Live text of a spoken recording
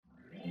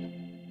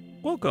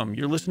Welcome.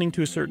 You're listening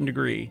to A Certain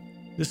Degree.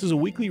 This is a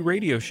weekly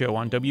radio show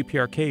on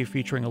WPRK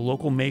featuring a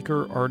local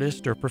maker,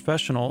 artist, or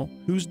professional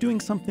who's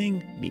doing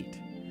something neat.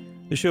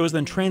 The show is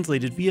then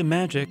translated via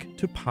magic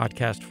to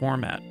podcast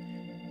format.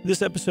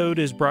 This episode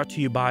is brought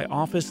to you by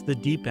Office the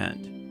Deep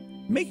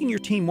End. Making your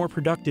team more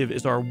productive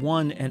is our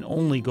one and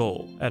only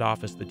goal at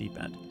Office the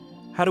Deep End.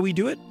 How do we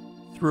do it?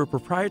 Through a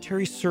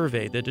proprietary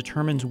survey that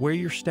determines where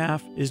your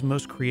staff is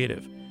most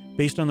creative.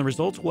 Based on the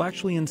results, we'll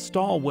actually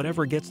install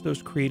whatever gets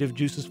those creative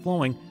juices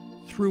flowing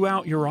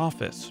throughout your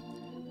office.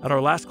 At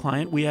our last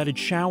client, we added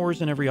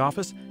showers in every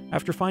office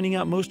after finding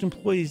out most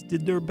employees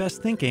did their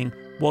best thinking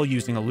while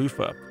using a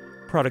loofah.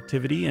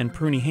 Productivity and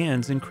pruny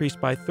hands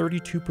increased by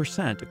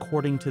 32%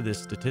 according to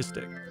this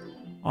statistic.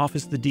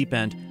 Office the Deep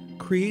End,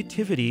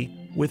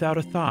 creativity without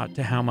a thought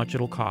to how much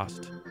it'll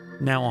cost.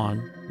 Now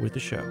on with the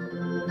show.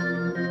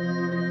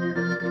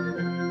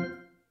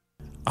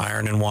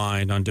 Iron and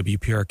Wine on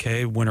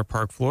WPRK, Winter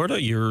Park,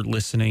 Florida. You're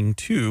listening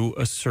to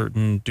A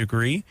Certain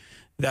Degree.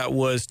 That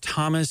was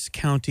Thomas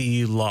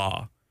County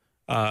Law.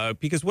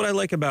 Because what I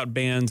like about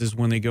bands is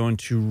when they go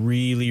into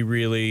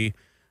really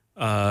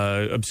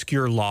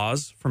obscure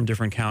laws from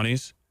different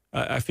counties.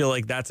 I feel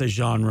like that's a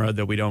genre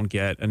that we don't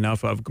get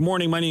enough of. Good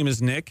morning. My name is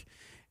Nick,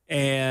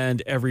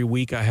 and every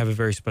week I have a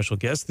very special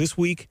guest. This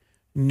week,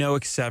 no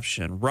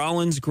exception.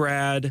 Rollins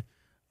grad,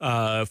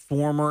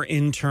 former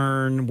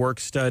intern, work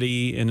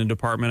study in a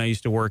department I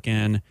used to work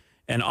in,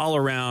 and all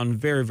around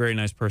very, very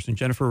nice person.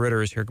 Jennifer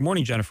Ritter is here. Good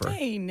morning, Jennifer.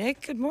 Hey,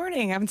 Nick. Good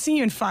morning. I haven't seen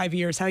you in 5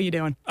 years. How you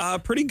doing?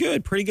 Pretty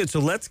good. So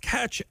let's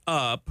catch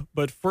up.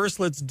 But first,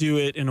 let's do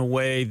it in a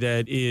way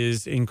that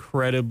is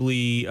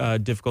incredibly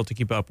difficult to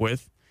keep up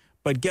with,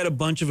 but get a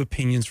bunch of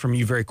opinions from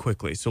you very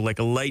quickly. So like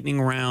a lightning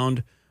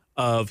round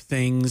of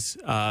things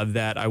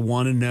that I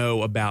want to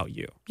know about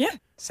you. Yeah.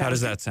 How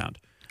does that sound?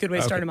 Good way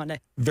to start a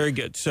Monday. Very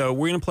good. So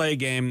we're going to play a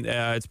game.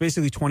 It's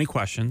basically 20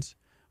 questions,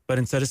 but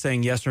instead of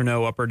saying yes or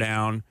no, up or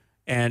down,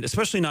 and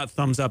especially not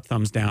thumbs up,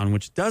 thumbs down,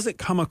 which doesn't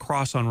come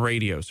across on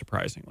radio,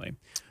 surprisingly.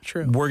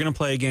 True. We're going to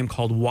play a game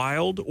called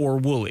Wild or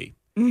Woolly.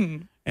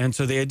 Mm-hmm. And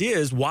so the idea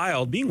is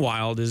being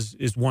wild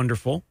is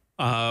wonderful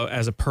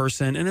as a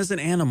person and as an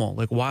animal.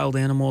 Like wild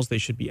animals, they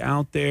should be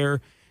out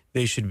there.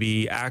 They should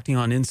be acting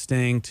on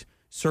instinct,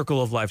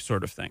 circle of life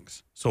sort of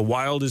things. So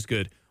wild is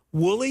good.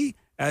 Woolly,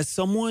 as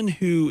someone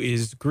who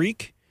is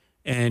Greek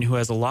and who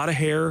has a lot of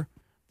hair,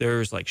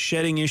 there's like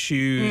shedding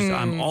issues.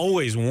 I'm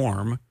always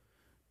warm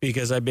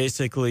because I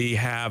basically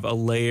have a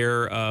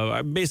layer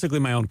of basically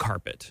my own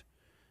carpet.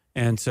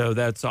 And so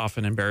that's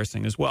often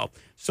embarrassing as well.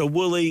 So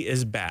woolly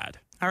is bad.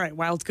 All right.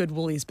 Wild's good.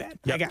 Woolly's bad.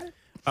 Yep. I got it.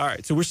 All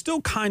right. So we're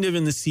still kind of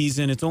in the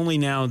season. It's only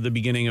now the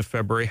beginning of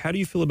February. How do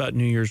you feel about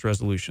New Year's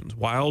resolutions?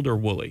 Wild or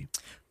woolly?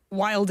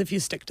 Wild if you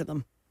stick to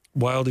them.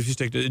 Wild if you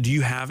stick to. Do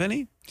you have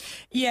any?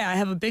 Yeah, I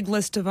have a big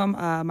list of them.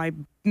 My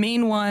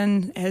main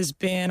one has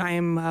been I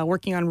am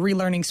working on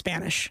relearning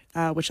Spanish,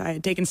 which I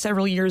had taken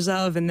several years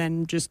of and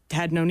then just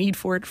had no need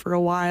for it for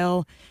a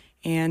while.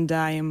 And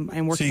I'm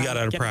working. So you got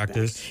out of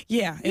practice?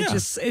 Yeah,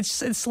 it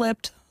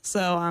slipped.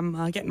 So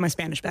I'm getting my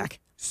Spanish back.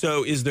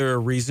 So is there a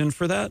reason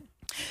for that?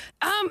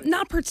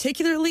 Not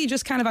particularly.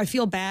 Just kind of I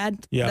feel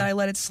bad that I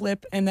let it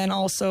slip, and then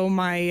also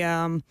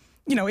my.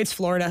 It's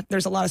Florida.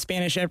 There's a lot of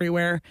Spanish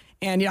everywhere.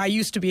 And I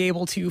used to be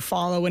able to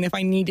follow, and if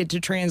I needed to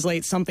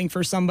translate something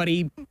for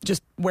somebody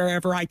just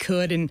wherever I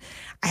could, and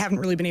I haven't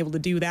really been able to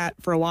do that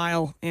for a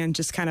while, and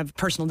just kind of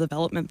personal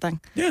development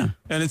thing. Yeah,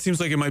 and it seems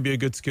like it might be a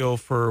good skill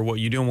for what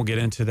you do, and we'll get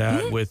into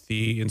that with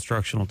the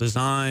instructional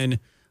design,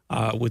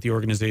 with the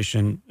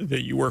organization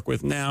that you work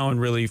with now, and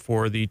really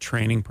for the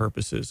training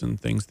purposes and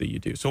things that you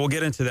do. So we'll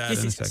get into that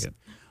in a second.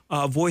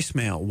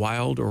 Voicemail,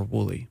 wild or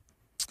woolly?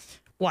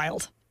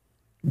 Wild.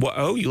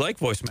 Oh, you like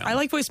voicemail? I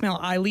like voicemail.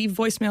 I leave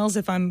voicemails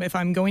if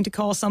I'm going to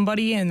call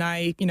somebody, and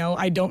I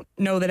don't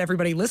know that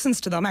everybody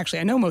listens to them. Actually,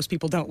 I know most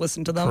people don't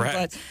listen to them.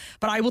 Correct.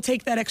 But I will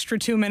take that extra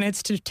 2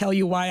 minutes to tell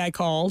you why I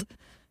called,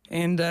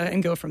 and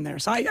go from there.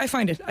 So I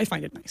find it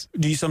nice.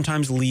 Do you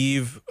sometimes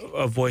leave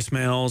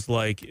voicemails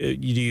like do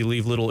you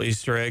leave little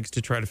Easter eggs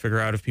to try to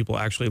figure out if people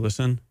actually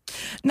listen?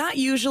 Not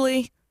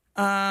usually.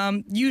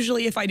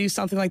 Usually if I do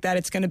something like that,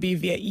 it's going to be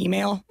via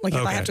email. Like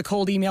if I have to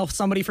cold email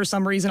somebody for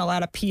some reason, I'll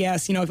add a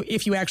PS,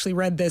 if you actually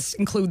read this,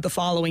 include the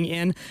following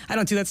in. I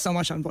don't do that so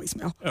much on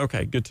voicemail.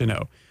 Okay, good to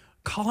know.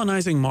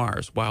 Colonizing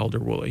Mars, wild or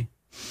woolly?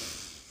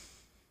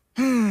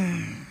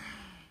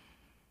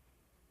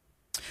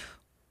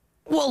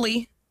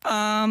 Woolly.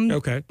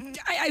 Okay.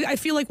 I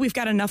feel like we've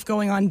got enough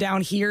going on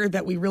down here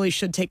that we really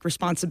should take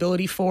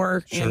responsibility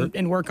for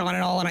and work on it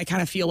all. And I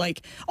kind of feel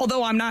like,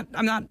 although I'm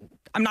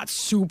not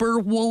super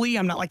woolly,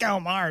 I'm not like, oh,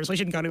 Mars, we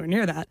shouldn't go anywhere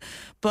near that.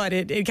 But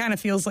it kind of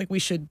feels like we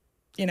should,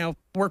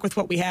 work with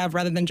what we have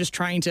rather than just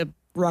trying to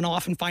run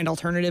off and find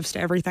alternatives to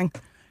everything.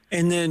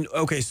 And then,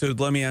 so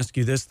let me ask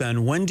you this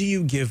then. When do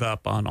you give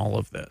up on all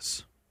of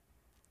this?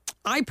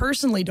 I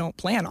personally don't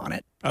plan on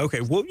it.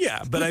 Okay, well,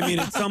 yeah, but I mean,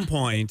 at some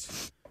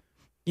point,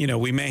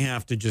 we may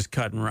have to just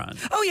cut and run.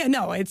 Oh, yeah,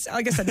 no, it's,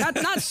 like I said,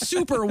 not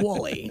super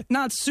woolly.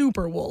 Not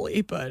super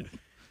woolly, but...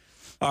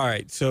 All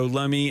right. So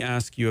let me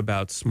ask you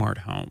about smart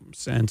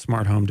homes and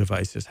smart home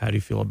devices. How do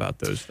you feel about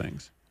those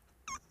things?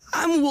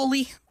 I'm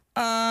woolly.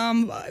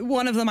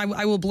 One of them,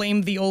 I will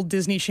blame the old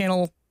Disney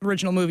Channel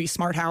original movie,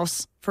 Smart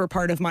House, for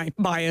part of my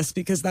bias,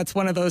 because that's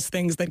one of those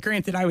things that,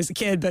 granted, I was a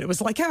kid, but it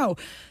was like, oh,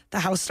 the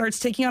house starts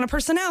taking on a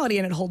personality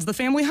and it holds the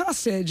family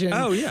hostage.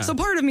 And so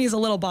part of me is a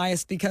little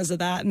biased because of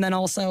that. And then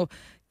also,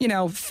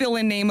 fill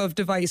in name of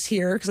device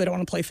here, because I don't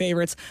want to play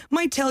favorites,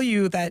 might tell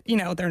you that,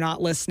 they're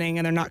not listening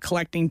and they're not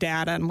collecting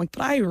data. And I'm like,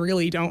 but I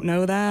really don't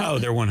know that. Oh,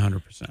 they're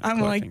 100%.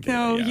 I'm like,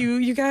 no,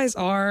 you guys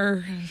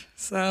are.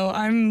 So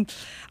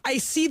I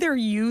see their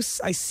use.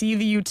 I see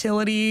the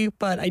utility,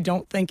 but I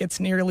don't think it's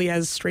nearly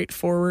as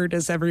straightforward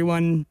as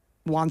everyone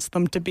wants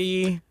them to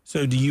be.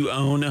 So do you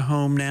own a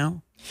home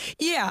now?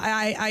 Yeah,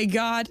 I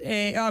got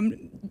a...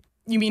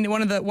 You mean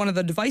one of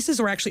the devices,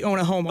 or actually own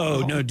a home? Oh,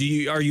 no.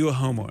 Are you a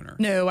homeowner?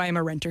 No, I am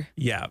a renter.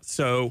 Yeah.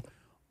 So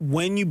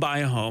when you buy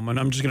a home, and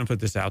I'm just going to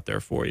put this out there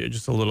for you,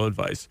 just a little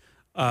advice,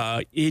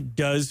 it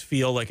does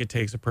feel like it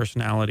takes a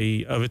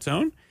personality of its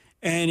own,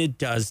 and it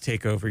does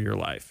take over your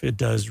life. It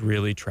does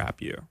really trap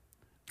you.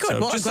 Good. So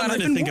well, just I'm glad something I've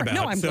to been think warned.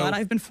 about. No, I'm glad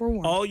I've been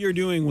forewarned. All you're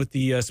doing with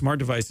the smart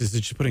devices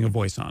is just putting a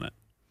voice on it.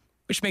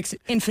 Which makes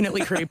it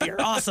infinitely creepier.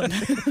 Awesome.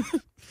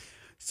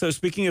 So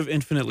speaking of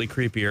infinitely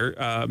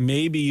creepier,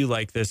 maybe you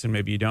like this and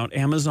maybe you don't.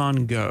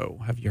 Amazon Go.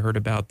 Have you heard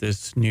about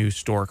this new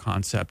store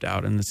concept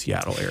out in the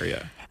Seattle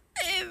area?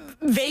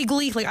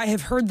 Vaguely, I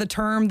have heard the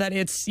term that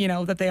it's,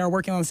 that they are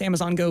working on this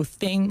Amazon Go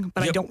thing,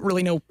 but I don't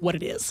really know what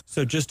it is.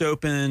 So just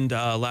opened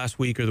last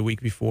week or the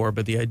week before,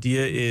 but the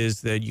idea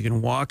is that you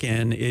can walk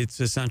in.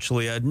 It's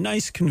essentially a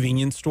nice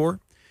convenience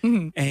store.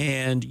 Mm-hmm.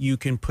 And you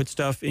can put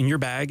stuff in your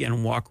bag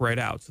and walk right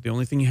out. So the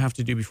only thing you have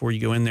to do before you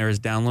go in there is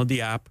download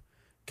the app,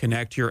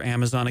 connect your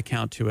Amazon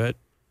account to it,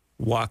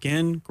 walk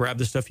in, grab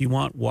the stuff you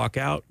want, walk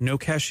out. No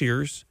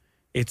cashiers.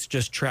 It's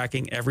just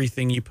tracking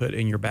everything you put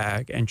in your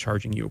bag and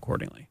charging you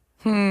accordingly.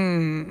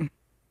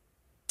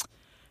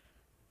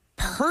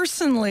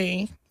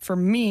 Personally, for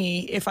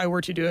me, if I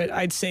were to do it,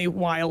 I'd say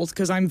wild,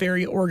 because I'm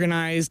very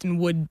organized and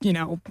would,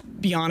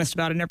 be honest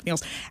about it and everything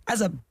else.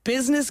 As a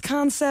business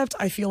concept,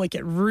 I feel like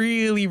it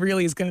really,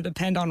 really is going to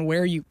depend on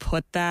where you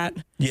put that.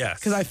 Yes.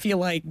 Because I feel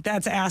like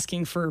that's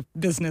asking for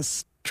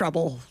business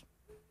trouble,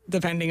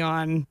 depending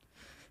on,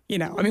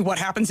 what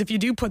happens if you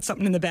do put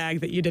something in the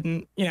bag that you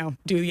didn't,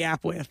 do the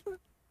app with?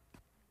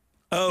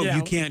 Oh,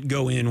 you can't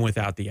go in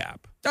without the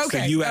app. Okay.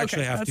 So you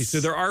actually have to. So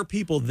there are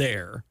people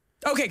there.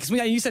 Okay, because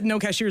you said no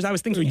cashiers. I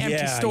was thinking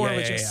empty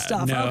storage of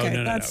stuff. No, okay,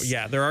 no.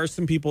 Yeah, there are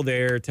some people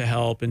there to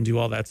help and do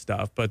all that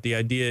stuff. But the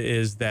idea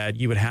is that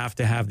you would have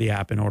to have the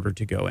app in order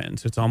to go in.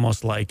 So it's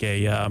almost like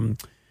a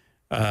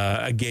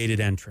gated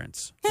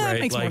entrance. Yeah, right? That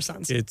makes more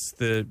sense. It's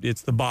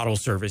the bottle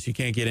service. You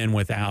can't get in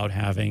without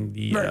having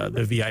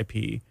the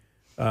VIP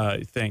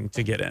thing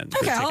to get in.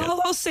 Okay,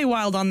 I'll say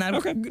wild on that.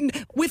 Okay.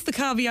 With the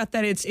caveat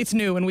that it's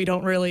new and we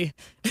don't really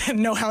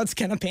know how it's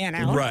going to pan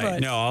out. Right.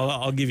 But. No,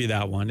 I'll give you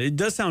that one. It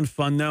does sound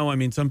fun, though. I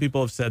mean, some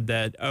people have said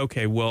that,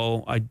 okay,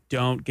 well, I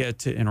don't get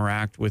to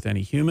interact with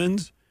any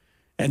humans.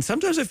 And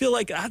sometimes I feel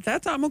like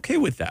I'm okay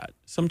with that.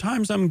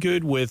 Sometimes I'm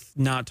good with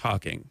not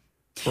talking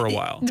for a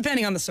while.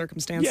 Depending on the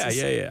circumstances.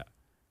 Yeah.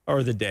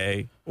 Or the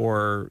day,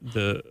 or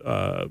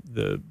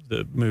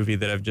the movie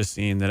that I've just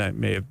seen that I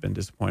may have been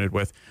disappointed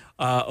with.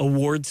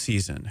 Award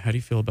season. How do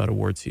you feel about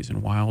award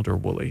season? Wild or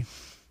woolly?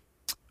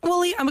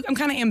 Woolly. I'm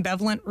kind of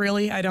ambivalent,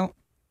 really. I don't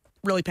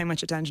really pay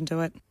much attention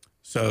to it.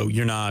 So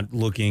you're not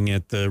looking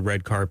at the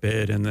red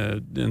carpet and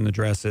the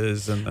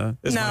dresses and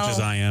as much as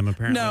I am,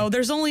 apparently. No,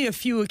 there's only a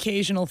few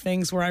occasional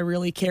things where I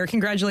really care.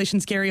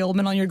 Congratulations, Gary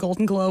Oldman, on your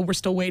Golden Globe. We're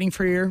still waiting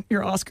for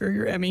your Oscar,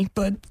 your Emmy,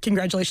 but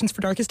congratulations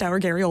for Darkest Hour,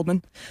 Gary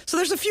Oldman. So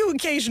there's a few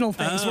occasional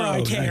things where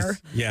I care.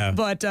 Nice. Yeah,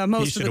 but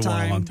most of the time, he should have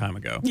won a long time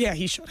ago. Yeah,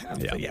 he should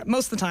have. Yeah. But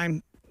most of the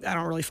time, I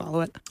don't really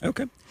follow it.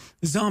 Okay,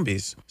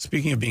 zombies.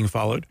 Speaking of being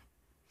followed.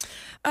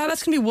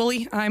 That's going to be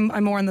woolly. I'm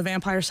more on the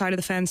vampire side of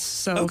the fence,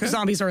 so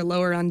zombies are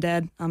lower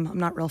undead. I'm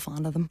not real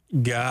fond of them.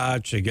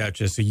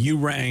 Gotcha. So you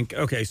rank,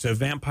 so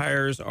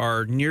vampires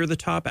are near the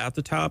top, at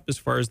the top, as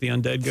far as the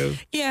undead go?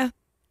 Yeah.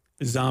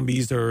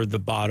 Zombies are the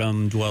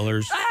bottom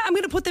dwellers? I'm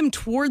going to put them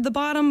toward the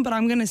bottom, but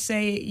I'm going to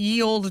say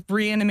ye old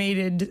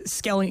reanimated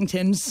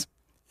skeletons,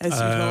 as you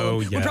call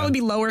them, would probably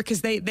be lower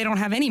because they don't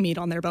have any meat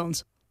on their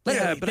bones.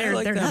 Literally, yeah, but I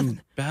like them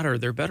nothing. Better.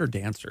 They're better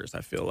dancers,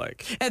 I feel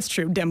like. That's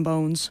true. Dem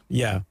bones.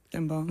 Yeah.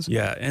 Dem bones.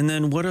 Yeah. And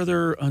then what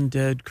other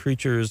undead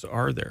creatures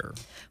are there?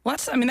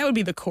 That would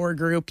be the core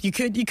group. You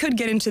could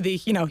get into the,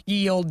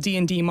 ye old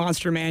D&D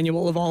monster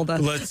manual of all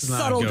the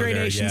subtle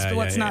gradations, but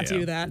let's not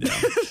do that.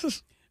 Yeah.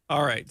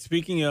 All right.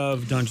 Speaking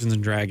of Dungeons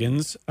and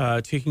Dragons,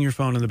 taking your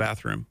phone in the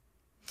bathroom.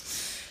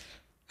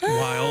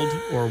 Wild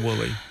or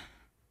woolly?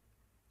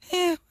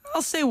 Yeah.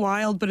 I'll say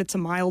wild, but it's a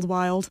mild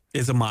wild.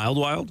 Is a mild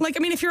wild?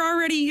 If you're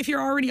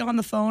already on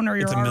the phone, or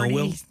it's already,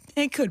 Millwil?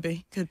 It could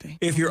be.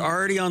 If you're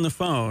already on the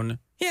phone.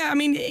 Yeah,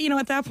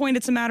 at that point,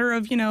 it's a matter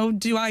of,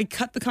 do I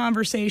cut the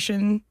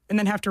conversation and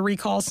then have to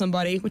recall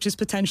somebody, which is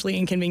potentially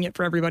inconvenient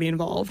for everybody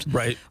involved?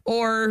 Right.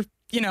 Or,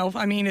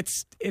 I mean,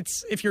 it's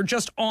if you're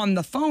just on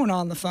the phone,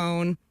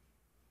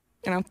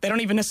 they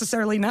don't even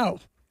necessarily know.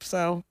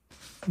 So,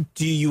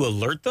 do you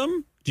alert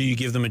them? Do you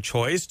give them a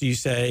choice? Do you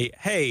say,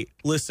 hey,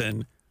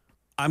 listen,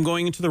 I'm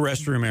going into the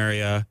restroom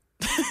area.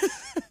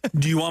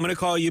 Do you want me to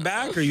call you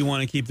back, or you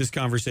want to keep this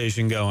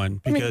conversation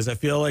going? Because I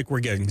feel like we're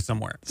getting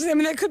somewhere. I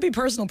mean, that could be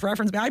personal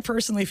preference, but I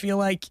personally feel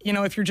like,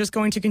 if you're just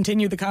going to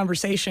continue the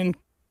conversation,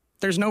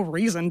 there's no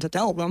reason to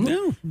tell them.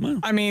 No. Well.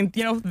 I mean,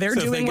 they're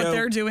doing what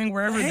they're doing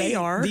wherever they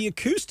are. The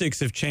acoustics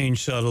have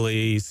changed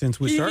subtly since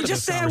we started this conversation. You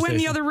just say I went in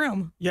the other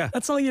room. Yeah.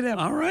 That's all you do.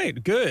 All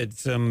right. Good.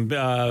 Some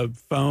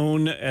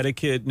phone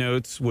etiquette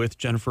notes with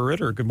Jennifer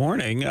Ritter. Good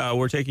morning.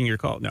 We're taking your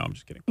call. No, I'm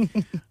just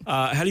kidding.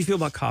 How do you feel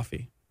about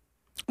coffee?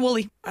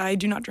 Wooly. I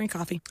do not drink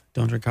coffee.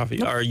 Don't drink coffee.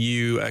 Nope. Are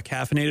you a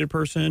caffeinated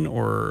person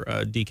or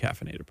a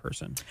decaffeinated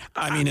person?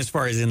 I mean, as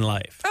far as in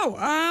life.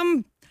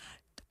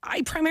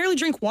 I primarily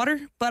drink water,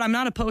 but I'm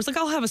not opposed. Like,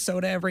 I'll have a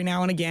soda every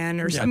now and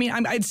again. I mean,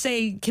 I'd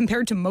say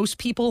compared to most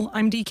people,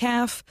 I'm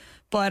decaf,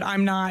 but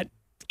I'm not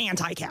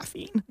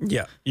anti-caffeine.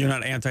 Yeah, you're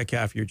not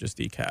anti-caff. You're just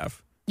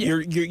decaf. Yeah.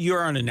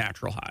 You're on a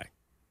natural high.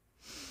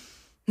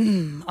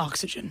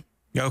 Oxygen.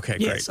 Okay,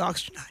 great. Yes,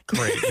 oxygen high.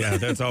 Great. Yeah,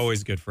 that's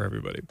always good for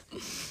everybody.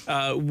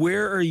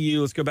 Where are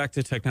you? Let's go back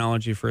to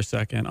technology for a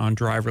second on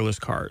driverless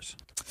cars.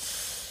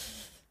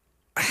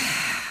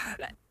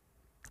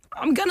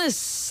 I'm gonna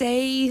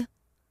say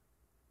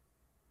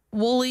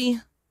Wooly,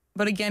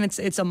 but again,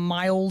 it's a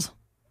mild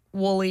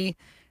Wooly,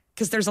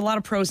 because there's a lot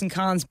of pros and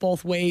cons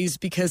both ways,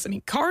 because, I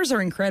mean, cars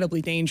are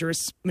incredibly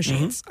dangerous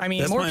machines. I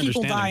mean, more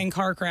people die in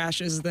car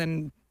crashes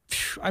than,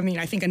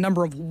 I think a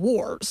number of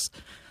wars.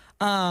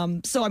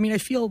 So, I mean, I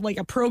feel like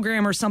a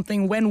program or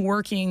something, when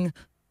working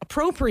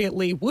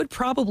appropriately, would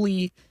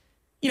probably,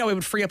 it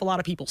would free up a lot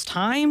of people's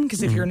time,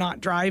 because if you're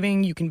not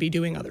driving, you can be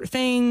doing other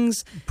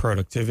things.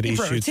 Productivity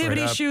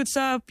shoots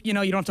up. You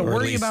don't have to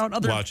worry about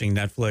other... Watching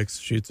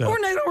Netflix shoots up.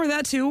 Or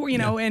that too,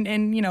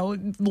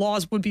 and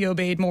laws would be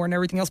obeyed more and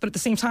everything else. But at the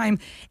same time,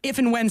 if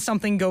and when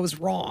something goes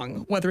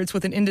wrong, whether it's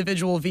with an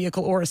individual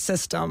vehicle or a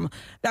system,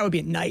 that would be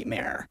a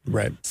nightmare.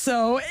 Right.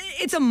 So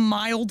it's a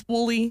mild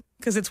Wooly,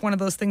 because it's one of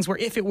those things where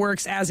if it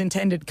works as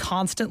intended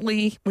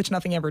constantly, which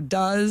nothing ever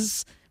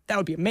does, that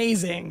would be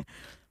amazing.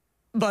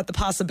 But the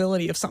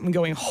possibility of something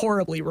going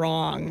horribly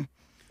wrong,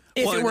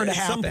 if it were to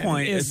happen,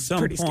 is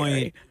pretty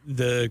scary.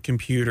 The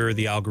computer,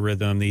 the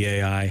algorithm, the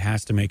AI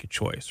has to make a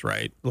choice,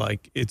 right?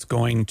 Like, there's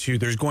going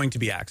to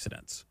be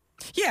accidents.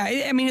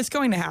 Yeah, I mean, it's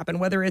going to happen,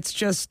 whether it's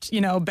just,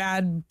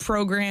 bad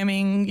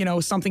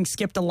programming, something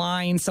skipped a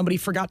line, somebody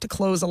forgot to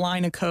close a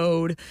line of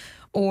code,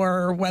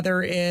 or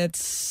whether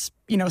it's,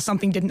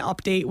 something didn't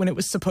update when it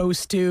was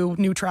supposed to,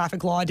 new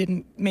traffic law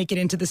didn't make it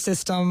into the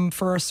system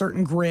for a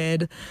certain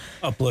grid.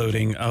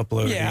 Uploading,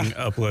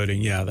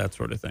 yeah, that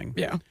sort of thing.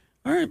 Yeah.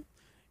 All right.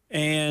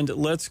 And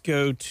let's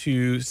go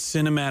to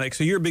cinematic.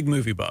 So you're a big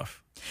movie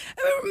buff.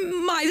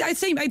 I'd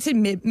say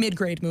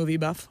mid-grade movie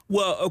buff.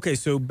 Well, okay,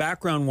 so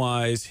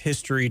background-wise,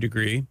 history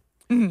degree.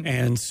 Mm-hmm.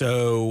 And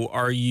so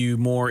are you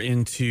more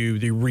into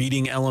the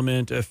reading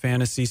element of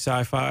fantasy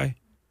sci-fi?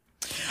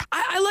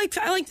 I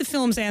like the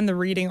films and the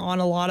reading on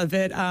a lot of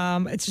it.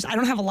 It's just I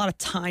don't have a lot of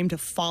time to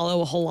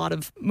follow a whole lot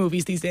of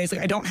movies these days.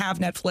 Like, I don't have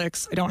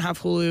Netflix. I don't have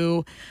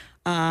Hulu.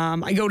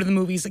 I go to the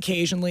movies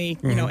occasionally,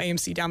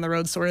 AMC down the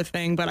road sort of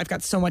thing, but I've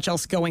got so much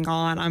else going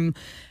on.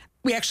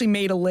 We actually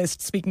made a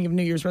list, speaking of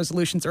New Year's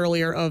resolutions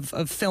earlier,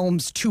 of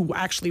films to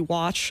actually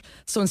watch.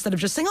 So instead of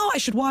just saying, I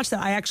should watch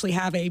that, I actually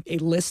have a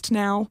list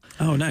now.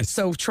 Oh, nice.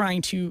 So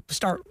trying to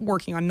start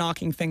working on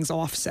knocking things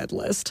off said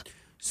list.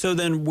 So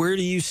then where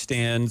do you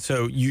stand?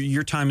 So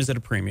your time is at a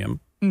premium.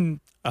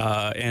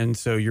 And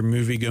so your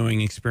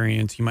movie-going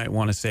experience, you might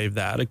want to save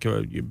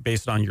that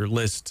based on your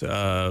list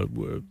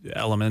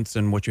elements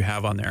and what you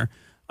have on there.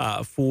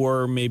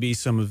 For maybe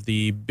some of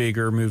the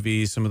bigger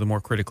movies, some of the more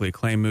critically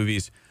acclaimed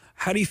movies,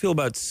 how do you feel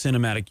about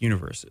cinematic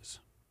universes?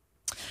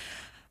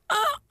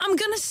 I'm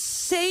going to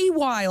say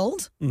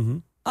wild. Mm-hmm.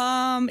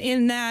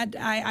 In that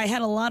I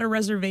had a lot of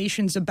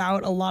reservations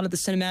about a lot of the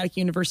cinematic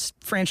universe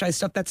franchise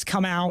stuff that's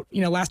come out,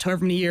 last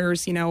however many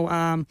years,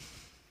 Marvel,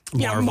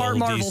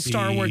 DC,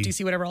 Star Wars,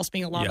 DC, whatever else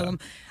being a lot of them.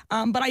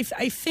 But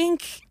I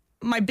think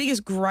my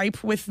biggest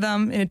gripe with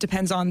them, and it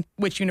depends on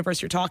which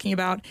universe you're talking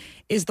about,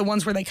 is the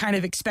ones where they kind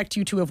of expect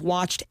you to have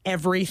watched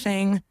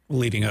everything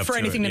leading up for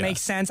anything to make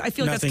sense. I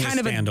feel like that's kind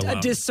of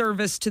a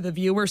disservice to the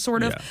viewer,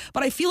 sort of. Yeah.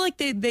 But I feel like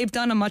they've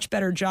done a much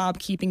better job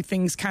keeping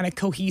things kind of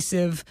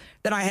cohesive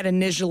than I had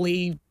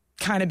initially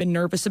kind of been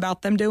nervous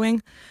about them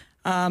doing.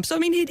 So, I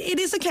mean, it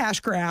is a cash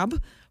grab,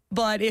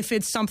 but if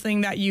it's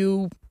something that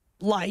you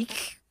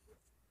like,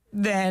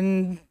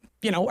 then,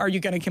 are you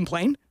going to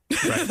complain?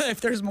 Right.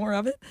 If there's more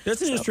of it.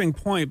 That's an interesting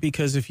point,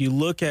 because if you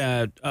look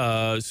at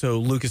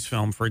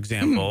Lucasfilm, for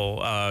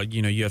example,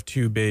 you have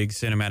two big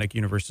cinematic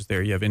universes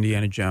there. You have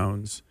Indiana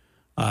Jones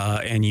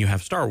and you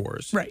have Star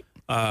Wars. Right.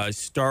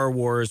 Star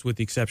Wars, with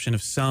the exception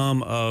of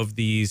some of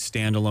these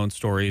standalone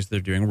stories, they're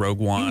doing Rogue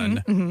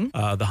One,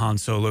 the Han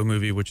Solo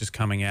movie, which is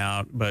coming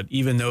out. But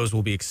even those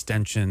will be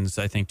extensions,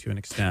 I think, to an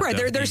extent. Right,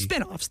 they're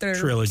spinoffs. They're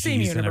trilogies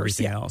same universe, and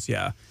everything else.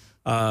 Yeah.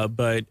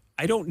 But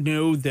I don't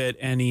know that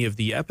any of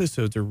the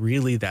episodes are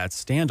really that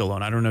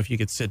standalone. I don't know if you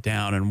could sit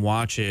down and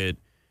watch it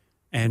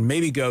and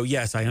maybe go,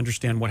 yes, I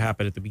understand what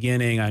happened at the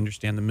beginning, I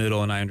understand the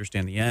middle, and I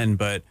understand the end,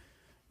 but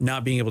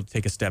not being able to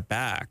take a step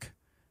back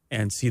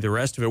and see the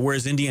rest of it.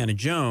 Whereas Indiana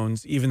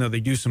Jones, even though they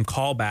do some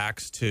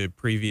callbacks to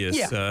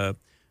previous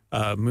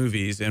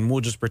movies, and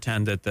we'll just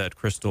pretend that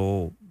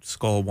Crystal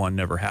Skull one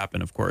never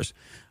happened, of course,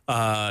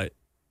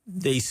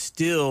 they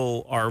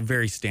still are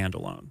very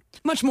standalone.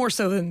 Much more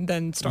so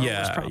than Star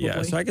Wars, probably.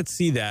 Yeah, so I could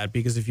see that,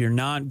 because if you're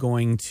not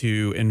going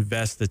to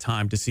invest the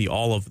time to see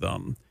all of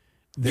them,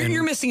 then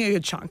you're missing a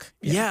good chunk.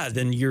 Yeah,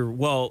 then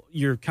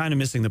you're kind of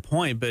missing the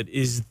point, but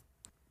is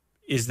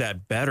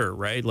that better,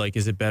 right? Like,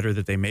 is it better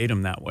that they made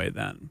them that way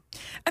then?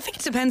 I think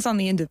it depends on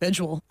the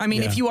individual. I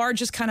mean, if you are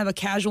just kind of a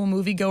casual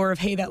moviegoer of,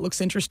 hey, that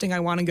looks interesting, I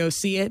want to go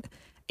see it,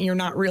 and you're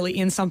not really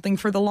in something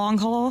for the long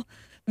haul,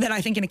 then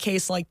I think in a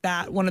case like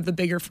that, one of the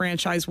bigger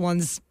franchise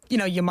ones,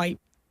 it might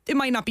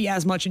not be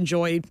as much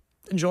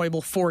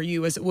enjoyable for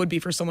you as it would be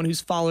for someone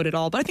who's followed it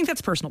all. But I think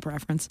that's personal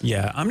preference.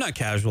 Yeah, I'm not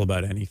casual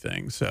about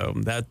anything, so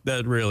that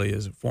really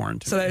is foreign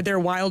to me. So they're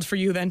wild for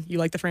you then? You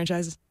like the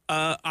franchises?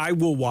 I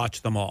will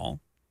watch them all,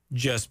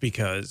 just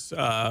because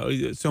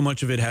so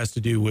much of it has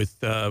to do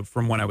with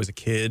from when I was a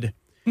kid.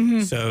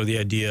 Mm-hmm. So the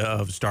idea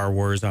of Star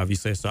Wars,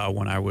 obviously I saw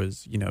when I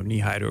was, knee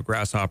high to a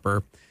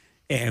grasshopper.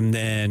 And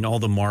then all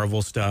the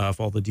Marvel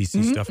stuff, all the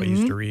DC stuff I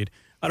used to read.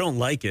 I don't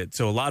like it.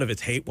 So a lot of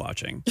it's hate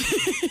watching,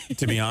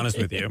 to be honest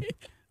with you.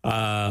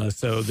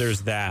 So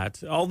there's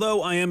that.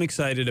 Although I am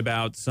excited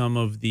about some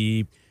of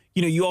the,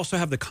 you also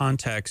have the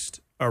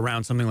context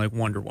around something like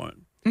Wonder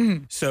Woman.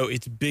 Mm-hmm. So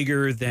it's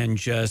bigger than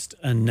just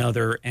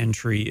another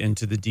entry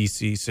into the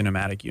DC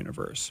cinematic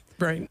universe.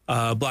 Right.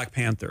 Black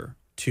Panther,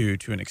 to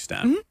an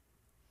extent. Mm-hmm.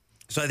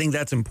 So I think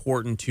that's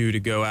important, too, to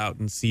go out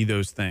and see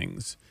those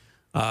things.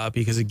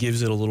 Because it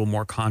gives it a little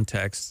more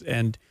context.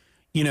 And,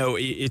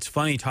 it's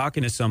funny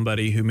talking to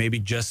somebody who maybe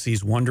just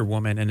sees Wonder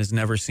Woman and has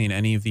never seen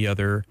any of the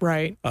other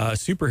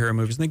superhero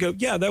movies. And they go,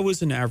 yeah, that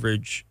was an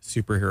average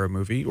superhero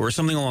movie or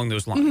something along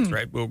those lines,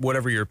 right?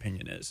 Whatever your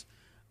opinion is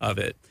of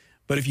it.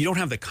 But if you don't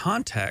have the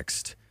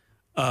context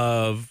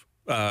of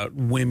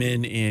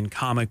women in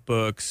comic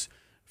books,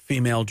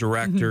 female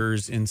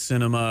directors in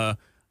cinema,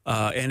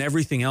 and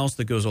everything else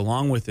that goes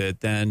along with it,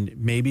 then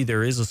maybe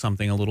there is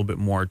something a little bit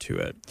more to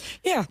it.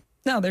 Yeah.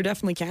 No, there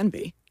definitely can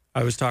be.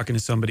 I was talking to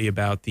somebody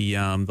about the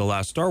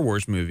last Star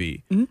Wars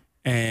movie,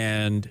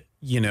 and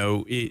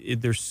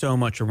there's so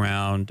much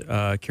around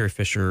Carrie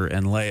Fisher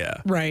and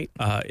Leia,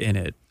 in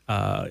it,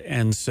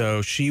 and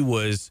so she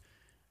was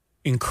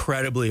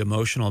incredibly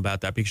emotional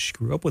about that because she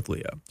grew up with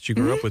Leia. She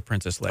grew up with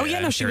Princess Leia. Oh yeah,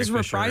 no, she was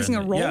reprising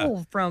a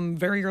role from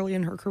very early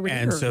in her career,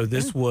 and so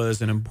this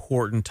was an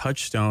important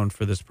touchstone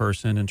for this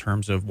person in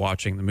terms of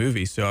watching the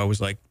movie. So I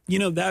was like,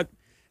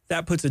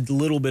 that puts a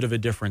little bit of a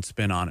different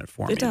spin on it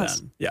for me. It does.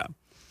 Then. Yeah.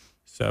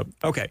 So,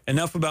 okay,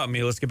 enough about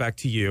me. Let's get back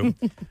to you.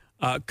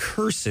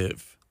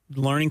 Cursive.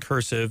 Learning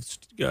cursive,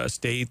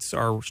 states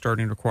are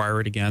starting to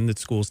require it again, that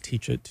schools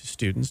teach it to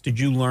students. Did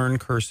you learn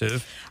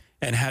cursive?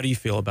 And how do you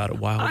feel about it?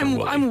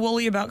 I'm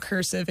woolly about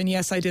cursive, and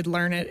yes, I did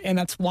learn it, and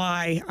that's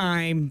why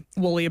I'm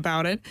woolly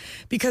about it,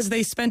 because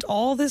they spent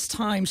all this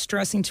time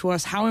stressing to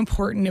us how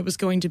important it was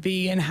going to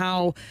be, and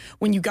how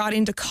when you got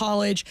into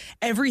college,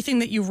 everything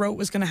that you wrote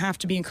was going to have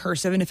to be in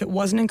cursive, and if it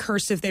wasn't in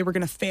cursive, they were going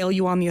to fail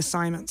you on the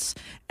assignments,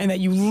 and that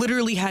you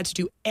literally had to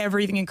do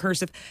everything in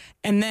cursive.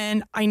 And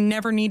then I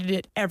never needed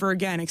it ever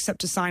again,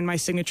 except to sign my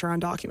signature on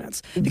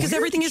documents, because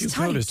everything is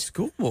tight. Where did you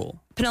go to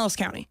school? Pinellas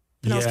County.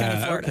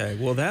 County, Florida. Okay.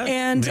 Well, that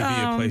may be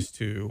a place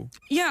to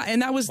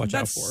and that was watch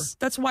out for.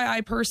 That's why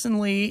I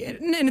personally,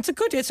 and it's a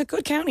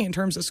good county in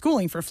terms of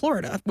schooling for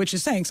Florida, which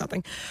is saying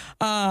something.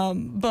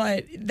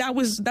 But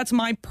that's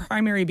my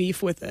primary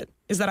beef with it,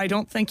 is that I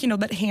don't think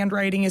that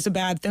handwriting is a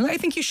bad thing. I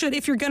think you should,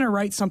 if you're going to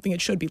write something,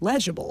 it should be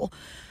legible.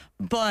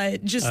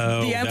 But just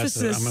the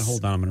emphasis. I'm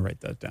going to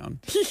write that down.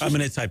 I'm going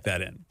to type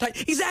that in.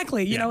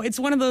 Exactly. You know, it's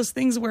one of those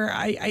things where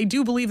I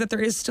do believe that there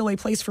is still a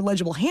place for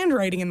legible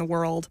handwriting in the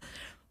world.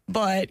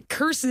 But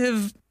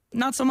cursive,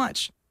 not so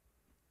much.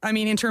 I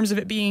mean, in terms of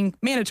it being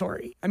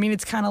mandatory. I mean,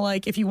 it's kind of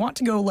like, if you want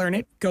to go learn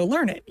it, go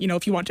learn it.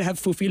 If you want to have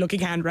foofy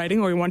looking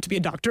handwriting, or you want to be a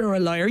doctor or a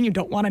lawyer and you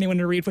don't want anyone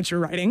to read what you're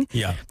writing,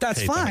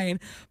 that's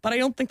fine. But I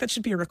don't think that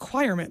should be a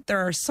requirement. There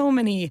are so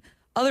many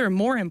other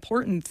more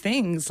important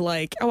things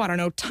like,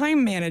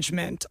 time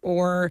management,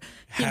 or,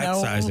 hat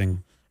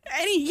sizing.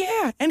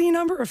 Any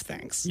number of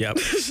things. Yep.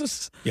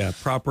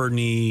 Proper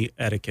knee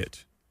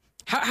etiquette.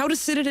 How to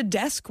sit at a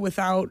desk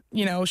without,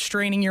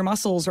 straining your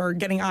muscles or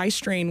getting eye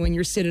strain when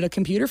you're sit at a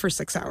computer for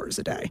 6 hours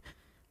a day.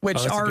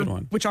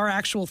 which are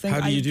actual things.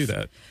 How do you do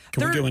that?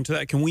 Can we go into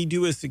that? Can we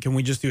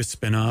just do a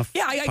spin-off?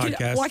 Yeah,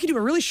 I could do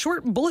a really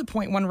short bullet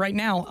point one right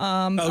now.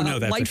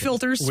 That's light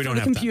filters for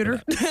the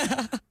computer.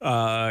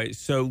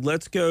 So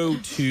let's go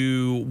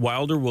to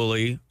Wild or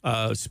Woolly,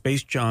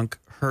 space junk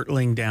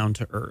hurtling down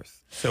to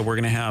Earth. So we're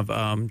going to have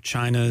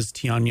China's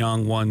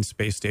Tianyang-1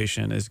 space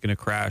station is going to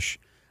crash,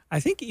 I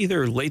think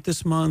either late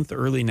this month,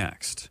 early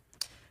next.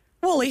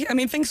 Woolly, I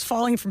mean, things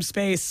falling from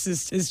space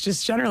is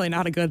just generally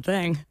not a good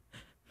thing.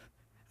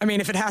 I mean,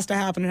 if it has to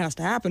happen, it has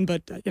to happen.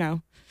 But,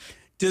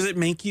 Does it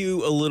make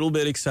you a little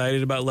bit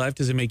excited about life?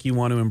 Does it make you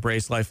want to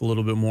embrace life a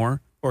little bit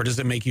more? Or does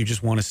it make you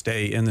just want to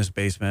stay in this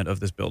basement of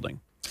this building?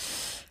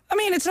 I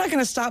mean, it's not going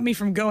to stop me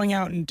from going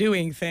out and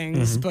doing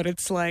things, but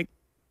it's like,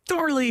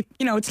 don't really,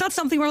 it's not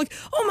something where like,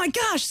 oh my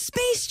gosh,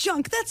 space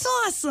junk, that's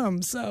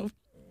awesome. So,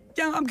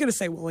 yeah, I'm going to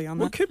say Woolly on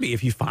that. Well, it could be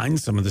if you find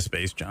some of the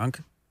space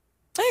junk.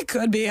 It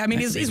could be. I mean,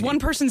 is one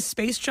person's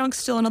space junk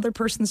still another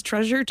person's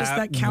treasure? Does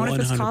that count if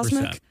it's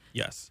cosmic?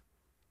 Yes.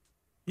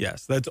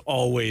 Yes, that's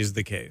always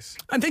the case.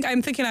 I'm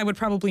thinking I would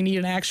probably need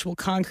an actual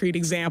concrete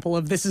example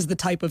of this is the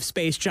type of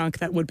space junk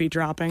that would be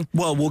dropping.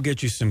 Well, we'll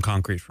get you some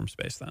concrete from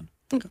space then.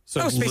 Okay.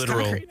 So space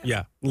literal, concrete.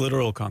 Yeah,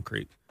 literal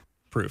concrete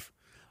proof.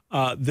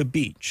 The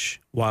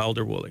beach, Wild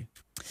or Woolly?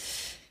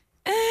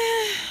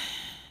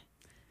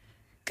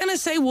 Gonna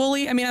say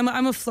Woolly. I mean,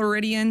 I'm a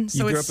Floridian,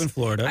 so you grew up in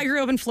Florida. I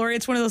grew up in Florida.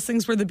 It's one of those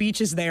things where the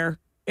beach is there.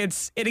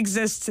 It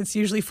exists. It's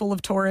usually full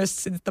of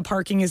tourists. The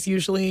parking is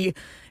usually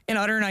an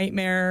utter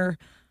nightmare.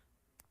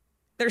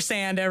 There's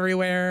sand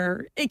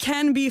everywhere. It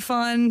can be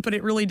fun, but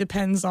it really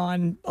depends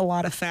on a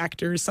lot of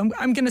factors. So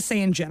I'm going to say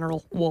in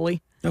general,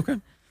 Woolly. Okay.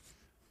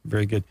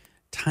 Very good.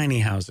 Tiny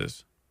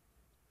houses.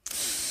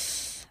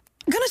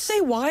 I'm going to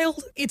say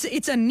Wild.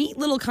 It's a neat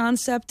little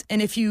concept.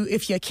 And if you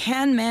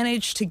can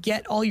manage to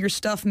get all your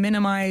stuff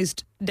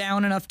minimized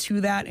down enough to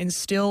that and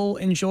still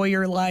enjoy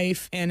your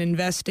life and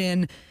invest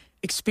in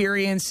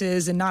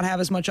experiences and not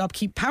have as much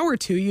upkeep, power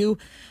to you.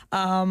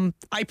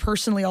 I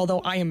personally, although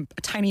I am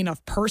a tiny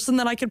enough person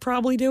that I could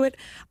probably do it,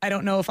 I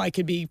don't know if I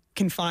could be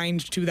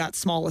confined to that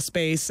small a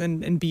space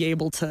and be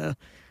able to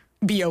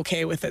be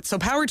okay with it. So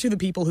power to the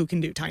people who can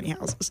do tiny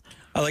houses.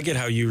 I like it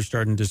how you were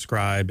starting to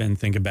describe and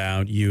think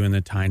about you in the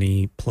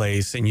tiny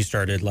place, and you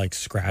started like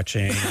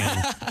scratching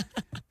and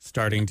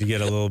starting to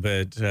get a little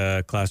bit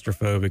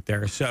claustrophobic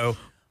there. So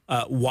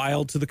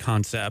Wild to the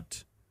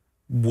concept,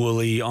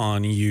 Woolly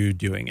on you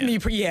doing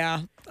it.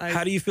 Yeah.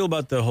 How do you feel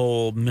about the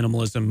whole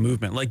minimalism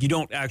movement? Like, you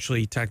don't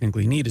actually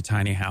technically need a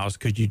tiny house.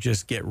 Could you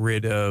just get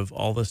rid of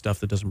all the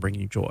stuff that doesn't bring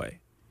you joy?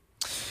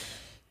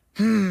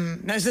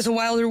 Now, is this a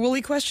Wild or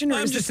Woolly question, or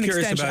is this an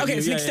extension? Okay,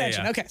 it's an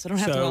extension. Okay, so I don't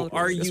have to. So,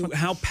 are you?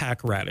 How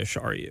pack radish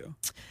are you?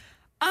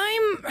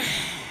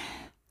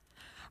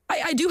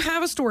 I do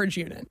have a storage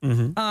unit,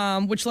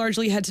 which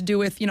largely had to do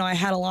with, I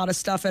had a lot of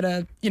stuff at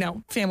a,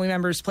 family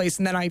member's place,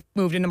 and then I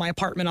moved into my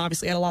apartment,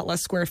 obviously had a lot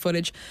less square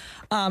footage.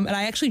 And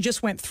I actually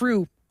just went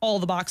through all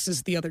the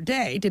boxes the other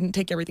day, didn't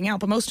take everything out,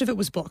 but most of it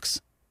was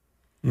books.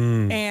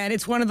 And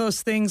it's one of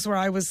those things where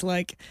I was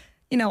like,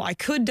 I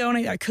could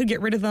donate, I could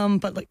get rid of them,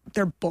 but like,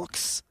 they're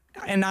books.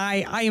 And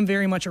I am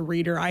very much a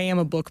reader. I am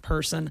a book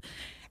person.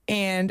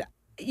 And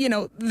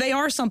they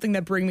are something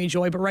that bring me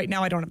joy, but right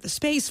now I don't have the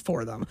space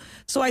for them.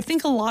 So I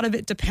think a lot of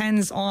it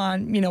depends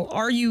on,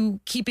 are you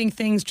keeping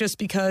things just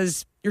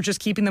because you're just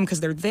keeping them because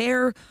they're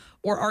there,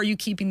 or are you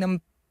keeping them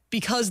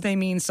because they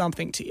mean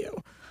something to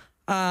you?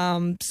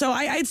 So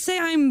I'd say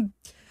I'm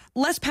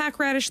less pack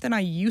radish than I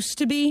used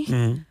to be.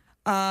 And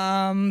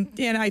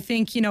I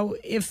think,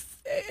 if,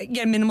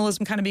 again,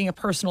 minimalism kind of being a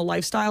personal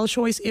lifestyle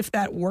choice, if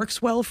that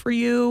works well for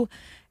you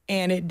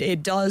and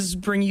it does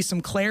bring you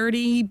some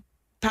clarity,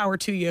 power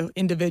to you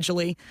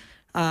individually.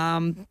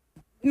 I'm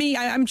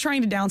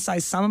trying to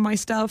downsize some of my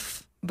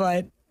stuff,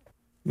 but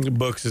the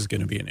books is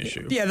going to be an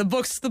issue. Yeah, the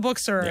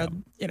books are,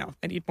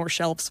 I need more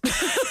shelves.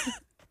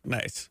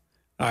 Nice.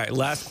 All right,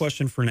 last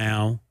question for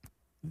now.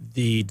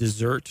 The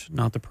dessert,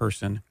 not the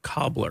person,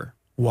 cobbler,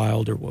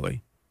 Wild or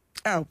Woolly?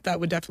 Oh, that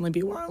would definitely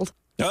be Wild.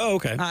 Oh,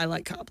 okay. I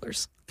like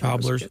cobblers.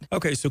 Cobblers.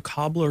 Okay, so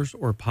cobblers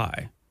or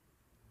pie?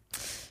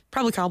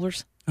 Probably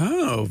cobblers.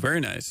 Oh, very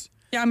nice.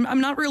 Yeah,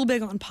 I'm not real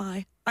big on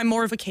pie. I'm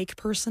more of a cake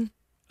person.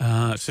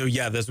 So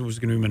yeah, this was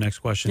going to be my next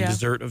question. Yeah.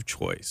 Dessert of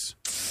choice.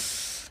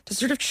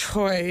 Dessert of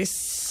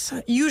choice.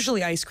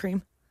 Usually ice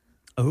cream.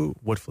 Oh,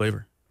 what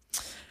flavor?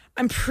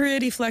 I'm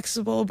pretty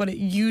flexible, but it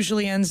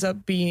usually ends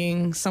up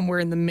being somewhere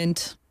in the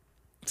mint.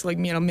 It's like,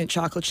 mint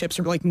chocolate chips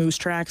or like Moose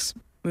Tracks.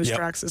 Moose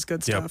Tracks is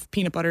good stuff. Yep.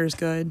 Peanut butter is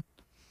good.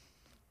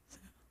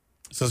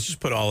 So let's just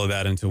put all of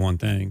that into one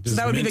thing. So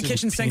that would be the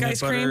kitchen sink ice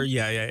cream? Butter?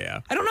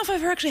 Yeah. I don't know if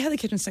I've ever actually had the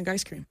kitchen sink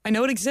ice cream. I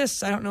know it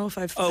exists. I don't know if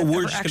I've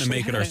we're just going to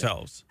make it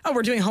ourselves. Oh,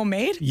 we're doing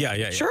homemade?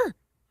 Yeah. Sure.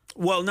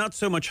 Well, not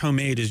so much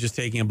homemade as just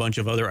taking a bunch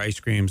of other ice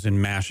creams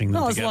and mashing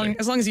them together.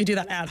 As long as you do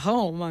that at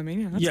home. I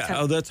mean,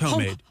 that's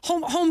homemade.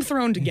 Home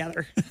thrown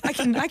together. I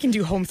can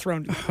do home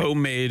thrown together.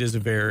 Homemade is a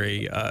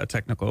very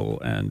technical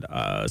and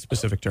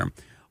specific term.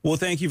 Well,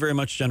 thank you very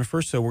much,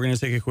 Jennifer. So we're going to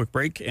take a quick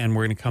break, and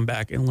we're going to come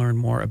back and learn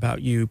more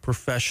about you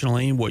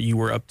professionally, what you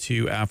were up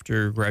to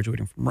after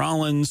graduating from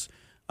Rollins,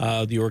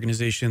 the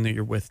organization that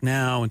you're with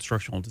now,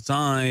 instructional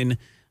design,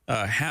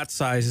 hat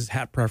sizes,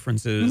 hat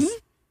preferences,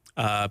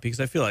 because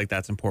I feel like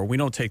that's important. We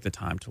don't take the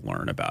time to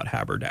learn about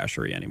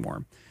haberdashery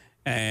anymore.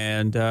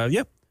 And,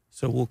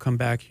 so we'll come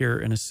back here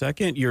in a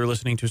second. You're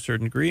listening to A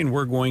Certain Degree, and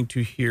we're going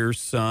to hear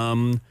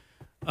some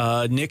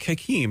Nick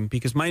Hakim,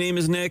 because my name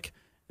is Nick.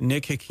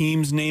 Nick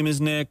Hakim's name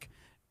is Nick.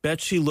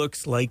 Bet She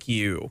Looks Like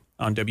You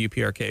on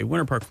WPRK,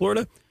 Winter Park,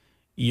 Florida.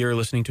 You're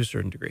listening to A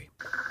Certain Degree.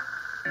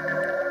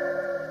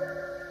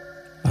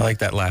 I like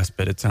that last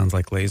bit. It sounds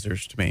like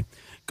lasers to me.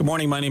 Good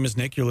morning. My name is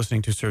Nick. You're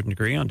listening to A Certain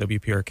Degree on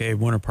WPRK,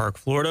 Winter Park,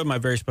 Florida. My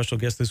very special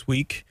guest this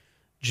week,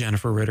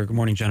 Jennifer Ritter. Good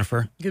morning,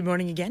 Jennifer. Good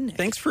morning again, Nick.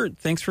 Thanks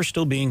for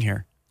still being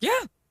here. Yeah.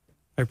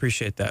 I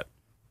appreciate that.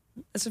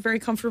 It's a very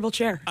comfortable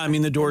chair. I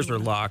mean, the doors are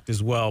locked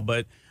as well,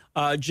 but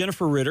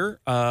Jennifer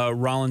Ritter,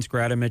 Rollins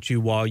grad. I met you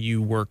while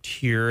you worked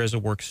here as a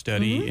work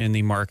study in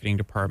the marketing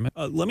department.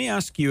 Let me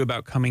ask you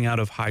about coming out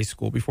of high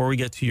school before we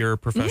get to your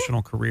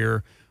professional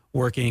career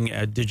working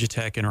at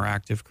Digitech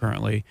Interactive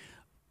currently.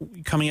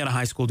 Coming out of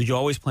high school, did you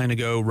always plan to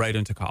go right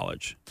into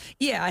college?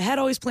 Yeah, I had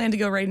always planned to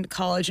go right into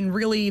college, and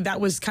really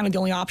that was kind of the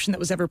only option that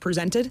was ever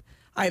presented,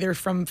 either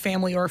from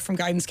family or from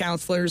guidance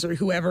counselors or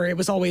whoever. It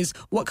was always,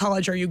 what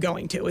college are you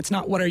going to? It's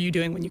not, what are you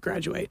doing when you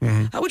graduate?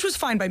 Which was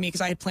fine by me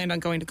because I had planned on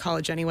going to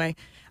college anyway.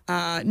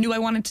 Knew I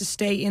wanted to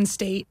stay in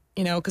state,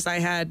 because I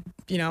had,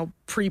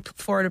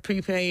 Florida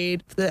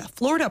prepaid,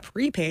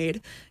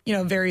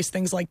 various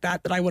things like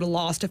that I would have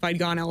lost if I'd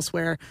gone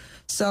elsewhere.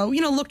 So,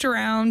 looked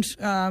around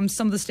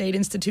some of the state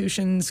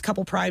institutions, a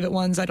couple private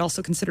ones. I'd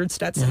also considered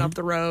Stetson up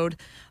the road.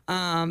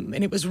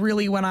 And it was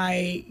really when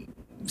I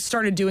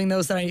started doing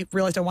those that I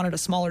realized I wanted a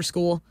smaller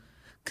school,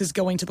 because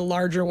going to the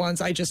larger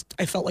ones, I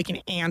felt like an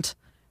ant.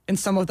 And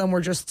some of them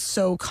were just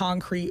so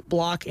concrete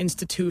block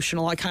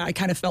institutional. I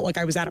kind of felt like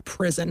I was at a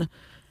prison.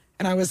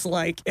 And I was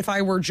like, if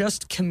I were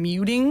just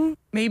commuting,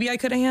 maybe I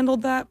could have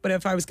handled that. But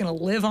if I was going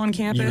to live on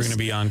campus, you were going to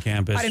be on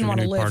campus. I didn't want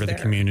to live part there. Of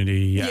the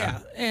community. Yeah.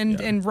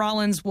 And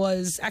Rollins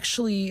was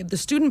actually the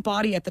student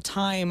body at the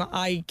time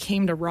I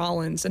came to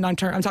Rollins, and I'm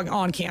talking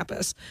on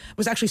campus,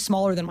 was actually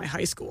smaller than my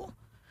high school.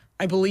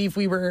 I believe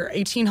we were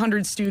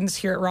 1,800 students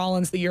here at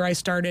Rollins the year I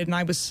started, and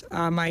I was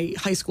my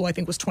high school, I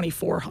think, was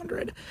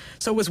 2,400.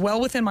 So it was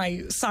well within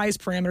my size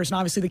parameters, and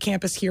obviously the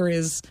campus here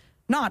is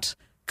not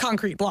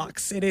concrete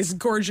blocks. It is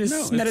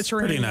gorgeous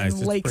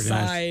Mediterranean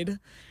lakeside,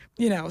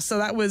 so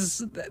that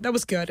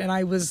was good. And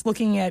I was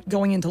looking at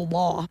going into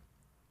law.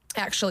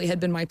 Actually had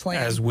been my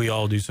plan. As we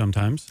all do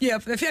sometimes. Yeah,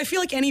 I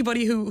feel like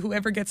anybody who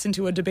ever gets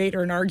into a debate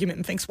or an argument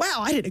and thinks, wow,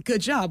 I did a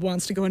good job,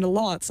 wants to go into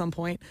law at some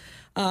point.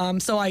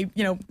 So I,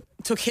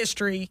 took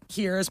history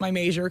here as my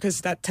major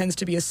because that tends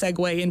to be a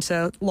segue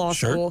into law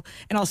school.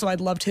 And also I'd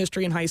loved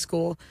history in high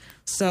school.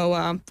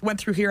 So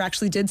went through here,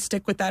 actually did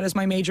stick with that as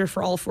my major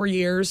for all 4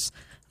 years.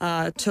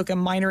 Took a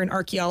minor in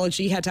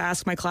archaeology, had to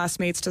ask my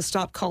classmates to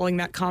stop calling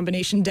that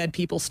combination dead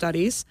people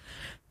studies,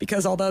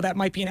 because although that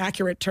might be an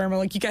accurate term, I'm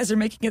like, you guys are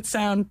making it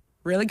sound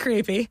really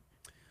creepy.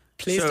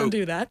 Please don't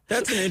do that.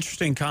 That's an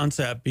interesting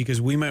concept,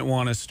 because we might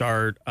want to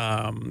start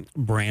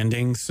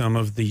branding some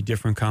of the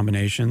different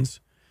combinations.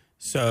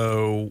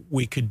 So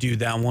we could do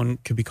that one,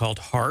 could be called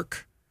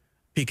HARK,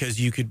 because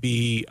you could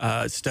be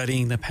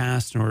studying the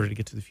past in order to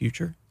get to the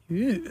future.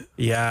 Ooh,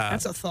 yeah.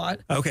 That's a thought.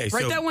 Okay.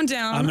 Write that one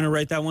down. I'm going to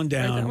write that one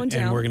down,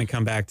 and we're going to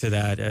come back to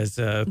that as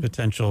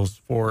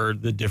potentials for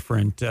the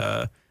different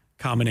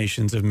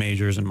combinations of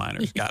majors and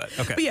minors. Got it.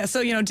 Okay. But yeah,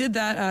 so, did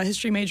that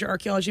history major,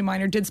 archaeology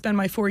minor, did spend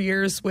my 4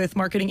 years with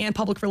marketing and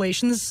public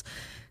relations.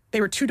 They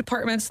were 2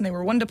 departments, and they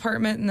were 1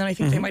 department, and then I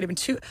think they might have been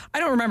 2.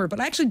 I don't remember, but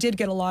I actually did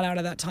get a lot out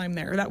of that time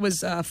there. That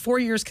was 4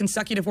 years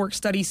consecutive work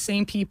study,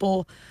 same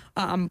people,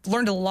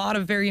 learned a lot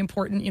of very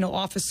important,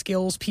 office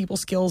skills, people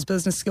skills,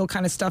 business skill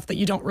kind of stuff that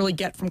you don't really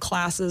get from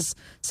classes.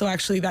 So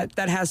actually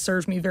that has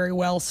served me very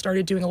well.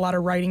 Started doing a lot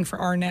of writing for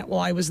Arnet while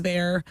I was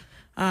there.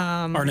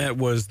 Arnet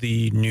was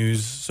the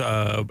news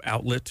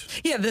outlet.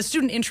 Yeah, the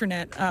student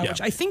intranet,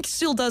 which I think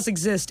still does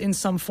exist in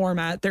some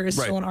format. There is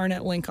still an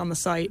Arnet link on the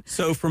site.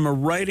 So from a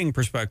writing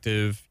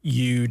perspective,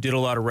 you did a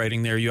lot of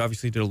writing there. You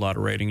obviously did a lot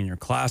of writing in your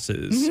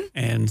classes.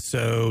 And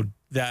so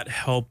that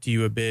helped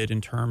you a bit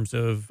in terms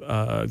of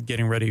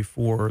getting ready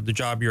for the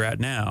job you're at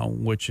now,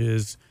 which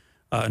is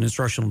an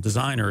instructional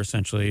designer,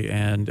 essentially,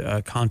 and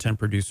a content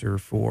producer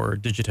for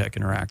Digitech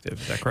Interactive.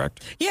 Is that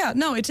correct? Yeah,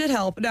 no, it did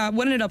help.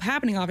 What ended up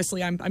happening,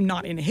 obviously, I'm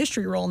not in a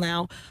history role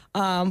now,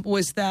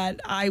 was that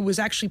I was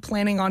actually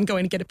planning on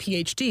going to get a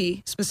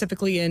PhD,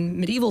 specifically in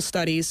medieval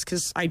studies,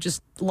 because I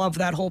just love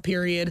that whole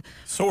period.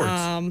 Swords.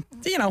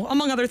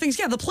 Among other things.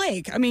 Yeah, the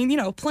plague. I mean,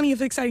 plenty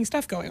of exciting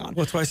stuff going on.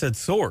 Well, that's why I said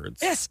swords.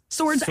 Yes,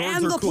 swords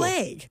and the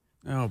plague.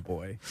 Oh,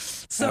 boy.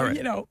 So,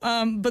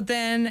 right. But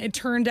then it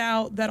turned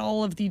out that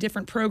all of the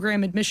different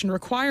program admission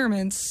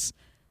requirements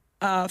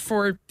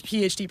for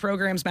PhD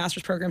programs,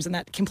 master's programs, and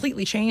that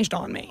completely changed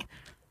on me.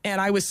 And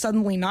I was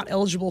suddenly not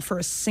eligible for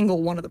a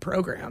single one of the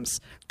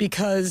programs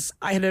because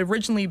I had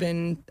originally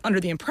been under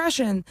the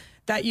impression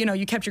that, you know,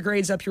 you kept your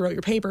grades up, you wrote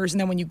your papers,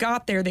 and then when you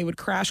got there, they would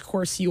crash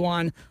course you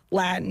on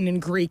Latin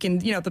and Greek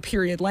and, you know, the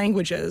period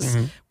languages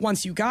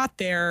once you got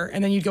there.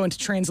 And then you'd go into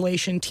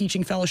translation,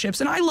 teaching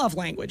fellowships. And I love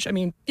language. I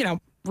mean, you know,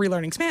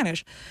 relearning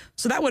Spanish.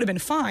 So that would have been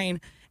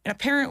fine. And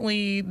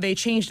apparently they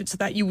changed it so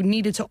that you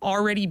needed to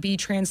already be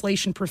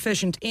translation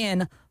proficient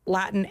in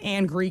Latin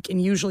and Greek and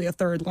usually a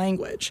third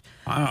language.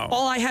 Wow.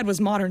 All I had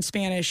was modern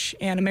Spanish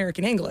and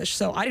American English,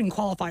 so I didn't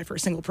qualify for a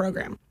single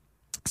program.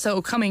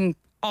 So coming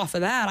off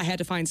of that, I had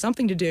to find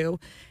something to do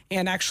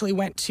and actually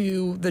went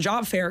to the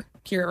job fair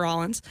here at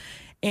Rollins.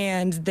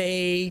 And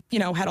they, you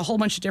know, had a whole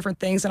bunch of different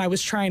things. And I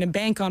was trying to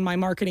bank on my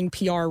marketing,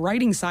 PR,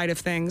 writing side of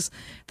things.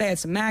 They had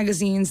some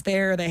magazines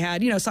there. They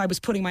had, you know, so I was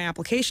putting my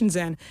applications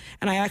in.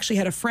 And I actually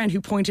had a friend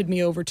who pointed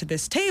me over to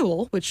this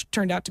table, which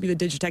turned out to be the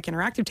Digitech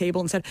Interactive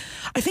table, and said,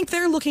 I think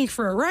they're looking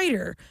for a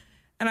writer.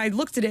 And I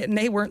looked at it and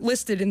they weren't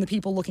listed in the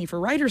people looking for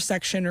writers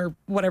section or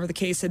whatever the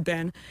case had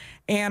been.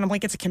 And I'm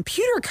like, it's a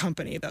computer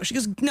company, though. She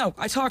goes, no,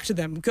 I talked to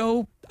them.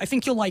 Go, I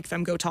think you'll like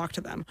them. Go talk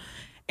to them.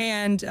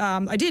 And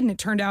I did, and it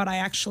turned out I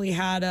actually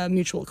had a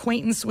mutual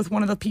acquaintance with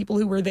one of the people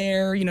who were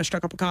there, you know,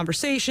 struck up a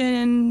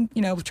conversation,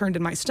 you know, turned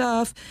in my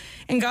stuff,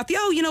 and got the,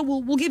 oh, you know,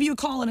 we'll give you a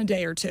call in a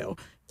day or two,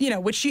 you know,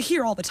 which you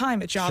hear all the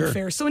time at job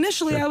fairs. So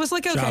initially I was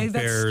like, okay. Job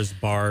fairs,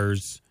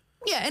 bars.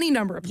 Yeah, any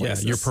number of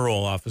places. Yeah, your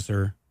parole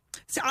officer.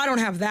 So I don't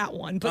have that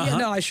one, but yeah,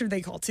 no, I sure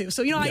they call too.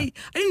 So, you know, I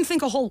didn't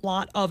think a whole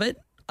lot of it.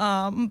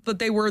 But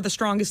they were the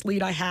strongest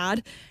lead I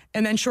had.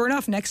 And then sure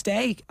enough, next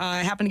day, I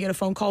happened to get a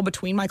phone call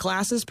between my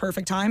classes,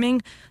 perfect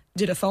timing,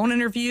 did a phone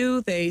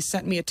interview. They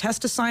sent me a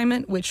test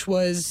assignment, which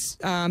was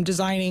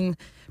pretending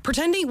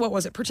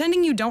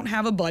you don't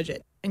have a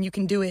budget and you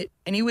can do it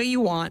any way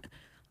you want,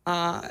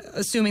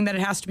 assuming that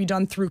it has to be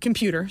done through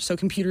computer, so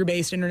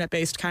computer-based,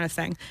 internet-based kind of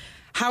thing.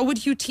 How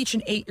would you teach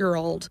an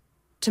 8-year-old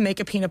to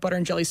make a peanut butter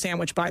and jelly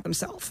sandwich by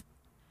themselves?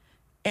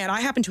 And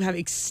I happen to have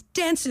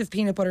extensive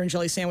peanut butter and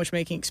jelly sandwich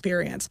making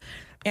experience,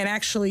 and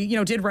actually, you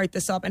know, did write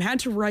this up and had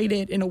to write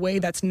it in a way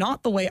that's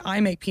not the way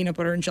I make peanut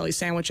butter and jelly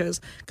sandwiches,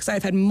 because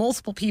I've had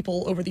multiple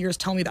people over the years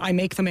tell me that I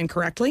make them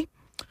incorrectly.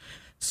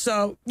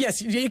 So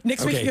yes,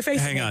 Nick's making a face.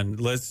 Hang on,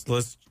 let's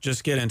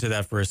just get into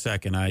that for a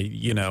second.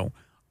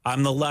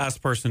 I'm the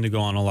last person to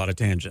go on a lot of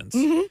tangents,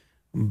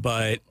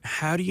 but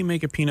how do you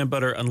make a peanut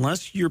butter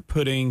unless you're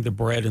putting the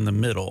bread in the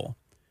middle?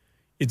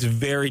 It's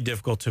very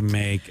difficult to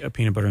make a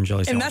peanut butter and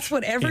jelly sandwich. And that's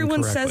what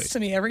everyone says to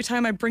me every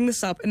time I bring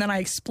this up. And then I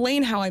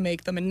explain how I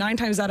make them. And 9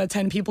 times out of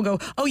 10, people go,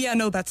 oh, yeah,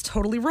 no, that's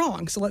totally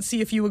wrong. So let's see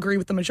if you agree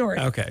with the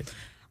majority. Okay.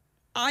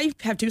 I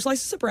have 2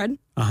 slices of bread.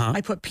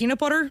 I put peanut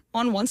butter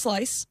on 1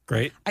 slice.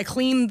 Great. I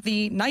clean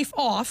the knife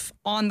off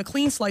on the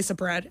clean slice of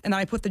bread. And then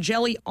I put the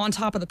jelly on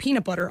top of the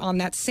peanut butter on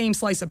that same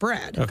slice of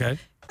bread. Okay.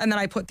 And then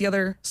I put the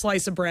other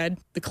slice of bread,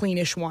 the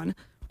cleanish one,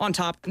 on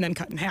top and then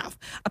cut in half.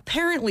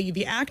 Apparently,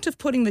 the act of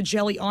putting the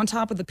jelly on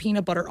top of the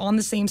peanut butter on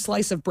the same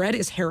slice of bread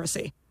is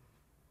heresy.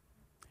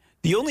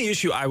 The only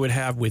issue I would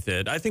have with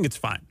it, I think it's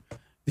fine.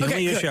 The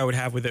only issue I would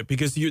have with it,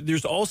 because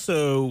there's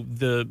also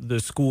the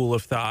school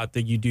of thought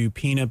that you do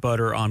peanut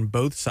butter on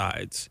both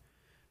sides,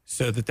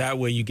 so that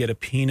way you get a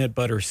peanut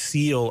butter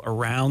seal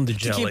around the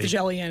jelly. To keep the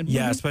jelly in.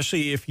 Yeah,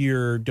 especially if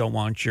you don't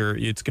want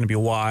it's going to be a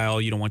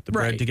while, you don't want the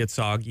bread to get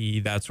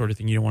soggy, that sort of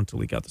thing. You don't want it to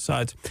leak out the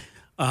sides.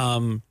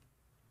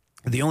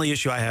 The only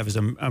issue I have is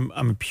I'm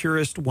a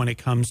purist when it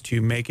comes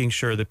to making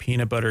sure the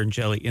peanut butter and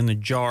jelly in the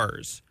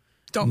jars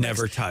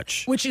never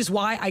touch. Which is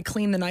why I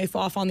clean the knife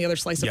off on the other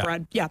slice of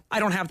bread. Yeah, I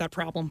don't have that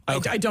problem.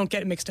 Okay. I don't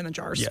get it mixed in the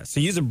jars. Yeah, so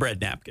use a bread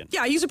napkin.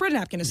 Yeah, I use a bread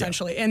napkin,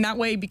 essentially. Yeah. And that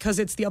way, because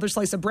it's the other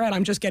slice of bread,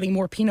 I'm just getting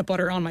more peanut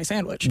butter on my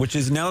sandwich. Which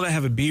is, now that I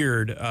have a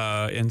beard,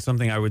 and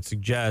something I would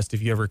suggest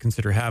if you ever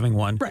consider having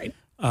one. Right.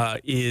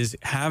 Is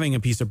having a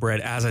piece of bread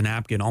as a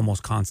napkin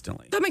almost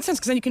constantly. That makes sense,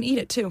 because then you can eat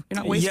it too. You're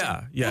not wasting.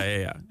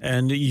 Yeah.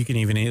 And you can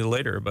even eat it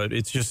later, but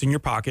it's just in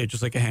your pocket,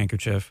 just like a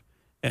handkerchief.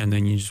 And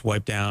then you just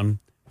wipe down.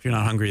 If you're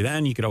not hungry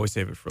then, you could always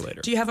save it for later.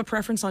 Do you have a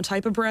preference on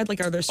type of bread?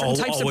 Like, are there certain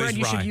types of bread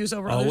you should use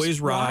over others?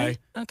 Always rye.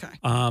 Okay.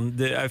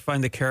 I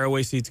find the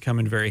caraway seeds come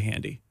in very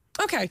handy.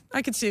 Okay,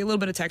 I could see a little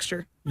bit of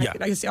texture. Yeah.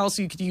 I could see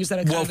also you could use that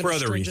as kind of for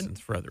other astringent. reasons.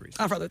 For other reasons.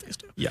 Oh, for other things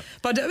too. Yeah.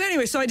 But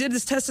anyway, so I did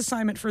this test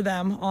assignment for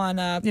them on,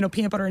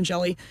 peanut butter and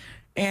jelly,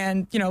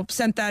 and,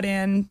 sent that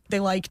in.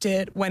 They liked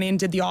it, went in,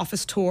 did the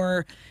office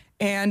tour.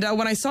 And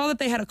when I saw that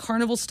they had a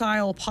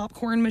carnival-style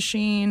popcorn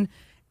machine,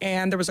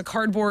 and there was a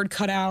cardboard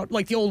cutout,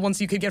 like the old ones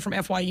you could get from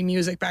FYE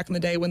Music back in the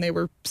day when they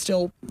were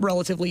still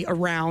relatively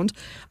around.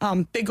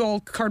 Big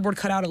old cardboard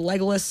cutout of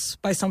Legolas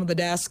by some of the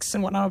desks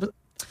and whatnot.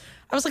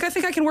 I was like, I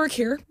think I can work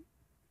here.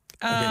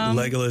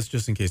 Legolas,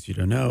 just in case you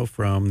don't know,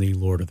 from the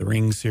Lord of the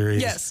Rings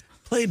series. Yes.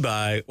 Played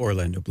by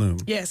Orlando Bloom.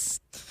 Yes.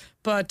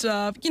 But,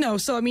 so,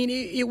 I mean,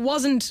 it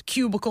wasn't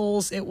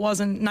cubicles. It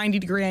wasn't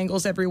 90-degree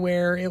angles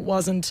everywhere. It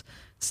wasn't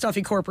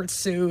stuffy corporate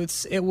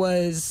suits. It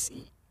was,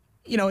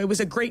 it was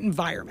a great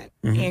environment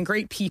and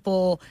great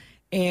people.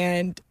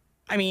 And,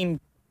 I mean,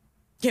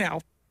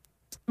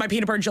 my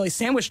peanut butter and jelly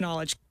sandwich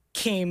knowledge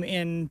came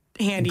in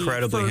handy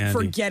Incredibly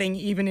for getting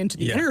even into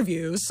the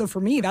interviews. So for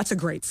me, that's a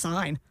great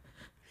sign.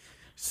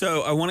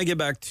 So I want to get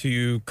back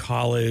to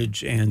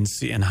college and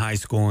high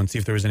school and see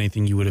if there was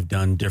anything you would have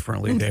done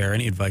differently there.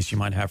 Any advice you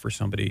might have for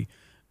somebody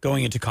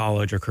going into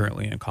college or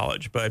currently in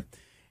college. But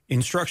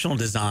instructional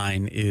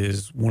design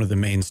is one of the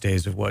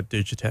mainstays of what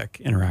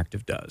Digitech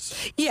Interactive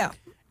does. Yeah.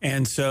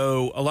 And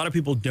so a lot of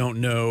people don't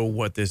know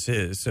what this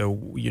is. So,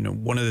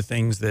 one of the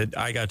things that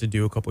I got to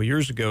do a couple of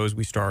years ago is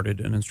we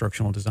started an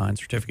instructional design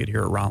certificate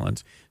here at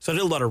Rollins. So I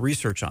did a lot of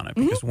research on it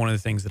because one of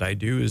the things that I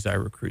do is I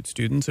recruit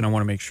students, and I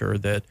want to make sure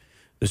that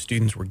the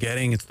students we're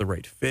getting, it's the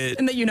right fit.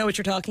 And that you know what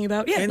you're talking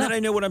about. Yeah, and that I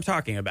know what I'm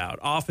talking about.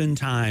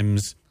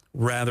 Oftentimes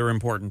rather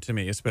important to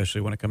me,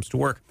 especially when it comes to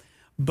work.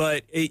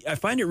 But I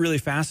find it really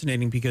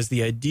fascinating because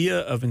the idea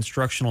of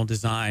instructional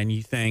design,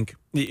 you think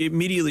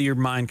immediately your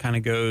mind kind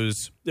of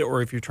goes,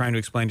 or if you're trying to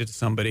explain it to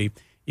somebody,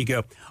 you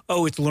go,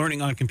 oh, it's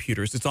learning on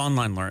computers. It's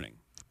online learning.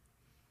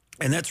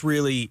 And that's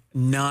really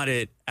not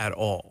it at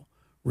all.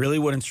 Really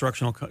what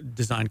instructional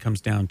design comes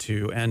down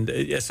to, and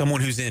as someone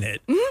who's in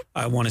it,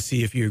 I want to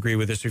see if you agree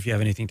with this or if you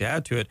have anything to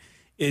add to it.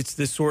 It's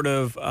this sort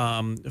of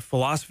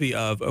philosophy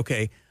of,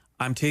 okay,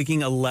 I'm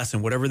taking a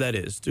lesson, whatever that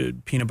is, to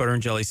peanut butter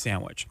and jelly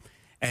sandwich.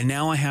 And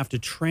now I have to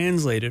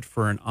translate it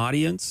for an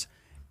audience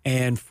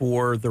and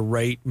for the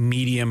right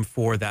medium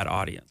for that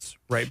audience,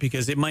 right?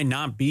 Because it might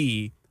not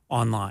be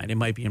online. It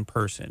might be in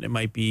person. It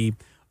might be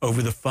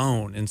over the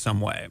phone in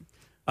some way.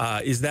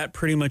 Is that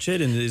pretty much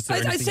it? And is there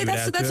anything I'd say you would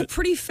add that's to a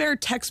pretty fair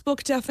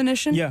textbook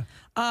definition. Yeah.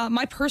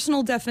 My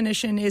personal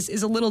definition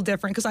is a little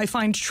different because I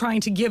find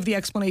trying to give the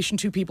explanation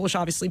to people, which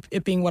obviously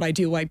it being what I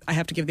do, I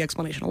have to give the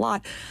explanation a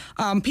lot.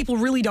 People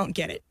really don't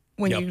get it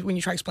when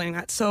you try explaining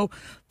that. So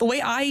the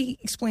way I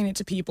explain it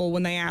to people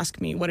when they ask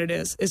me what it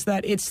is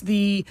that it's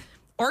the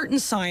art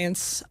and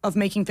science of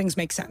making things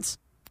make sense.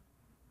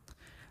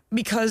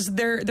 Because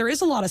there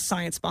is a lot of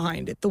science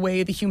behind it, the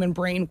way the human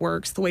brain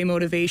works, the way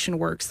motivation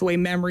works, the way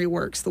memory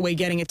works, the way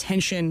getting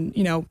attention,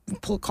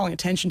 calling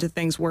attention to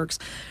things works.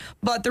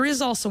 But there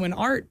is also an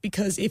art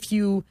because if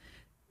you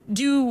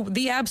do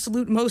the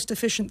absolute most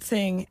efficient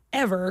thing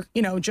ever,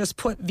 just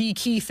put the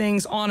key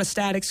things on a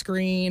static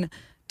screen,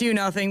 do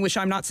nothing, which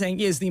I'm not saying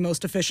is the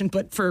most efficient,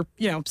 but for,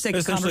 sake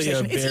of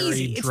conversation, it's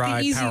easy. It's the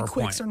easy,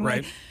 quick, certain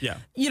right? way. Yeah.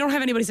 You don't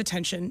have anybody's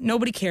attention.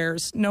 Nobody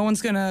cares. No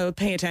one's going to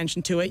pay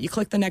attention to it. You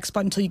click the next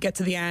button until you get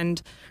to the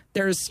end.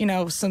 There's,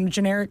 some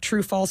generic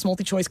true, false,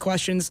 multi-choice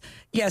questions.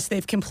 Yes,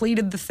 they've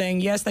completed the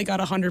thing. Yes, they got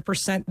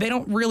 100%. They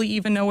don't really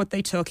even know what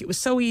they took. It was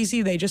so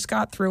easy. They just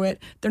got through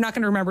it. They're not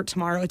going to remember it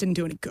tomorrow. It didn't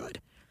do any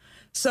good.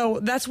 So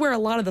that's where a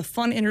lot of the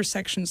fun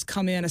intersections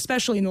come in,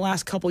 especially in the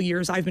last couple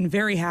years. I've been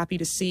very happy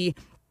to see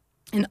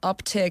an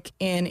uptick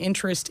in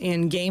interest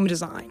in game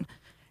design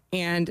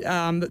and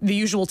the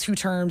usual two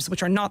terms,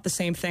 which are not the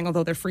same thing,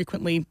 although they're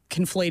frequently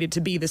conflated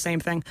to be the same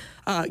thing,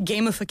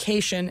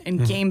 gamification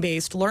and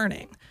game-based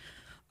learning.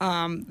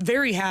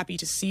 Very happy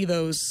to see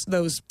those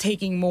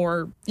taking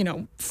more,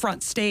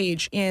 front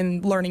stage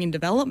in learning and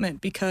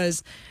development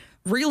because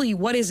really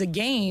what is a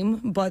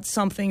game but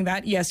something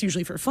that, yes,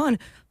 usually for fun,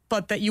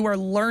 but that you are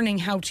learning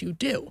how to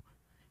do.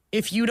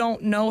 If you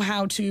don't know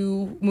how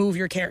to move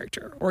your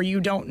character or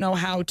you don't know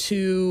how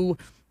to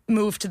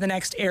move to the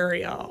next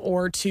area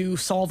or to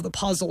solve the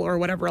puzzle or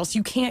whatever else,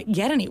 you can't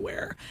get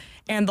anywhere.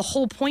 And the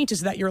whole point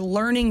is that you're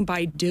learning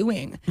by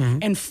doing.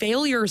 And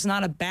failure is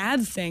not a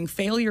bad thing.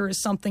 Failure is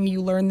something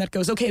you learn that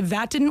goes, okay,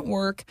 that didn't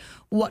work.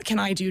 What can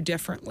I do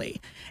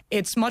differently?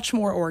 It's much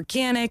more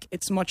organic.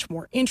 It's much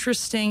more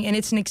interesting. And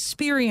it's an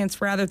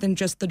experience rather than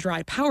just the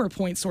dry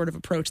PowerPoint sort of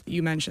approach that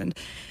you mentioned,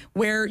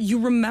 where you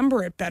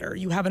remember it better.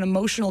 You have an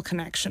emotional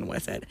connection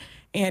with it.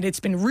 And it's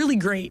been really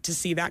great to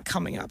see that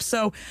coming up.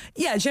 So,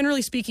 yeah,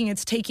 generally speaking,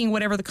 it's taking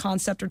whatever the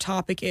concept or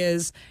topic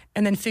is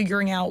and then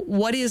figuring out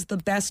what is the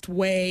best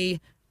way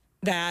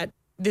that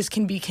this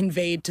can be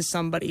conveyed to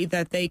somebody,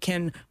 that they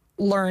can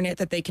learn it,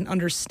 that they can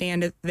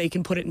understand it, they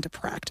can put it into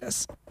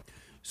practice.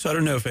 So I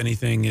don't know if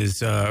anything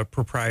is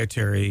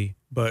proprietary,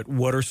 but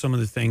what are some of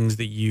the things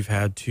that you've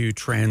had to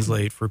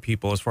translate for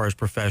people as far as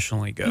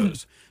professionally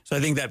goes? So I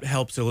think that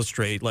helps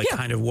illustrate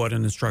kind of what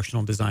an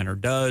instructional designer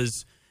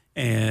does.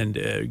 And,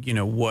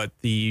 what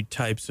the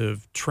types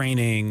of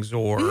trainings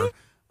or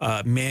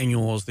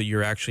manuals that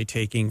you're actually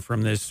taking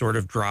from this sort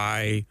of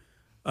dry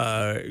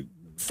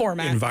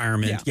format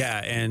environment. Yeah.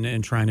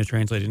 And trying to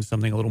translate into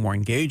something a little more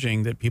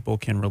engaging that people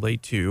can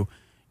relate to,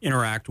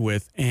 interact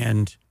with,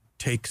 and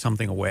take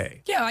something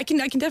away. Yeah, I can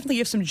definitely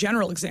give some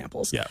general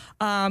examples. Yeah.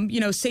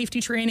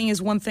 Safety training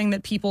is one thing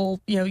that people,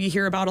 you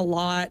hear about a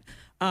lot.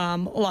 A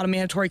lot of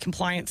mandatory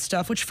compliance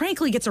stuff, which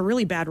frankly gets a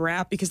really bad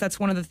rap because that's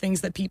one of the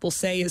things that people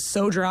say is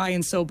so dry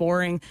and so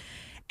boring.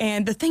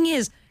 And the thing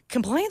is,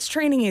 compliance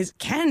training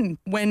can,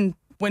 when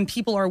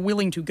people are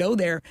willing to go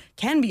there,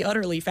 can be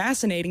utterly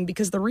fascinating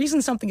because the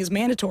reason something is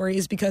mandatory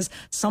is because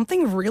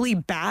something really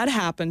bad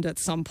happened at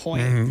some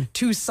point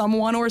to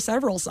someone or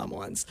several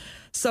someones.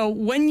 So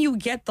when you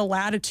get the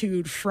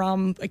latitude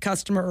from a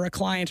customer or a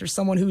client or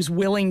someone who's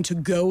willing to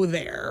go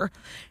there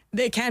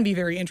It can be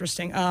very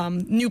interesting.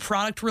 New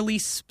product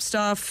release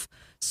stuff,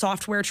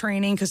 software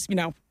training, because,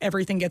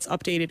 everything gets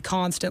updated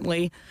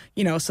constantly,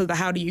 so the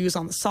how to use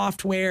on the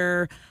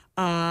software.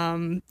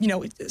 Some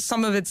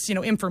of it's,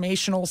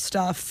 informational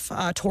stuff,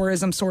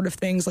 tourism sort of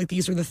things, like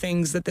these are the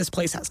things that this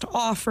place has to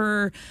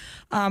offer.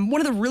 One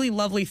of the really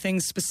lovely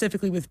things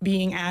specifically with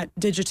being at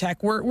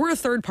Digitech, we're a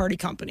third-party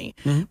company.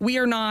 Mm-hmm. We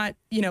are not,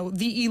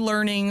 the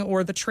e-learning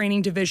or the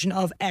training division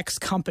of X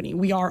company.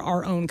 We are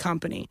our own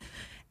company.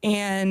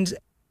 And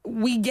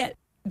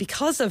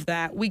because of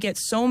that, we get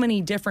so many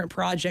different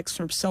projects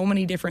from so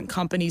many different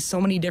companies,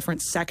 so many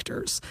different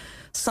sectors.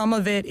 Some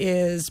of it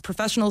is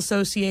professional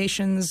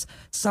associations,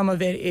 some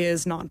of it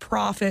is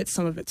nonprofit,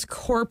 some of it's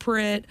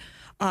corporate.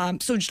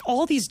 So just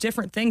all these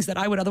different things that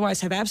I would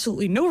otherwise have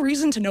absolutely no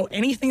reason to know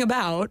anything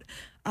about,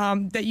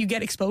 that you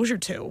get exposure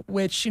to,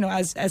 which,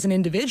 as an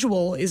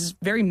individual is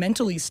very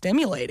mentally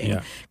stimulating,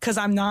 because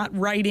I'm not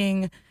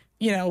writing,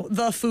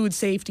 the food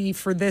safety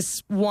for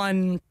this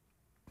one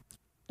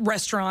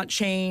restaurant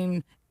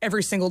chain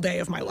every single day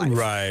of my life.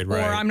 Right. Or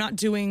I'm not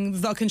doing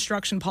the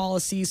construction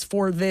policies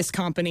for this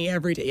company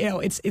every day.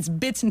 It's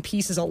bits and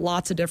pieces of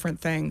lots of different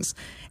things.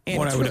 And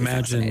what I would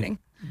imagine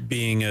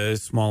being a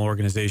small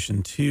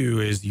organization too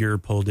is you're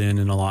pulled in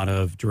a lot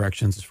of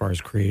directions as far as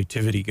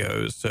creativity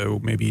goes. So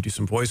maybe you do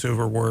some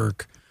voiceover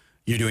work,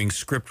 you're doing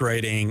script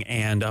writing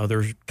and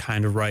other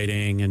kind of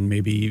writing, and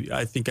maybe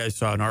I think I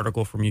saw an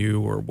article from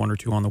you or one or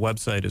two on the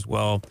website as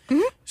well.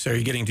 Mm-hmm. So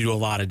you're getting to do a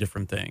lot of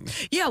different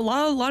things. Yeah, a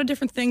lot of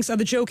different things. The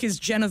joke is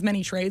Jen of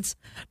many trades.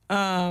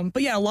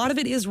 But yeah, a lot of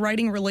it is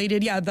writing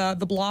related. Yeah,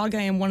 the blog,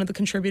 I am one of the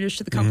contributors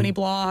to the company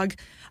blog.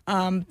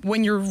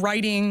 When you're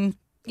writing,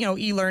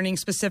 e-learning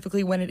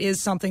specifically, when it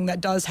is something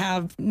that does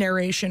have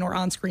narration or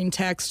on-screen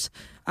text,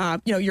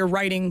 you're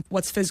writing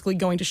what's physically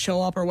going to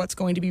show up or what's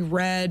going to be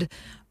read.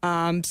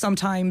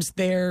 Sometimes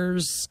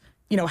there's,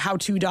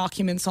 how-to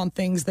documents on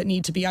things that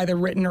need to be either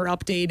written or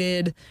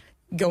updated,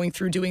 going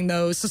through doing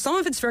those. So some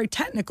of it's very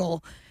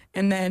technical,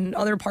 and then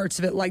other parts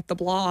of it, like the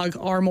blog,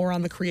 are more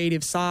on the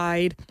creative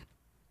side.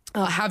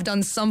 Have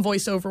done some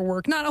voiceover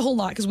work, not a whole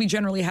lot, because we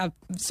generally have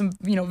some,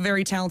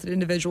 very talented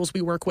individuals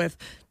we work with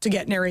to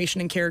get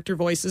narration and character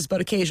voices. But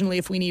occasionally,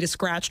 if we need a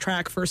scratch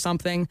track for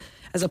something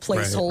as a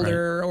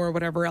placeholder or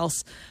whatever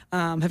else,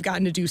 have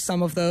gotten to do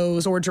some of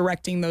those or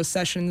directing those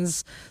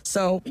sessions.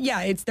 So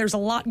yeah, there's a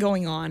lot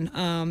going on,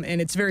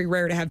 and it's very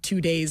rare to have 2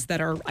 days that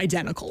are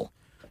identical.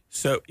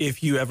 So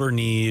if you ever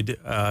need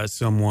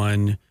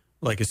someone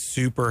like a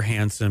super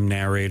handsome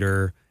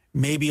narrator,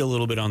 maybe a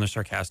little bit on the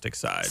sarcastic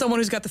side. Someone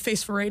who's got the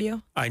face for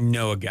radio? I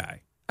know a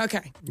guy.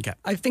 Okay.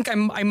 I think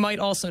I might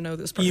also know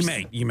this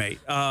person. You may.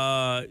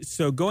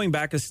 So going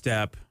back a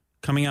step,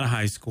 coming out of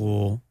high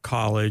school,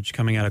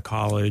 coming out of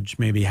college,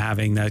 maybe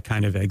having that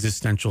kind of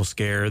existential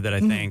scare that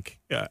I think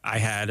I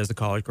had as a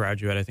college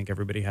graduate, I think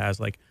everybody has,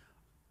 like,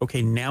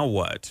 okay, now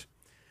what?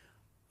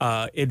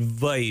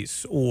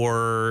 Advice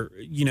or,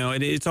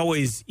 it's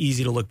always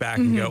easy to look back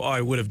and go, oh,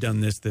 I would have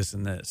done this, this,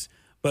 and this.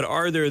 But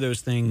are there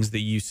those things that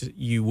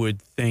you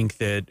would think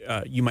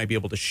that you might be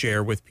able to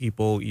share with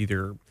people,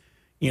 either,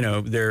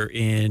 they're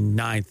in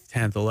 9th,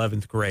 10th,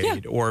 11th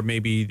grade, or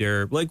maybe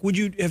they're like, would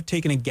you have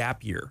taken a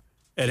gap year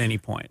at any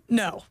point?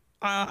 No.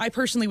 I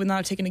personally would not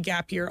have taken a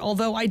gap year,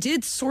 although I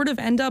did sort of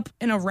end up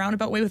in a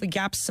roundabout way with a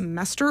gap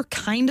semester,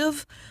 kind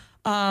of.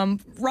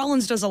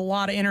 Rollins does a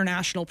lot of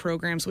international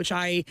programs, which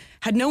I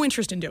had no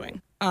interest in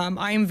doing.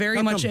 I'm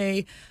very much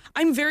a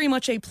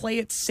play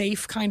it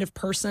safe kind of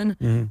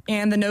person.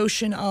 And the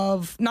notion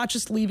of not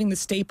just leaving the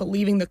state, but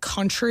leaving the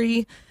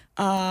country,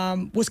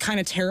 was kind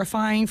of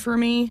terrifying for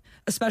me,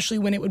 especially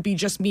when it would be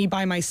just me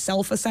by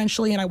myself,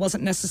 essentially. And I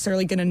wasn't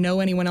necessarily going to know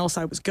anyone else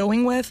I was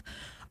going with.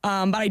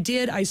 But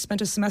I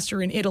spent a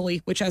semester in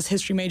Italy, which as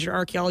history major,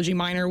 archaeology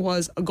minor,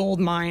 was a gold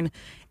mine.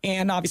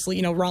 And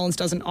obviously, Rollins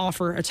doesn't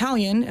offer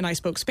Italian, and I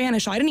spoke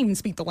Spanish. I didn't even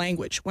speak the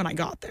language when I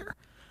got there.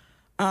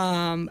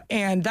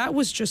 And that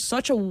was just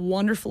such a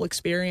wonderful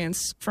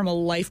experience from a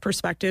life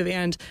perspective.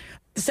 And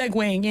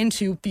segueing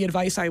into the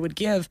advice I would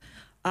give,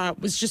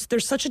 was just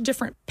there's such a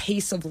different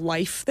pace of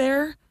life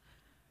there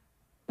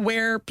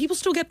where people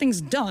still get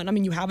things done. I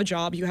mean, you have a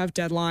job, you have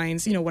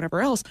deadlines,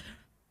 whatever else.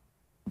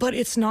 But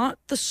it's not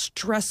the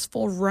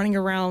stressful running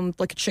around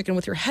like a chicken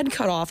with your head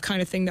cut off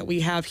kind of thing that we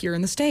have here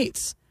in the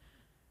States.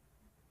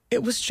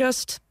 It was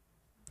just,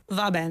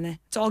 va bene.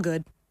 It's all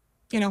good.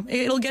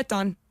 It'll get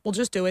done. We'll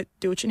just do it.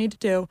 Do what you need to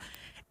do.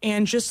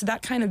 And just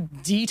that kind of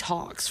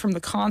detox from the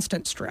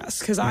constant stress.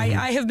 Because I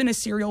have been a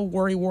serial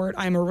worrywart.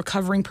 I'm a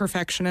recovering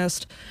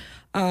perfectionist.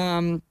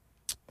 So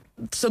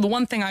the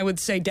one thing I would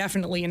say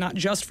definitely, and not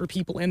just for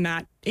people in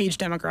that age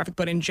demographic,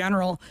 but in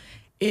general,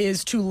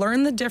 is to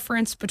learn the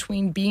difference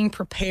between being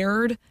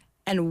prepared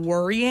and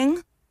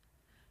worrying,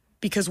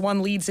 because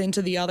one leads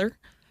into the other.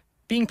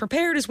 Being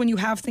prepared is when you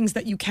have things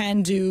that you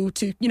can do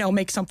to,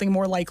 make something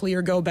more likely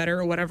or go better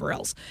or whatever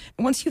else.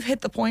 And once you've hit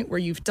the point where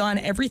you've done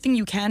everything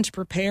you can to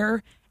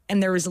prepare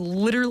and there is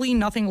literally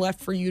nothing left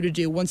for you to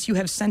do, once you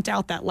have sent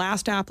out that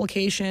last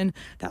application,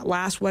 that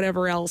last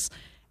whatever else,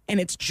 and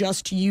it's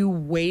just you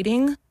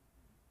waiting,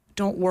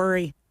 don't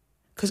worry.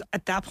 Because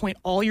at that point,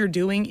 all you're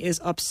doing is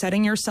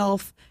upsetting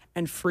yourself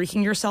and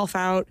freaking yourself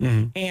out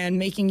and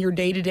making your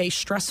day-to-day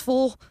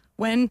stressful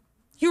when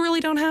you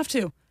really don't have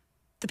to.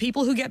 The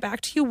people who get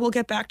back to you will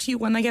get back to you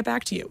when they get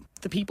back to you.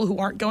 The people who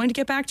aren't going to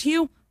get back to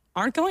you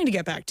aren't going to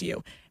get back to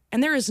you.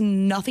 And there is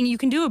nothing you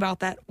can do about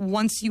that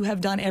once you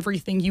have done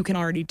everything you can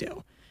already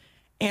do.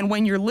 And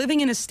when you're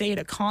living in a state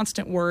of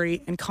constant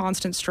worry and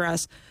constant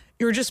stress,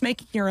 you're just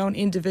making your own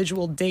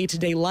individual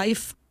day-to-day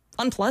life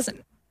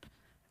unpleasant.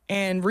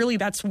 And really,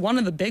 that's one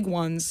of the big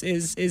ones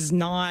is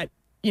not,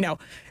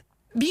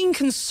 being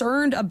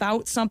concerned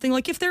about something.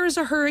 Like if there is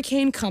a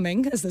hurricane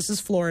coming, as this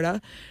is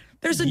Florida,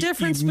 there's a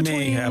difference between... You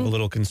may have a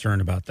little concern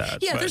about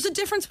that. Yeah, there's a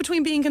difference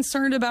between being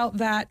concerned about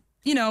that,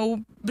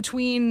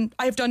 between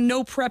I've done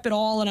no prep at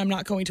all and I'm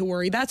not going to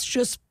worry. That's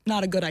just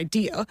not a good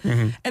idea.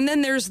 And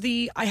then there's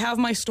I have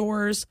my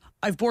stores,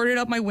 I've boarded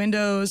up my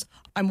windows,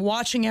 I'm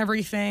watching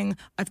everything,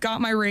 I've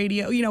got my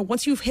radio.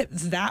 Once you've hit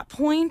that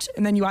point,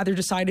 and then you either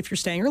decide if you're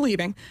staying or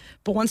leaving,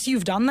 but once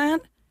you've done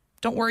that,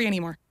 don't worry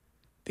anymore,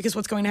 because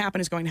what's going to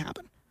happen is going to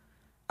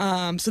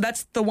happen. So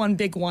that's the one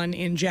big one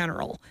in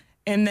general.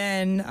 And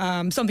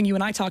then something you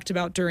and I talked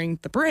about during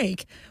the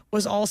break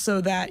was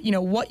also that,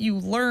 what you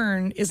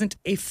learn isn't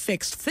a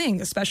fixed thing,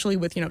 especially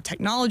with,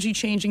 technology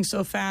changing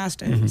so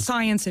fast and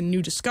science and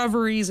new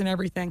discoveries and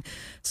everything.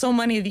 So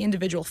many of the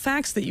individual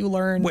facts that you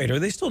learn. Wait, are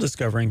they still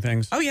discovering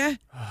things? Oh, yeah.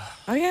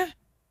 Oh, yeah.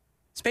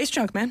 Space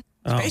junk, man.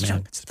 Space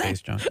junk. It's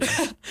space junk.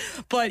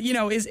 But,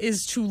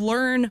 is to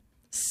learn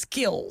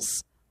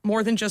skills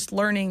more than just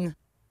learning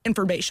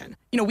information.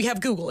 We have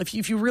Google.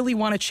 If you really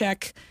want to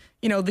check...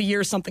 the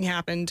year something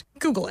happened,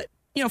 Google it.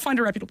 Find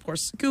a reputable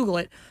course, Google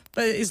it.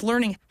 But is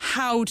learning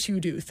how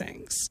to do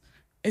things,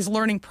 is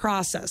learning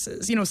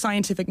processes,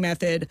 scientific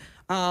method,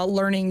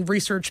 learning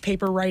research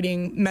paper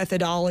writing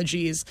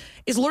methodologies,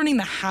 is learning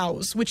the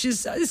hows, which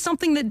is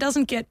something that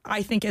doesn't get,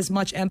 I think, as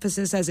much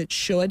emphasis as it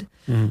should.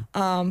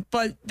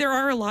 But there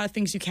are a lot of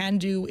things you can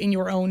do in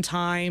your own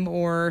time,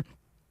 or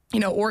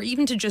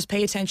even to just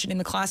pay attention in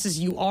the classes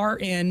you are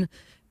in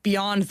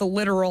beyond the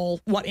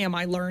literal, what am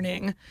I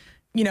learning?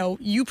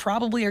 You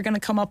probably are going to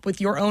come up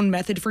with your own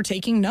method for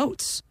taking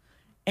notes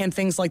and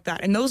things like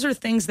that. And those are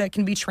things that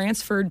can be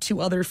transferred to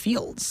other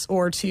fields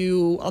or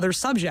to other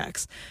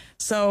subjects.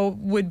 So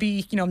would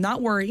be,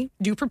 not worry,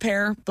 do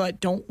prepare, but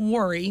don't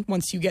worry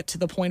once you get to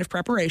the point of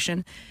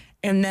preparation.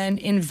 And then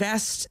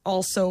invest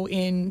also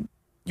in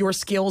your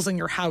skills and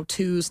your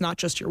how-tos, not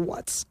just your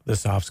whats. The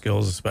soft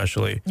skills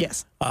especially.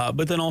 Yes.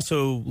 But then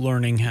also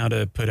learning how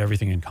to put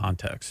everything in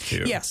context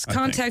too. Yes,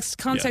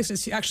 context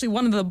is actually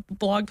one of the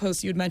blog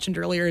posts you had mentioned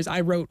earlier is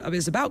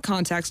about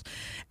context.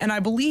 And I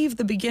believe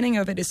the beginning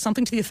of it is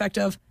something to the effect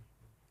of,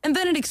 and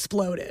then it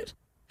exploded.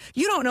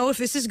 You don't know if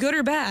this is good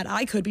or bad.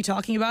 I could be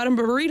talking about a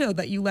burrito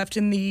that you left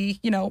in the,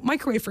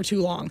 microwave for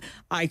too long.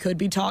 I could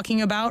be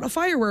talking about a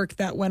firework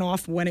that went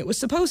off when it was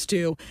supposed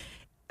to.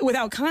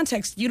 Without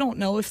context, you don't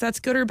know if that's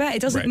good or bad.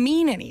 It doesn't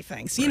mean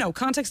anything. So,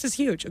 context is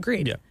huge.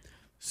 Agreed. Yeah.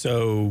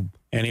 So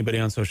anybody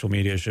on social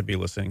media should be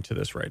listening to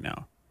this right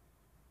now.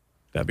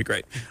 That'd be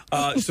great.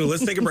 So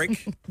let's take a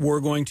break. We're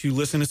going to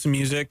listen to some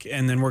music,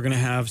 and then we're going to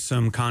have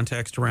some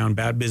context around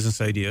bad business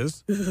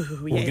ideas.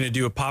 We're going to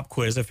do a pop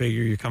quiz. I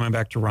figure you're coming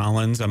back to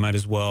Rollins. I might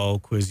as well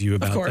quiz you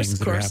about things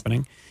that are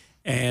happening.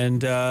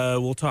 And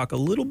we'll talk a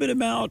little bit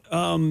about,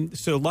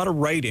 so a lot of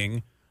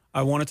writing.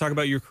 I want to talk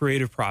about your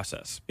creative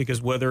process,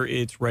 because whether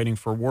it's writing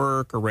for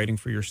work or writing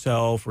for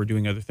yourself or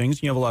doing other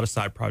things, you have a lot of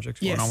side projects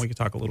going on. We can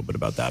talk a little bit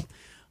about that.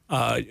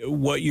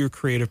 What your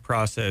creative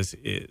process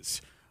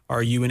is.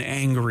 Are you an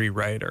angry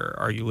writer?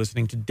 Are you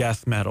listening to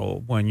death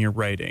metal when you're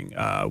writing,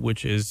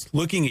 which is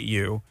looking at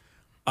you?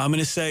 I'm going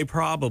to say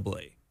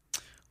probably.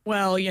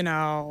 Well,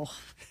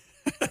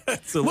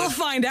 so we'll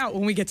find out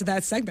when we get to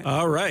that segment.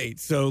 All right.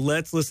 So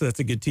let's listen. That's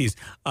a good tease.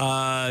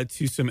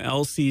 To some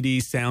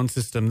LCD Sound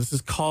System. This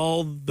is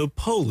called The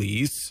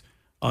Police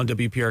on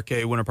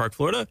WPRK, Winter Park,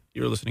 Florida.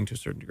 You're listening to A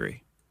Certain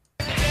Degree.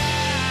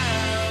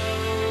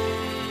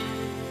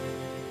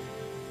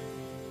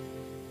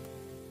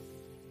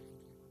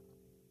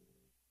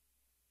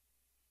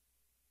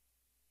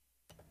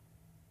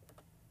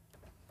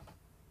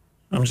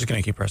 I'm just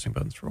going to keep pressing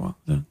buttons for a while.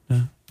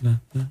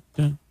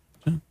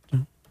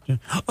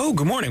 Oh,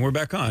 good morning. We're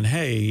back on.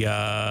 Hey,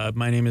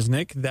 my name is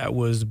Nick. That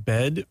was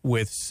Bed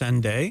with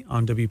Sunday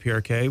on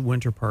WPRK,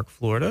 Winter Park,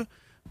 Florida.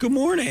 Good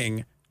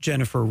morning,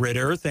 Jennifer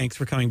Ritter. Thanks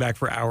for coming back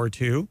for hour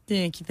 2.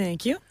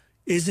 Thank you.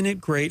 Isn't it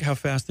great how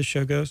fast the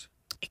show goes?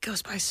 It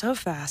goes by so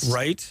fast.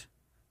 Right?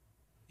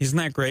 Isn't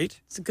that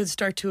great? It's a good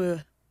start to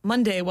a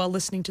Monday while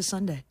listening to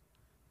Sunday.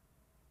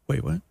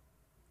 Wait, what?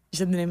 You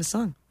said the name of the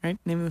song, right?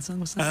 Name of the song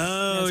was Sunday.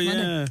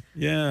 Oh,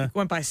 yeah. It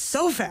went by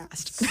so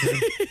fast.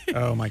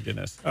 Oh, my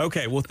goodness.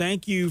 Okay, well,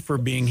 thank you for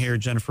being here,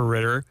 Jennifer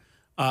Ritter.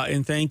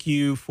 And thank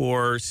you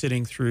for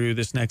sitting through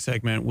this next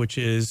segment, which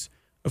is,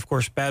 of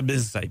course, Bad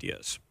Business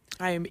Ideas.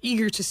 I am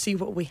eager to see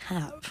what we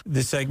have.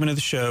 The segment of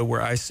the show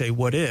where I say,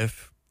 what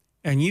if,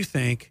 and you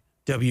think,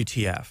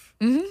 WTF.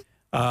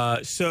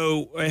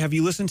 So have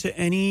you listened to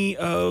any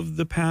of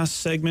the past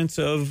segments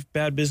of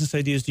Bad Business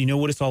Ideas? Do you know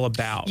what it's all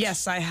about?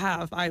 Yes, I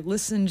have. I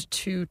listened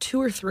to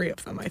 2 or 3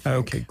 of them, I think.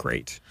 Okay,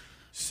 great.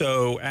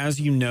 So as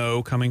you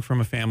know, coming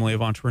from a family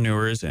of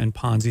entrepreneurs and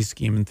Ponzi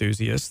scheme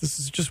enthusiasts, this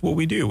is just what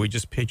we do. We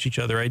just pitch each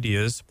other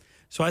ideas.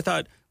 So I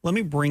thought, let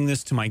me bring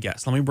this to my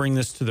guests. Let me bring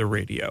this to the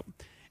radio.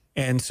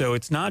 And so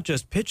it's not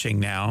just pitching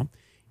now.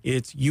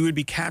 It's you would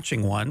be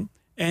catching one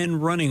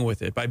and running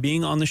with it by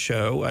being on the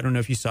show. I don't know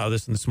if you saw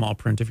this in the small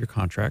print of your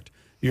contract.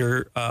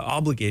 You're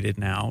obligated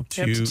now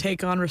to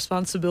take on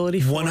responsibility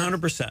for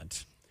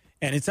 100%.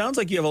 And it sounds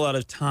like you have a lot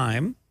of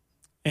time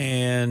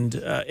and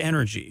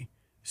energy.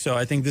 So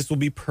I think this will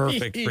be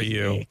perfect for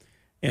you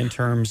in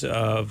terms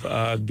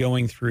of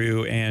going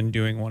through and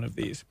doing one of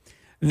these.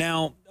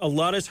 Now, a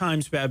lot of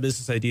times Bad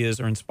Business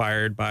Ideas are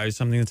inspired by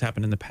something that's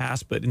happened in the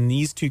past, but in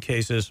these 2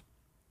 cases,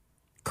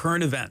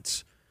 current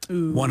events.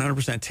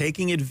 100%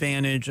 taking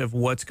advantage of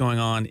what's going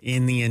on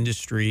in the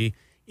industry,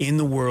 in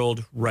the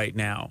world right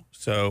now.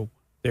 So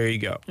there you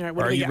go. All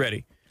right, are you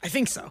ready? I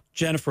think so.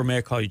 Jennifer, may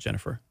I call you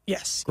Jennifer?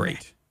 Yes.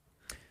 Great.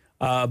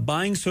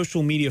 Buying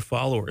social media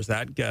followers,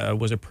 that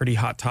was a pretty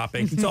hot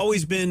topic. It's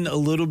always been a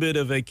little bit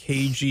of a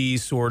cagey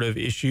sort of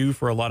issue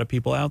for a lot of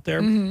people out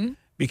there.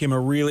 Became a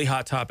really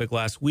hot topic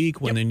last week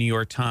when the New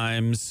York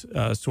Times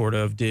sort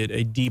of did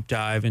a deep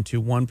dive into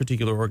one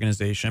particular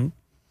organization.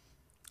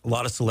 A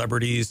lot of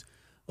celebrities,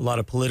 a lot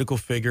of political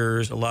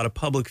figures, a lot of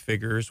public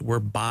figures were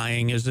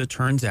buying, as it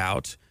turns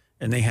out,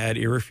 and they had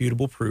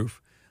irrefutable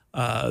proof,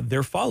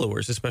 their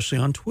followers, especially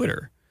on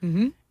Twitter.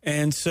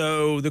 And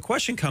so the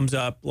question comes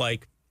up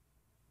like,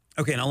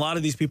 okay, and a lot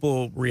of these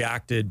people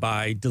reacted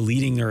by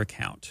deleting their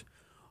account.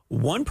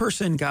 One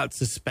person got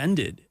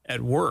suspended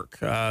at work.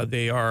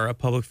 They are a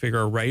public figure,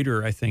 a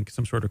writer, I think,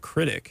 some sort of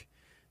critic.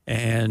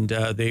 And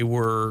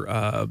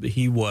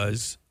he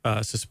was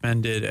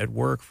suspended at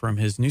work from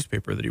his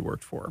newspaper that he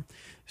worked for.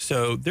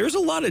 So there's a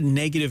lot of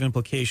negative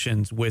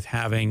implications with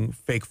having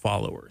fake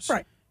followers,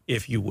 right,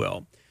 if you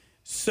will.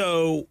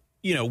 So,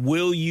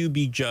 will you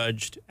be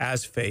judged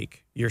as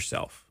fake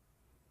yourself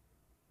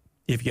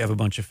if you have a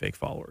bunch of fake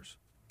followers?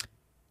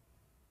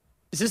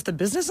 Is this the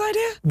business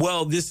idea?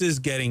 Well, this is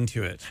getting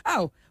to it.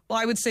 Oh, well,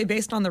 I would say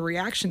based on the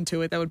reaction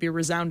to it, that would be a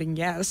resounding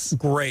yes.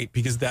 Great,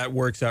 because that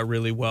works out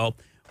really well.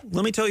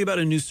 Let me tell you about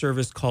a new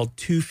service called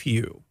Too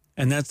Few,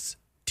 and that's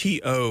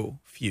T-O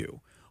Few.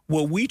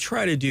 What we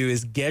try to do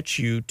is get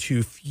you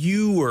to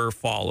fewer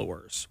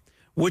followers,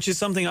 which is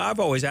something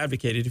I've always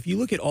advocated. If you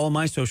look at all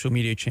my social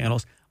media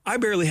channels, I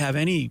barely have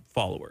any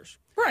followers.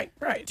 Right.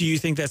 Do you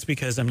think that's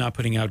because I'm not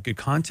putting out good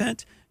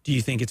content? Do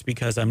you think it's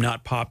because I'm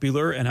not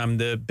popular and I'm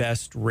the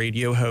best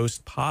radio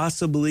host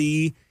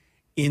possibly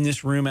in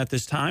this room at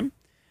this time?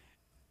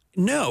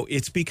 No,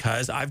 it's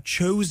because I've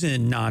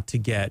chosen not to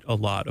get a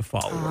lot of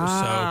followers.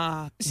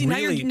 So see,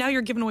 really, now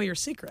you're giving away your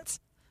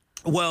secrets.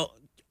 Well,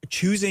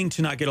 choosing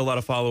to not get a lot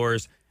of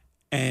followers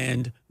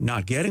and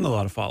not getting a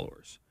lot of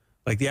followers,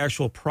 like the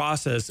actual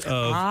process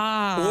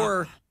of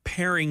or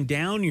paring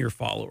down your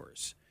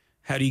followers.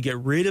 How do you get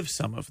rid of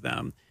some of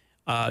them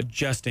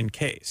just in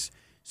case?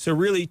 So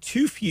really,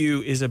 Too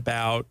Few is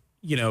about,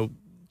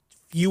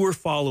 fewer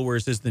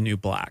followers is the new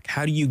black.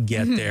 How do you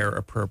get there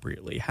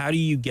appropriately? How do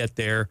you get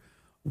there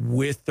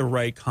with the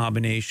right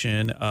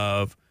combination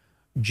of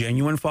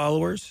genuine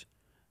followers,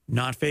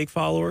 not fake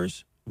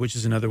followers, which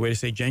is another way to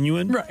say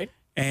genuine, right,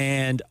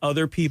 and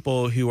other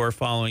people who are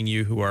following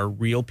you who are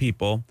real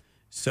people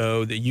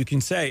so that you can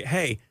say,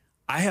 hey,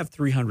 I have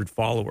 300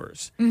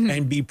 followers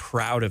and be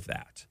proud of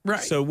that. Right.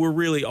 So we're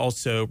really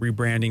also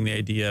rebranding the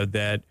idea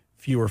that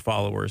fewer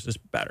followers is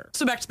better.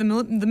 So back to the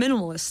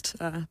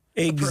minimalist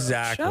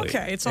exactly. approach.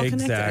 Okay, it's all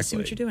connected. Exactly. I see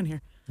what you're doing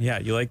here. Yeah,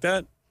 you like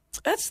that?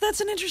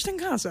 That's an interesting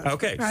concept.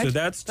 Okay, right. So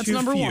that's Too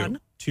number Few. 1.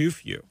 Too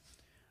Few.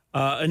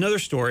 Another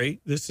story,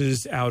 this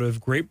is out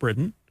of Great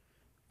Britain,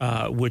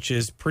 which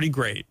is pretty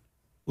great.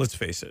 Let's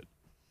face it,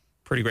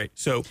 pretty great.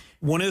 So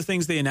one of the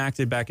things they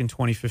enacted back in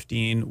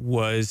 2015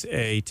 was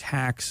a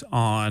tax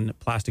on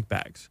plastic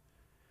bags.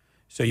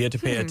 So you had to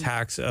pay a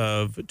tax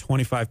of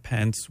 25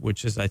 pence,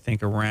 which is, I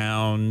think,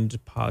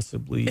 around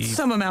possibly it's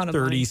some amount of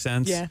 30 money.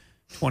 cents, yeah.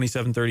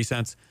 27, 30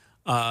 cents.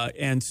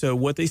 And so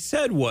what they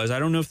said was, I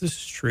don't know if this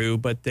is true,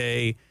 but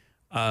they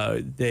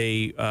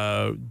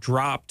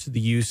dropped the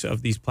use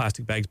of these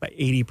plastic bags by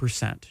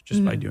 80%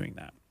 just by doing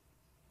that.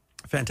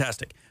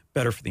 Fantastic.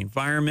 Better for the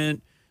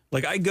environment.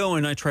 Like I go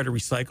and I try to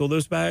recycle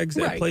those bags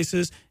at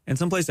places, and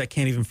some places I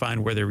can't even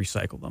find where they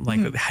recycle them.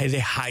 Like they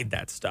hide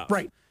that stuff.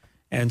 Right.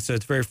 And so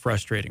it's very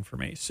frustrating for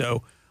me.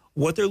 So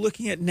what they're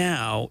looking at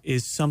now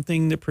is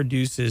something that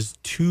produces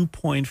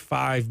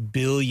 2.5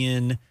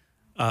 billion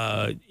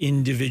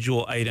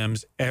individual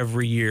items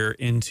every year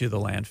into the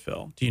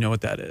landfill. Do you know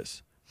what that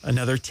is?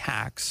 Another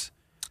tax.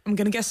 I'm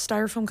going to guess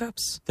styrofoam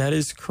cups. That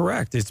is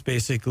correct. It's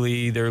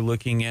basically they're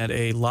looking at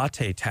a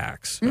latte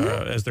tax,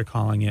 as they're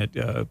calling it,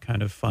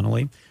 kind of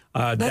funnily.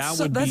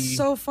 That's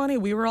so funny.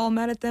 We were all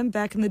mad at them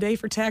back in the day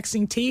for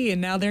taxing tea, and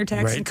now they're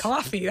taxing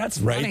coffee. That's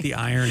funny. Right, the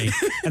irony.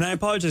 And I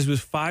apologize. It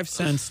was 5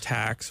 cents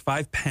tax,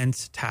 5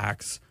 pence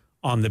tax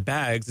on the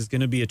bags is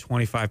going to be a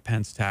 25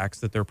 pence tax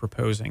that they're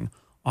proposing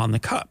on the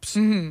cups.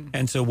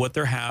 And so what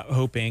they're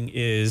hoping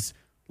is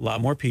a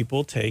lot more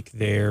people take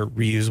their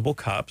reusable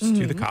cups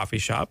to the coffee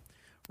shop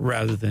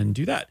rather than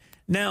do that.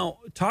 Now,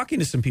 talking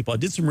to some people, I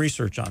did some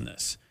research on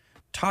this.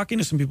 Talking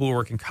to some people who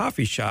work in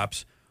coffee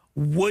shops,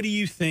 what do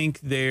you think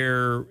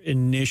their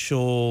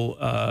initial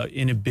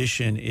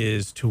inhibition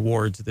is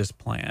towards this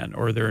plan,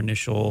 or their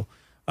initial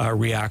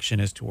reaction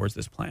is towards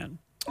this plan?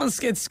 Well,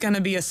 it's going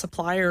to be a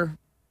supplier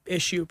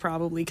issue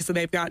probably, because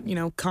they've got,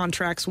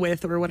 contracts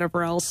with or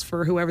whatever else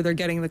for whoever they're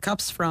getting the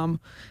cups from.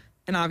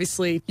 And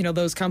obviously,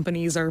 those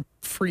companies are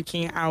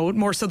freaking out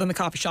more so than the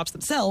coffee shops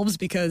themselves,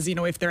 because,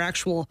 if their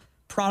actual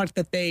product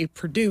that they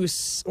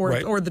produce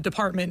or the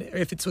department,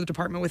 if it's a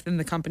department within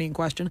the company in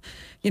question,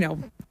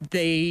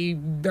 they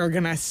are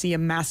going to see a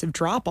massive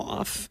drop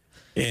off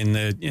in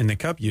the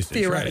cup usage.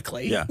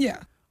 Theoretically. Right?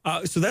 Yeah.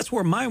 So that's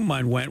where my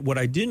mind went. What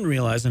I didn't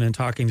realize, and in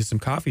talking to some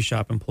coffee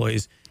shop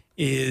employees,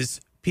 is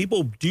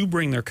people do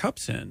bring their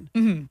cups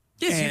in.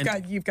 Yes,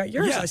 and you've got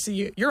yours. Yeah. I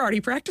see you're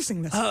already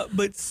practicing this.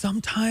 But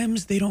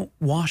sometimes they don't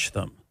wash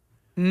them.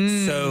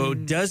 So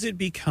does it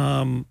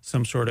become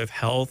some sort of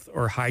health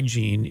or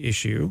hygiene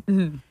issue?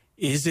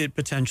 Is it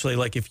potentially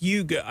like if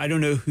you go, I don't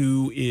know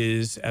who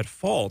is at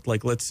fault.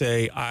 Like, let's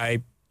say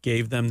I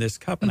gave them this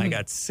cup and I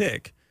got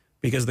sick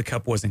because the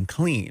cup wasn't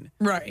clean.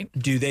 Right.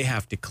 Do they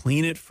have to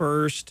clean it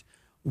first?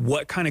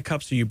 What kind of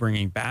cups are you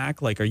bringing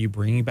back? Like, are you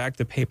bringing back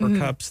the paper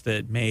cups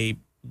that may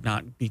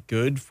not be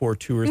good for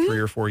 2 or 3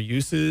 or 4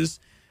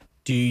 uses?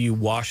 Do you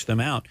wash them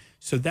out?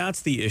 So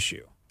that's the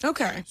issue.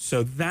 Okay.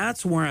 So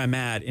that's where I'm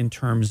at in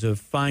terms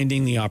of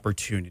finding the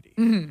opportunity.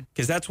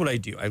 Because that's what I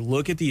do. I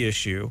look at the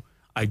issue.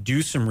 I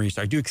do some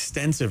research. I do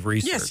extensive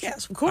research.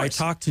 Yes, of course. I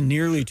talked to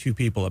nearly 2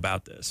 people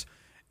about this.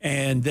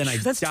 And then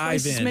that's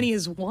dive in. As many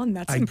as one.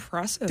 That's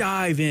impressive.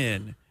 Dive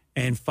in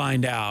and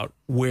find out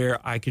where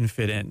I can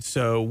fit in.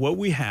 So what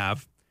we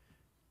have,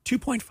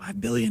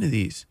 2.5 billion of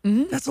these.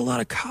 That's a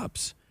lot of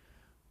cups.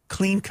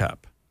 Clean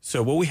Cup.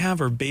 So what we have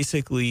are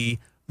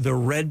basically the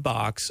red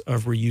box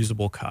of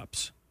reusable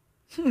cups.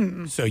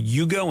 So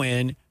you go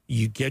in,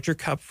 you get your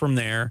cup from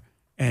there,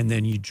 and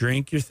then you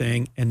drink your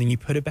thing, and then you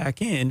put it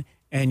back in,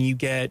 and you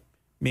get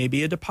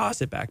maybe a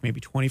deposit back, maybe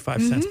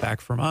 25 cents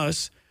back from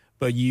us,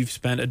 but you've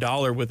spent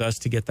 $1 with us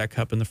to get that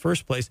cup in the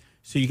first place,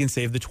 so you can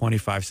save the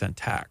 25-cent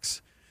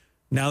tax.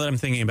 Now that I'm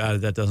thinking about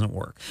it, that doesn't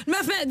work.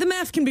 The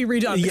math can be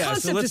redone. The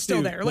concept is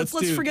still there. Let's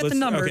forget the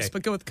numbers,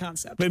 but go with the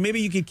concept. But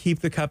maybe you could keep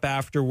the cup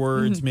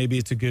afterwards. Maybe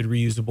it's a good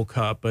reusable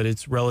cup, but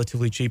it's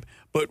relatively cheap.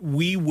 But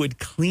we would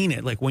clean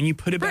it. Like when you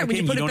put it back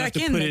in, you don't have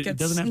to put it. It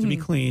doesn't have to be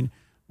clean.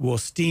 We'll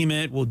steam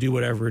it. We'll do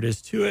whatever it is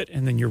to it,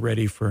 and then you're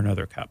ready for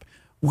another cup.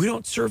 We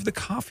don't serve the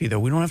coffee, though.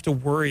 We don't have to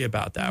worry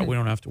about that. We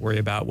don't have to worry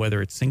about whether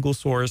it's single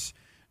source,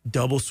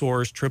 double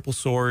sourced, triple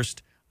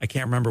sourced. I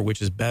can't remember which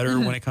is better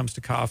when it comes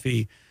to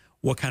coffee.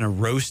 What kind of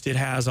roast it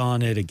has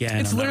on it. Again,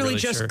 it's literally really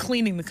just sure.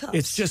 cleaning the cups.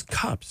 It's just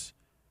cups.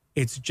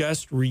 It's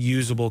just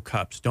reusable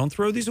cups. Don't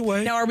throw these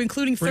away. Now, are we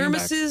including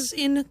thermoses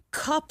in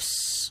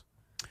cups?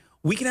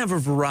 We can have a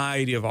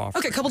variety of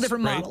offerings. Okay, a couple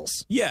different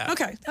models. Yeah.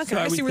 Okay. So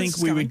I would think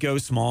we would go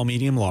small,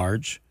 medium,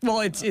 large.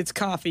 Well, it's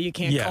coffee. You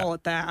can't call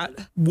it that.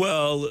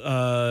 Well,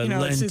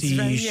 Lenti,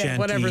 Shanti,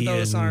 whatever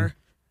those are.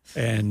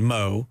 And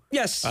Mo,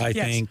 yes, I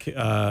think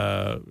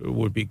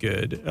would be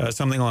good.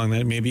 Something along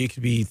that. Maybe it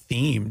could be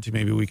themed.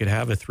 Maybe we could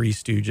have a Three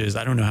Stooges.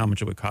 I don't know how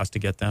much it would cost to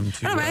get them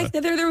to. I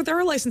don't know. There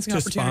are licensing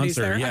opportunities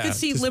sponsor, there. I could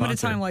see limited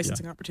time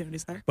licensing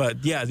opportunities there.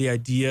 But yeah, the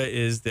idea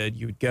is that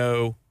you would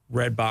go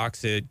red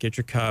box it, get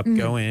your cup,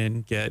 go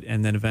in,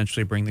 and then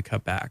eventually bring the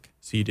cup back.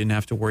 So you didn't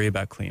have to worry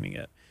about cleaning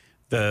it.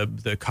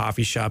 The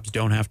coffee shops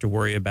don't have to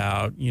worry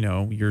about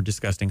your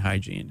disgusting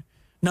hygiene.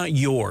 Not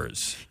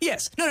yours.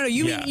 Yes. No.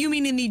 You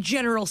mean in the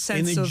general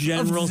sense in the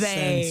general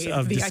sense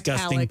of the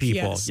disgusting italic,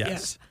 people.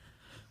 Yes.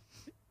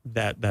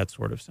 That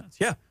sort of sense.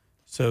 Yeah.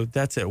 So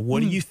that's it.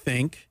 What do you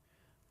think?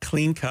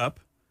 Clean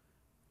Cup.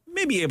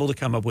 Maybe able to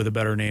come up with a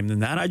better name than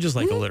that. I just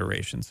like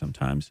alliteration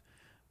sometimes.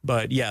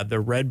 But yeah, the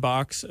red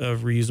box of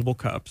reusable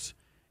cups.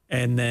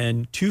 And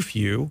then Too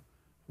Few,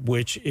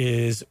 which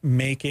is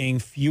making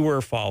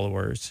fewer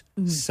followers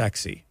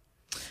sexy.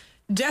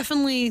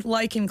 Definitely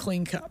like in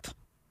Clean Cup.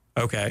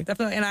 Okay.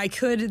 Definitely. And I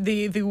could,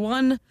 the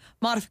one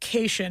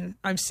modification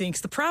I'm seeing,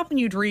 because the problem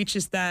you'd reach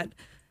is that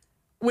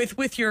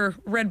with your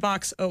red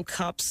box O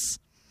cups,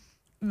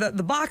 the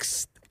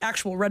box,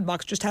 actual red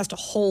box just has to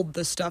hold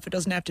the stuff. It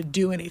doesn't have to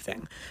do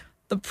anything.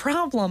 The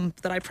problem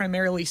that I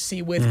primarily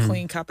see with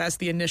Clean Cup as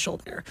the initial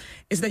there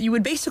is that you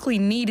would basically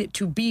need it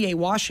to be a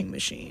washing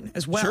machine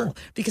as well. Sure.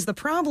 Because the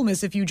problem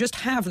is if you just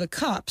have the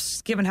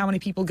cups, given how many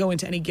people go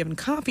into any given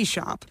coffee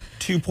shop,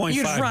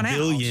 2.5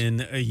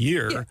 billion a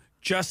year. Yeah.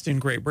 Just in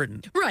Great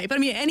Britain. Right. But I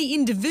mean, any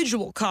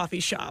individual coffee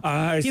shop,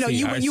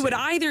 you would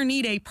either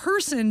need a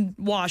person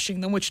washing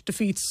them, which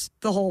defeats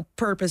the whole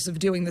purpose of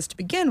doing this to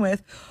begin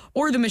with,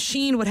 or the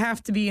machine would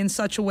have to be in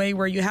such a way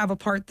where you have a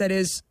part that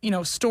is,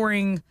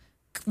 storing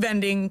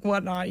vending,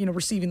 whatnot,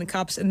 receiving the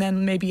cups, and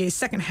then maybe a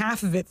second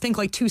half of it, think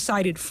like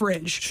two-sided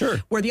fridge. Sure.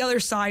 Where the other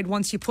side,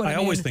 once you put it in... I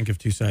always think of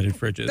two-sided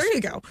fridges. There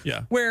you go.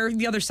 Yeah. Where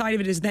the other side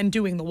of it is then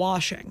doing the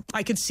washing.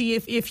 I could see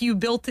if you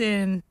built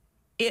in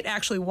it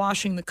actually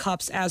washing the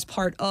cups as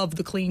part of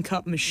the Clean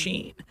Cup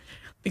machine.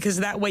 Because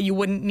that way you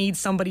wouldn't need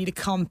somebody to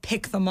come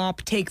pick them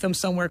up, take them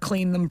somewhere,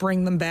 clean them,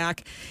 bring them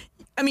back.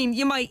 I mean,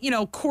 you might,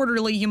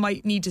 quarterly, you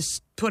might need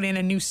to put in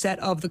a new set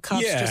of the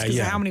cups just because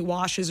of how many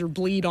washes or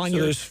bleed on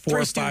your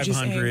Three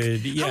Stooges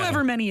ink. Yeah.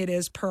 However many it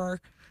is per.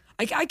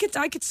 I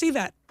could see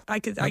that. I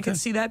could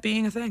see that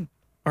being a thing.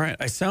 All right.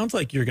 It sounds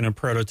like you're going to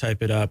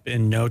prototype it up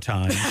in no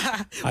time.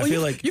 I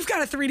feel like you've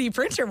got a 3D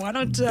printer. Why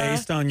don't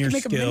based on your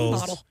make skills, a mini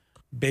model?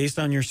 Based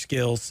on your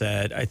skill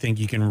set, I think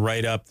you can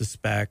write up the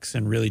specs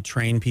and really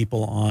train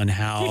people on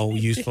how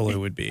useful it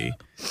would be.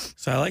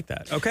 So I like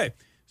that. Okay.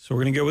 So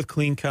we're going to go with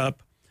Clean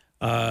Cup.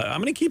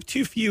 I'm going to keep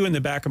too few in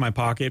the back of my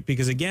pocket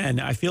because, again,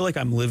 I feel like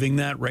I'm living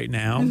that right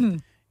now. Mm-hmm.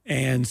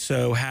 And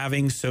so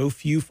having so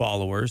few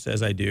followers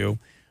as I do,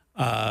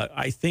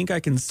 I think I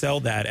can sell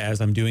that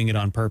as I'm doing it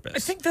on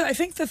purpose. I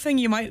think the thing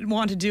you might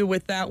want to do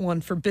with that one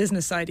for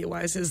business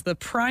idea-wise is the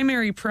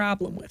primary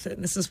problem with it,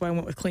 and this is why I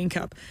went with Clean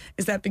Cup,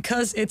 is that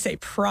because it's a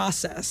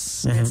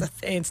process,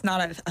 it's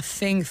not a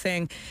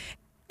thing,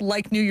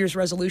 like New Year's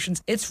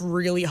resolutions, it's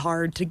really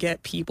hard to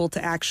get people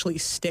to actually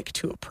stick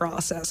to a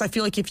process. I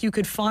feel like if you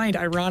could find,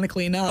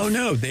 ironically enough... Oh,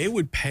 no, they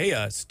would pay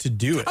us to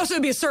do it. Oh, so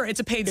it'd be a service. It's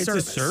a paid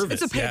service. It's a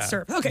service. It's a paid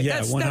service. Okay, yeah,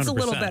 that's a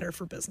little better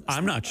for business.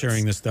 I'm not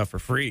sharing this stuff for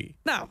free.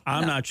 No.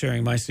 I'm not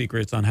sharing my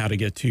secrets on how to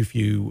get too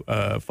few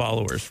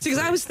followers. Because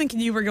I was thinking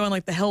you were going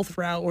like the health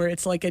route where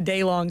it's like a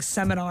day-long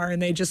seminar and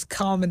they just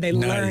come and they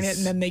learn it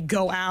and then they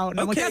go out.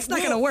 And I'm like, that's not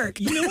going to work.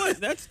 You know what?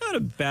 That's not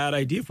a bad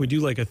idea if we do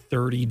like a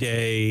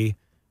 30-day...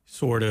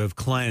 sort of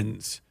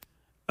cleanse,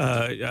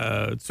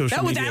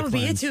 social media That would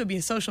be it too. It'd be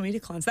a social media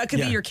cleanse. That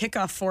could be your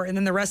kickoff for it, and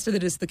then the rest of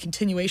it is the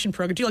continuation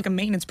program. Do like a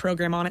maintenance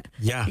program on it.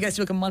 Yeah, you guys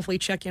do like a monthly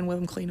check-in with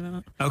them, clean them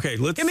out. Okay,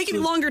 let's make it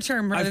longer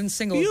term rather than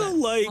single. I feel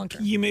like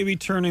you may be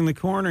turning the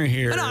corner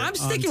here. No, I'm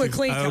sticking with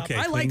Clean Cup. Okay,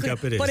 I like Clean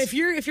Cup it is. But if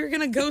you're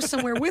gonna go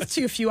somewhere with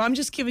too few, I'm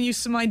just giving you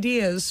some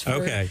ideas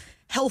for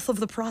health of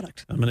the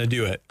product. I'm going to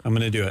do it.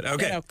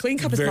 Okay. Yeah, no, Clean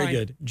Cup is very mine.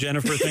 Good.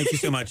 Jennifer, thank you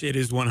so much. It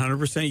is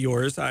 100%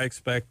 yours. I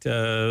expect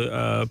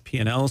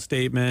P&L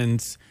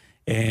statements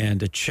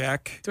and a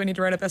check. Do I need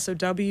to write up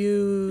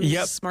SOWs?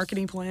 Yep.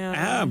 Marketing plan?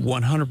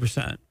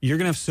 100%. You're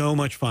going to have so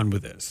much fun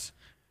with this.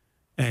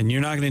 And you're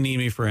not going to need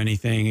me for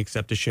anything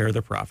except to share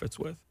the profits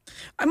with.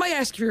 I might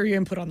ask for your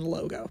input on the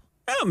logo.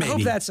 Oh, maybe. I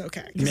hope that's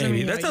okay. Maybe. I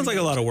mean, that sounds like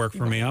a lot of work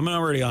for me. I'm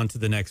already on to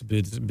the next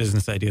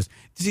business ideas.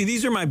 See,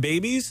 these are my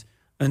babies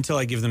until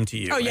I give them to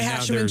you. Oh, you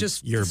hatch them and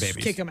just your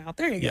babies. Kick them out.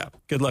 There you go. Yeah,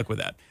 good luck with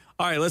that.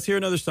 All right, let's hear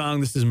another song.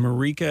 This is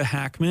Marika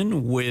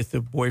Hackman with a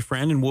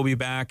Boyfriend, and we'll be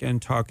back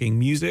and talking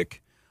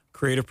music,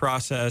 creative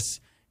process,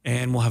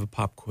 and we'll have a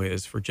pop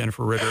quiz for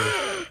Jennifer Ritter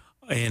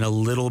in a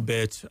little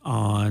bit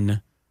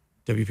on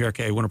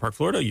WPRK, Winter Park,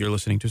 Florida. You're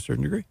listening to A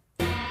Certain Degree.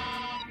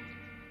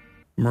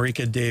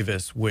 Marika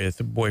Davis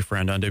with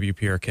Boyfriend on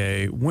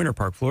WPRK, Winter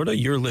Park, Florida.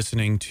 You're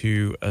listening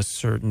to A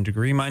Certain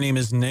Degree. My name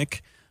is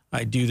Nick.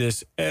 I do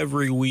this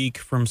every week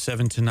from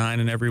 7 to 9,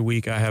 and every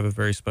week I have a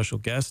very special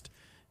guest.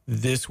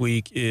 This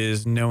week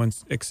is no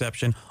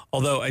exception,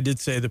 although I did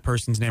say the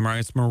person's name wrong.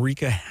 It's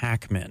Marika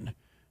Hackman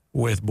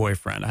with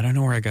Boyfriend. I don't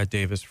know where I got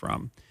Davis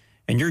from.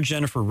 And you're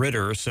Jennifer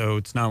Ritter, so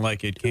it's not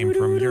like it came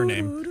from your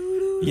name.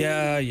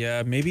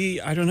 Yeah, maybe,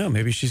 I don't know,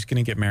 maybe she's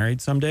going to get married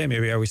someday.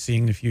 Maybe I was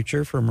seeing the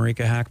future for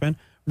Marika Hackman.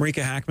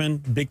 Marika Hackman,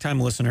 big-time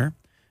listener,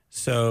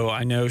 so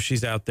I know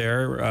she's out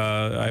there.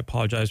 I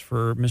apologize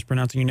for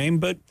mispronouncing your name,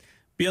 but...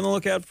 be on the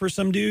lookout for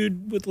some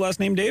dude with the last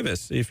name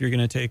Davis if you're going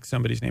to take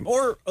somebody's name.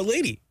 Or a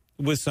lady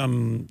with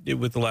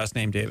the last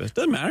name Davis.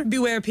 Doesn't matter.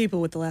 Beware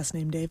people with the last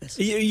name Davis.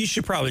 You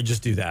should probably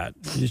just do that.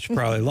 You should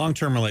probably.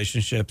 Long-term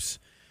relationships.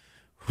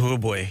 Oh,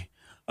 boy.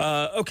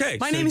 Okay.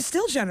 My name is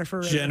still Jennifer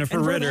Ritter. Jennifer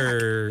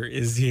Ritter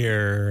is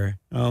here.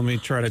 Let me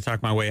try to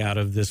talk my way out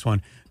of this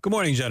one. Good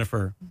morning,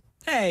 Jennifer.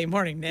 Hey,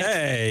 morning, Nick.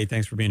 Hey,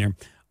 thanks for being here.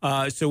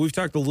 So we've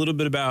talked a little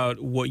bit about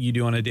what you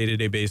do on a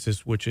day-to-day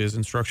basis, which is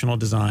instructional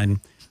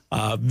design.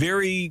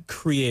 Very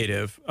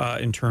creative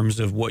in terms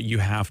of what you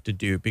have to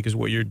do, because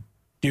what you're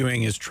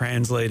doing is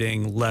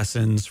translating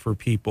lessons for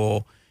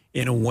people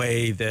in a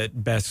way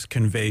that best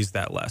conveys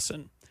that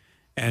lesson.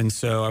 And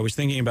so I was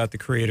thinking about the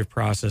creative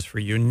process for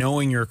you,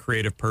 knowing you're a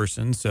creative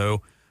person.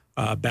 So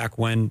back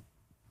when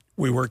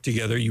we worked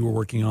together, you were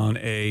working on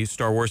a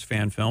Star Wars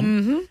fan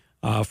film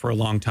for a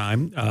long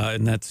time,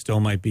 and that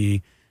still might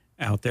be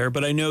out there.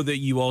 But I know that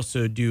you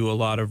also do a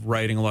lot of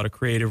writing, a lot of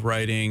creative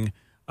writing.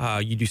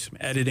 You do some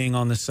editing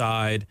on the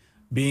side.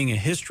 Being a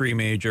history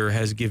major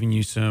has given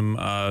you some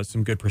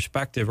good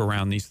perspective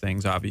around these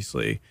things,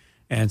 obviously,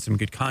 and some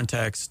good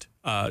context.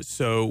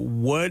 So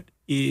what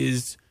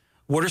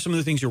are some of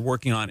the things you're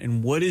working on,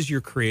 and what is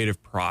your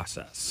creative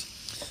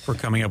process for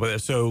coming up with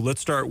it? So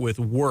let's start with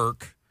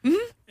work.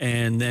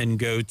 and then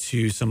go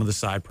to some of the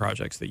side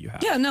projects that you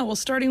have? Yeah, no, well,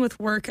 starting with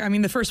work, I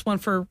mean, the first one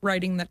for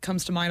writing that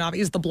comes to mind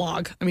obviously is the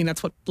blog. I mean,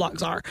 that's what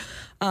blogs are.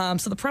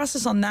 So the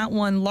process on that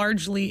one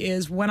largely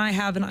is when I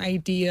have an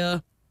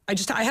idea,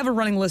 I have a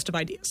running list of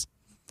ideas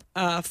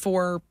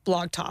for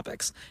blog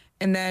topics.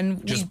 And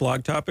then just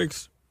blog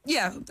topics?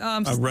 Yeah.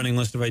 A running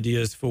list of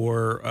ideas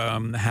for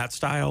hat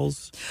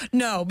styles?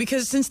 No,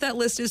 because since that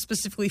list is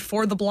specifically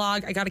for the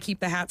blog, I got to keep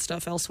the hat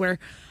stuff elsewhere.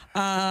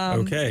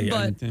 Okay.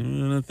 But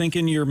I'm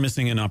thinking you're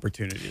missing an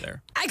opportunity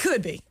there. I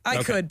could be.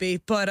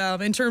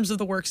 But in terms of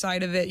the work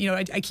side of it, you know,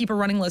 I keep a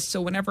running list.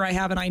 So whenever I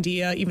have an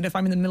idea, even if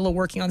I'm in the middle of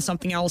working on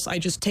something else, I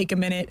just take a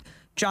minute,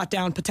 jot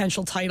down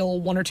potential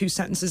title, 1 or 2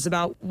 sentences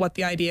about what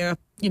the idea,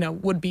 you know,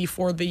 would be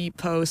for the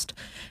post.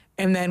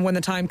 And then when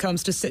the time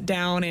comes to sit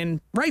down and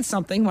write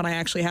something, when I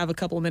actually have a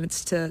couple of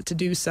minutes to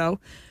do so,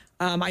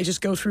 I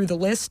just go through the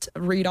list,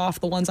 read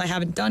off the ones I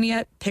haven't done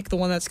yet, pick the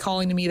one that's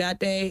calling to me that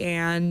day,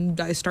 and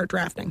I start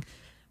drafting.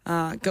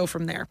 Go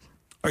from there.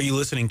 Are you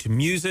listening to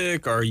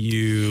music? Are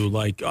you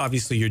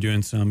obviously you're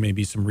doing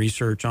maybe some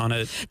research on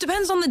it?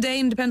 Depends on the day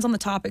and depends on the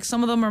topic.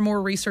 Some of them are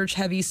more research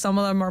heavy. Some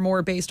of them are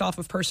more based off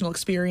of personal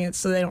experience,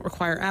 so they don't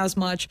require as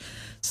much.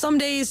 Some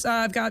days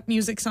I've got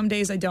music, some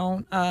days I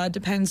don't.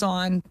 Depends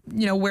on,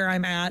 you know, where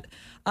I'm at.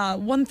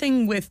 One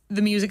thing with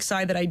the music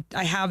side that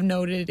I have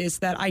noted is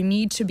that I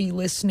need to be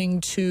listening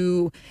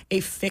to a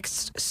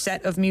fixed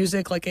set of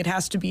music. Like it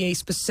has to be a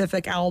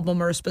specific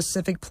album or a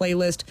specific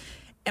playlist.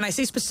 And I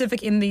say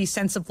specific in the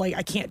sense of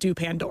I can't do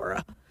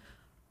Pandora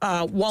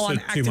while I'm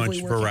actively working.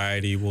 Too much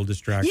variety will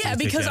distract you. Yeah,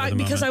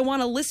 because I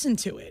want to listen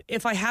to it.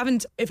 If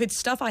it's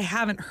stuff I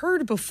haven't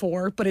heard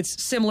before, but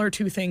it's similar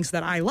to things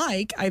that I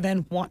like, I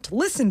then want to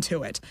listen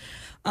to it.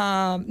 No,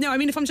 I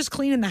mean, if I'm just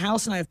cleaning the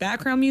house and I have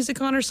background music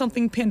on or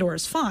something,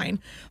 Pandora's fine.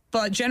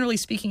 But generally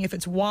speaking, if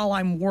it's while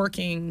I'm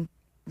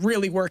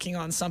really working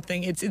on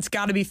something, it's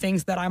got to be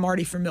things that I'm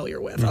already familiar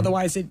with. Mm-hmm.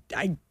 Otherwise,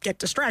 I get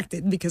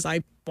distracted because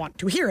I want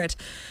to hear it.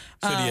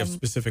 So do you have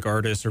specific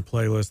artists or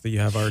playlists that you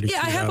have already?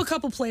 Yeah, I have a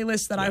couple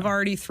playlists that I've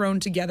already thrown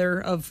together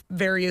of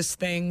various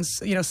things.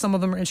 You know, some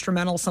of them are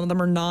instrumental, some of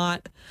them are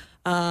not.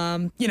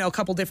 You know, a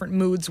couple different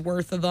moods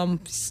worth of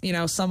them. You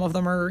know, some of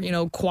them are, you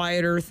know,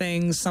 quieter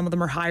things. Some of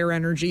them are higher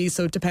energy.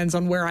 So it depends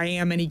on where I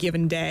am any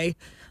given day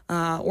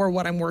or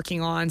what I'm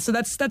working on. So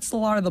that's a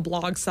lot of the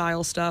blog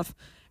style stuff.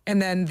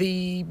 And then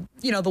the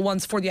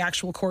ones for the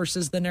actual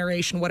courses, the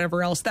narration,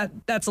 whatever else,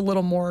 that's a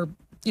little more,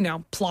 you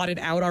know, plotted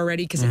out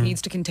already because it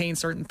needs to contain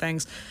certain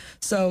things.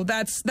 So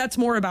that's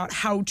more about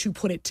how to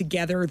put it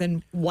together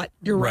than what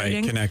you're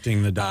writing. Right,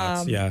 connecting the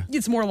dots,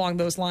 It's more along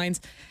those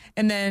lines.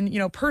 And then, you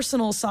know,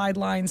 personal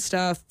sideline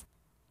stuff.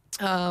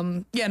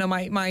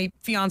 My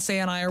fiance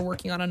and I are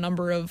working on a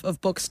number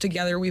of books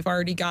together. We've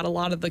already got a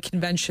lot of the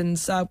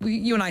conventions.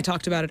 You and I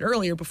talked about it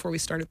earlier before we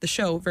started the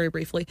show, very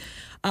briefly,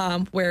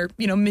 where,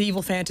 you know,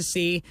 medieval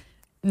fantasy,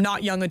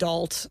 not young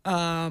adult,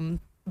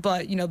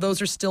 but, you know,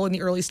 those are still in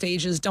the early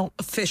stages, don't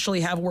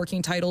officially have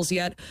working titles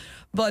yet.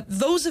 But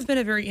those have been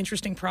a very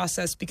interesting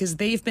process because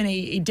they've been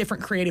a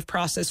different creative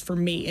process for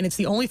me. And it's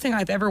the only thing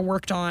I've ever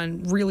worked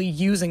on really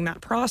using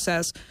that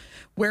process,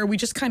 where we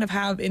just kind of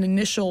have an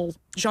initial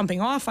jumping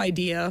off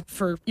idea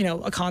for, you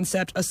know, a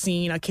concept, a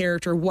scene, a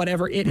character,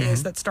 whatever it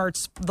is that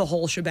starts the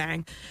whole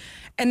shebang.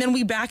 And then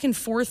we back and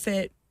forth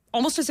it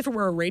almost as if it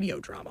were a radio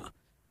drama.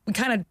 We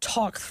kind of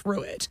talk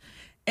through it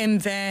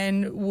and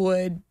then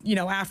would, you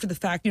know, after the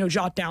fact, you know,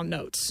 jot down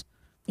notes.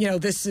 You know,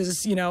 this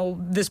is, you know,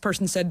 this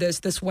person said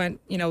this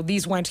went, you know,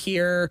 these went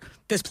here,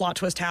 this plot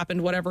twist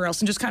happened, whatever else,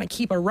 and just kind of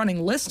keep a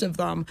running list of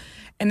them.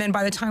 And then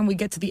by the time we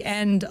get to the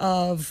end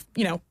of,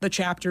 you know, the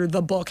chapter,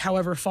 the book,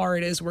 however far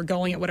it is, we're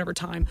going at whatever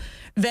time,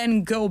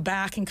 then go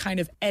back and kind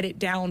of edit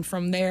down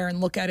from there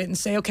and look at it and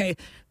say, okay,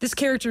 this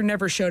character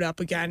never showed up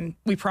again.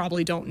 We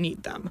probably don't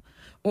need them.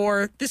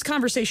 Or this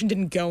conversation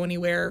didn't go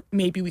anywhere.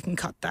 Maybe we can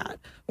cut that.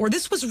 Or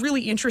this was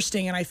really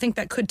interesting, and I think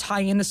that could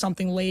tie into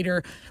something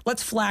later.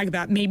 Let's flag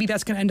that. Maybe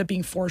that's going to end up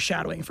being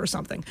foreshadowing for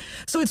something.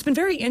 So it's been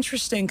very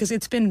interesting because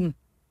it's been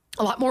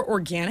a lot more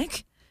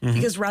organic.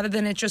 Because rather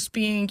than it just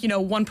being, you know,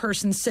 one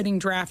person sitting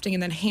drafting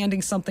and then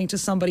handing something to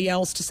somebody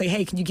else to say,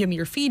 hey, can you give me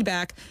your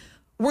feedback?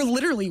 We're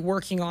literally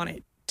working on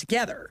it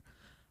together.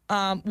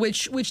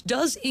 Which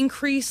does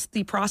increase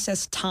the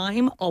process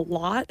time a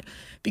lot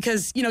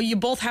because, you know, you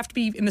both have to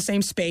be in the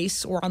same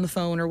space or on the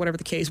phone or whatever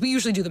the case. We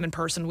usually do them in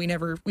person. We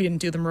didn't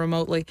do them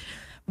remotely.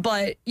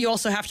 But you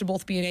also have to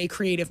both be in a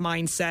creative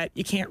mindset.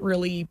 You can't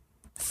really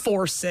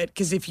force it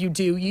because if you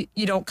do,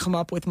 you don't come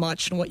up with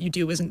much, and what you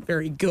do isn't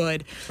very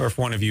good. Or if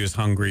one of you is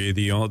hungry,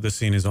 the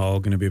scene is all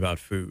going to be about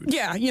food.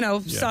 Yeah, you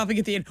know, stopping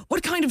at the end.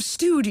 What kind of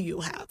stew do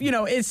you have? You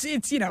know, it's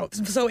you know,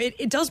 so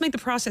it does make the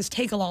process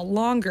take a lot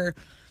longer.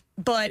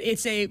 But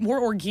it's a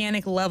more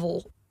organic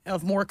level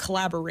of more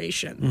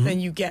collaboration than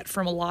you get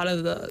from a lot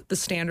of the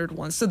standard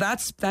ones. So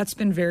that's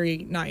been very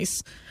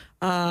nice.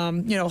 You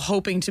know,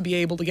 hoping to be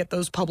able to get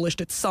those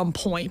published at some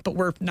point, but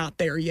we're not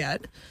there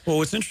yet. Well,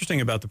 what's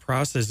interesting about the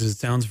process is it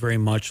sounds very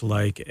much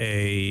like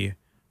an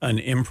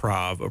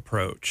improv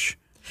approach.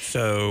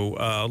 So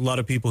a lot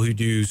of people who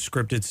do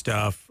scripted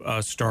stuff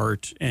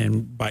start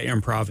and by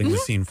improving the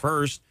scene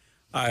first.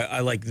 I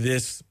like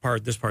this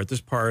part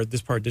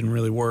didn't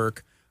really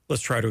work.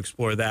 Let's try to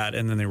explore that,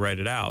 and then they write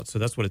it out. So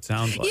that's what it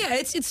sounds like. Yeah,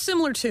 it's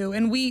similar too,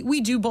 and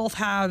we do both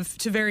have,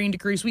 to varying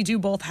degrees, we do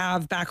both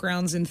have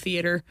backgrounds in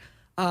theater,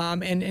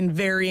 and in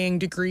varying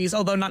degrees,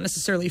 although not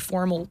necessarily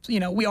formal.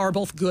 We are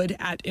both good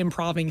at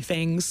improving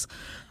things,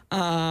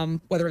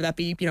 whether that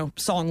be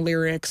song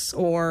lyrics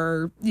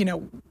or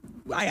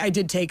I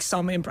did take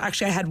some.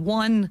 Actually, I had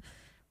one.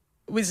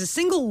 It was a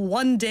single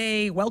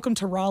one-day Welcome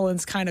to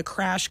Rollins kind of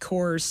crash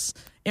course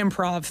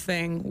improv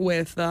thing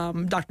with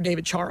Dr.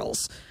 David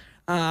Charles.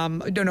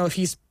 I don't know if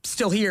he's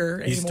still here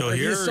anymore. He's still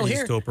here.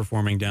 He's still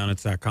performing down at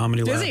Sac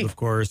Comedy Lab, of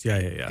course.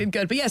 Yeah.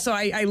 Good. But yeah, so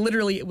I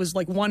literally, it was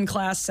like one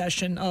class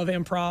session of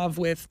improv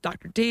with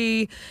Dr.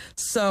 D.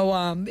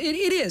 So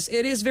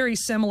it is very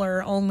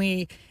similar,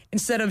 only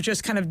instead of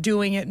just kind of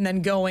doing it and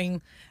then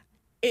going,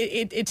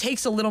 it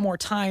takes a little more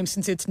time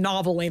since it's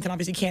novel length, and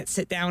obviously can't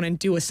sit down and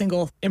do a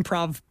single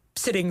improv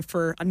sitting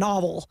for a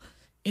novel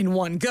in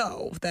one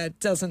go. That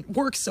doesn't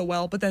work so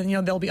well. But then,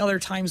 there'll be other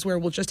times where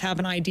we'll just have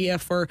an idea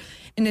for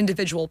an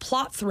individual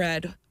plot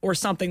thread or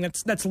something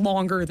that's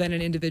longer than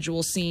an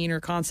individual scene or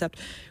concept,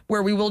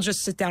 where we will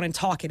just sit down and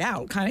talk it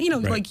out, kind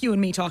of, right. Like you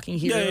and me talking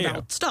here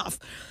about stuff,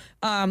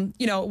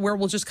 where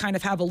we'll just kind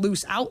of have a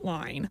loose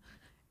outline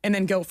and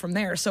then go from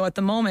there. So at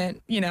the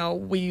moment,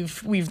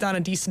 we've done a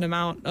decent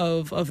amount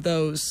of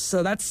those.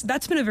 So that's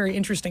been a very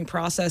interesting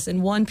process.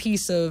 And one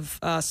piece of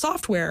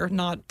software,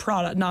 not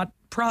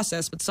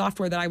process, but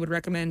software that I would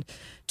recommend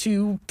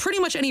to pretty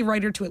much any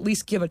writer to at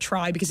least give a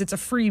try, because it's a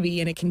freebie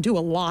and it can do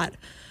a lot,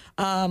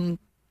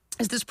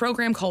 is this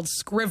program called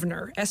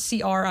Scrivener,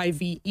 Scrivener.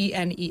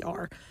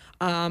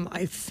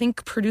 I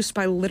think produced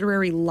by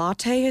Literary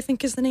Latte, I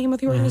think is the name of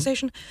the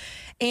organization.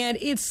 And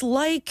it's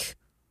like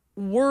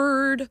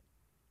Word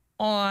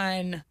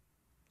on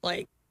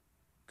like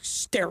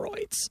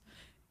steroids.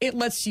 It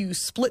lets you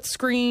split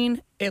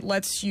screen. It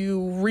lets you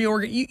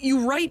reorder.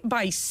 You write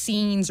by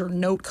scenes or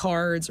note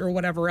cards or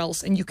whatever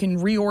else, and you can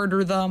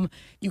reorder them.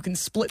 You can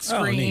split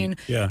screen.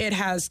 It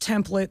has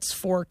templates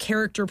for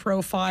character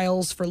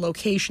profiles, for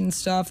location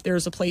stuff.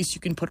 There's a place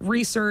you can put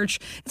research.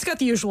 It's got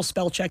the usual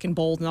spell check and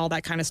bold and all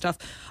that kind of stuff.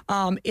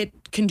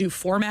 It can do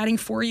formatting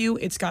for you.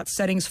 It's got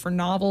settings for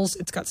novels.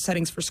 It's got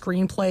settings for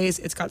screenplays.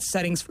 It's got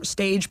settings for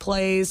stage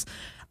plays.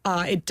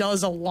 It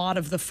does a lot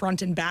of the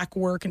front and back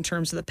work in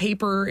terms of the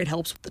paper. It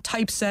helps with the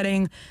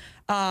typesetting.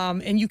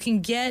 And you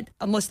can get,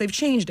 unless they've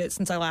changed it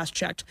since I last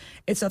checked,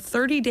 it's a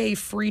 30-day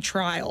free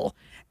trial.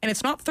 And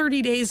it's not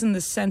 30 days in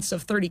the sense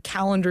of 30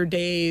 calendar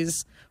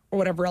days or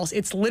whatever else.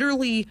 It's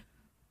literally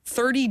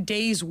 30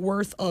 days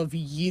worth of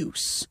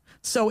use.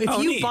 So if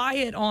you buy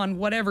it on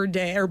whatever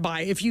day, or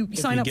if you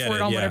sign up for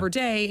it on whatever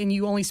day and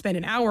you only spend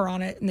an hour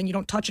on it and then you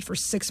don't touch it for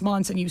 6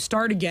 months and you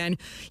start again,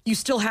 you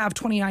still have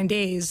 29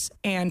 days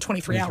and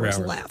 23 hours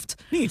left.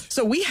 Neat.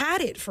 So we had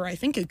it for, I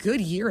think, a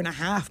good year and a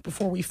half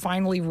before we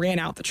finally ran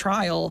out the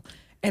trial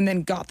and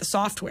then got the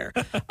software.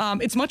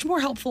 It's much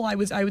more helpful, I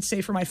would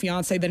say, for my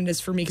fiance than it is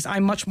for me, because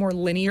I'm much more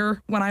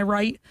linear when I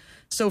write.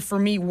 So for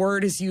me,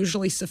 Word is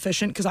usually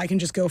sufficient because I can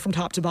just go from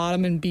top to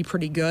bottom and be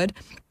pretty good.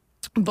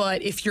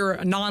 But if you're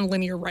a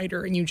non-linear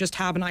writer and you just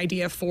have an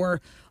idea for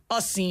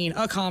a scene,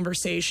 a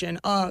conversation,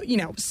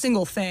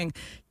 single thing,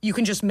 you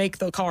can just make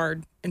the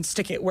card and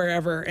stick it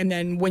wherever. And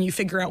then when you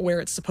figure out where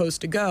it's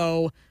supposed to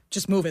go,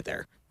 just move it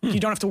there. You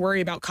don't have to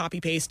worry about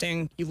copy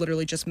pasting. You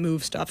literally just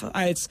move stuff.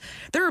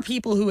 There are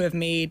people who have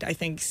made, I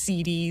think,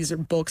 CDs or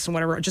books and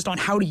whatever just on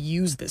how to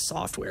use this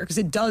software, because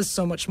it does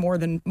so much more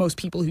than most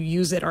people who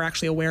use it are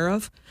actually aware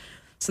of.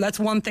 So that's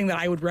one thing that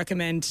I would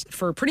recommend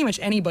for pretty much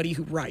anybody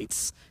who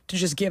writes, to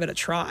just give it a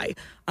try.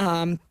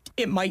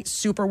 It might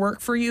super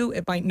work for you.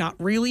 It might not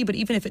really. But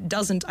even if it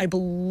doesn't, I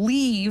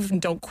believe,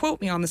 and don't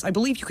quote me on this, I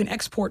believe you can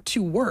export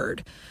to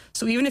Word.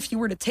 So even if you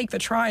were to take the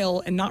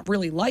trial and not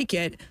really like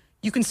it,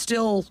 you can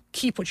still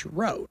keep what you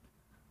wrote,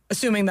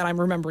 assuming that I'm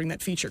remembering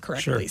that feature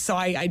correctly. Sure. So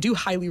I do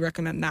highly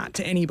recommend that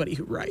to anybody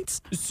who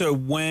writes. So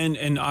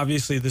and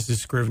obviously this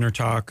is Scrivener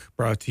Talk,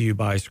 brought to you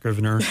by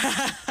Scrivener.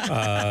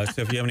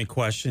 So if you have any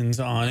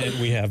questions on it,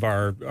 we have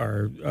our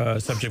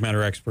subject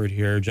matter expert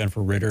here,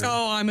 Jennifer Ritter.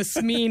 Oh, I'm a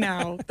SME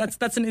now.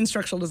 That's an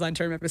instructional design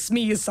term. A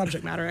SME is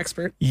subject matter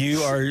expert. You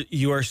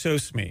are so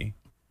SME.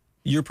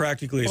 You're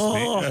practically a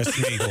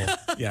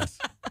SME. Yes.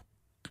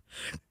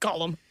 Call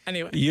them.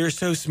 Anyway. You're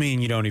so SME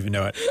and you don't even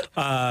know it.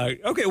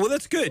 Okay, well,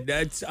 that's good.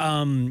 That's,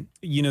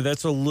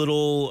 that's a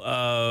little,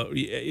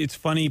 it's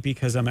funny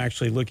because I'm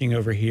actually looking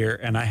over here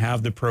and I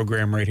have the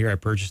program right here. I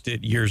purchased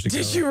it years ago.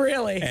 Did you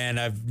really? And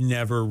I've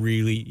never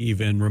really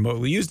even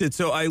remotely used it.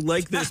 So I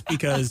like this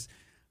because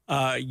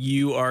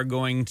you are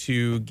going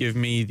to give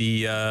me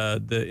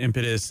the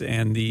impetus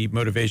and the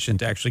motivation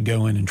to actually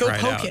go in and try it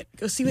out. Go poke it.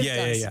 Go see what it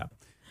does. Yeah.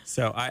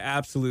 So I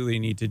absolutely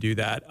need to do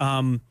that.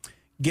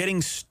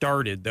 Getting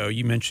started, though,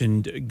 you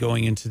mentioned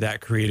going into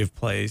that creative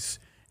place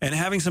and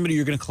having somebody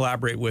you're going to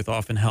collaborate with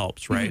often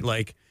helps, right? Mm-hmm.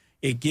 Like,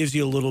 it gives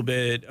you a little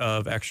bit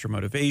of extra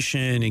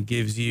motivation. It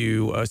gives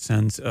you a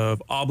sense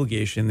of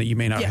obligation that you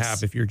may not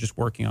have if you're just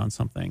working on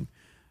something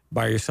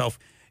by yourself.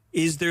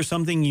 Is there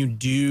something you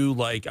do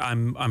like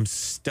I'm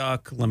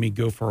stuck, let me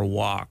go for a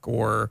walk,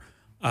 or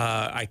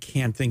I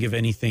can't think of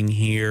anything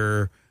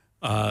here,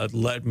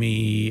 let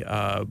me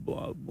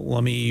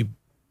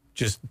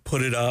just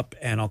put it up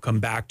and I'll come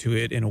back to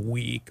it in a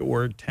week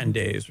or 10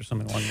 days or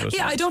something along those lines?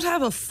 Yeah, I don't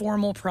have a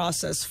formal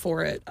process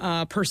for it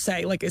per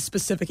se, like a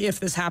specific, if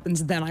this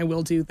happens, then I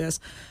will do this.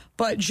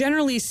 But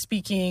generally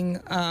speaking,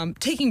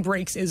 taking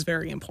breaks is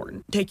very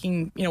important.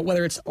 Taking,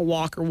 whether it's a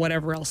walk or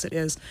whatever else it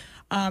is.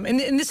 And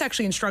this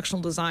actually,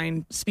 instructional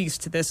design speaks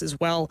to this as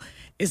well,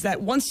 is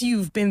that once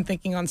you've been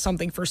thinking on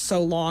something for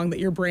so long that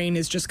your brain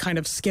is just kind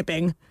of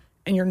skipping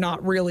and you're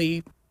not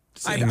really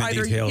seeing the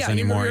details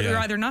anymore. You're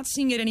either not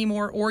seeing it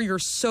anymore, or you're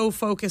so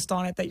focused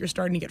on it that you're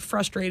starting to get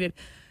frustrated.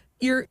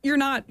 You're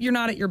not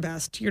at your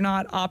best. You're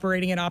not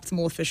operating at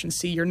optimal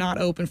efficiency. You're not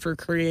open for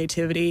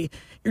creativity.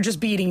 You're just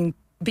beating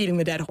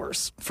the dead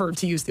horse,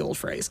 to use the old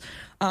phrase.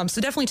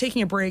 So definitely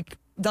taking a break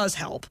does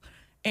help.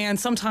 And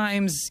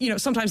sometimes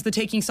the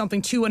taking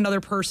something to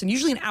another person,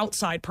 usually an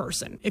outside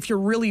person, if you're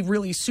really,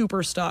 really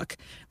super stuck.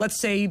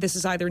 Let's say this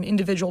is either an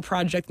individual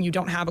project and you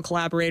don't have a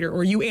collaborator,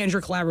 or you and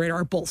your collaborator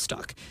are both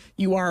stuck.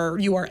 You are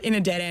in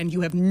a dead end. You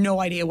have no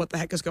idea what the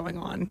heck is going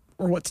on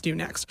or what to do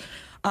next.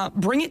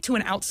 Bring it to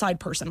an outside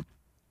person,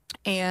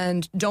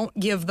 and don't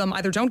give them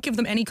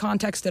any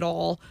context at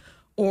all,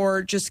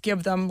 or just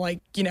give them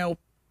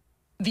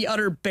the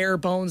utter bare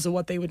bones of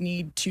what they would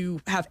need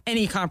to have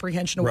any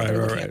comprehension of what they're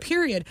looking at,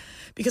 period.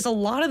 Because a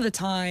lot of the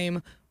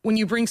time, when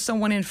you bring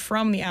someone in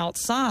from the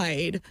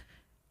outside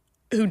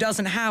who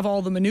doesn't have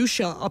all the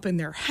minutia up in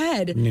their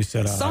head. New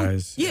set of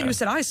eyes. Yeah, new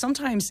set of eyes.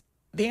 Sometimes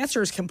the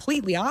answer is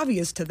completely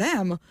obvious to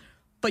them,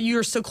 but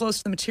you're so close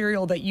to the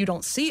material that you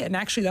don't see it. And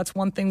actually, that's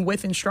one thing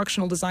with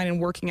instructional design and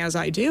working as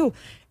I do,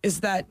 is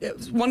that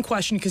one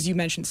question, because you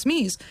mentioned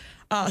SMEs,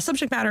 a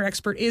subject matter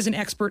expert is an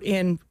expert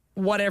in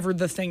whatever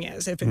the thing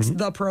is, if it's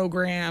the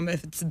program,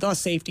 if it's the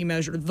safety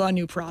measure, the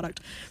new product.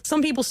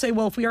 Some people say,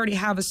 well, if we already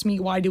have a SME,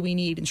 why do we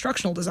need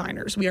instructional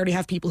designers? We already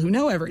have people who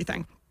know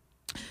everything.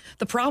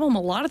 The problem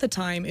a lot of the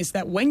time is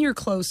that when you're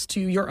close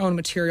to your own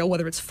material,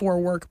 whether it's for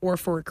work or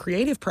for a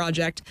creative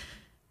project,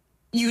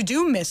 you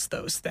do miss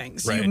those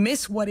things. Right. You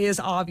miss what is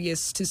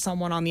obvious to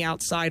someone on the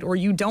outside, or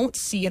you don't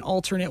see an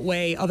alternate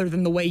way other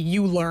than the way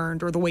you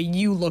learned or the way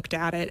you looked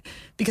at it,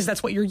 because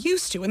that's what you're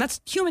used to. And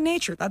that's human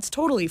nature. That's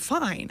totally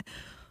fine.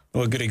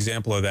 Well, a good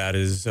example of that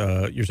is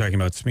you're talking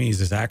about SMEs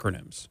is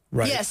acronyms,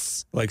 right?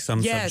 Yes. Like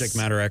some subject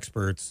matter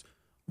experts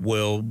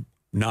will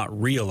not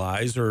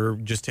realize or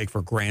just take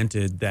for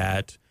granted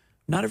that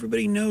not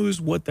everybody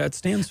knows what that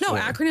stands for. No,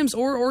 acronyms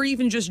or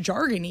even just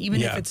jargon, even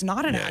if it's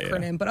not an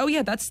acronym.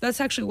 Yeah. But that's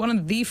actually one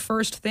of the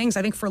first things,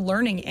 I think, for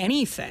learning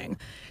anything,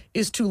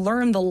 is to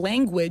learn the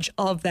language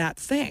of that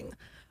thing.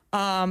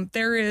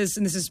 There is,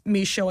 and this is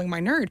me showing my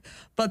nerd,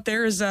 but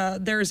there's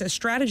a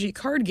strategy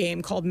card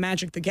game called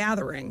Magic the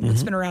Gathering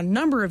that's been around a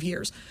number of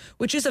years,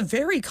 which is a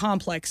very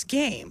complex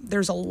game.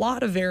 There's a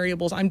lot of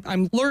variables.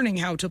 I'm learning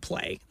how to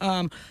play.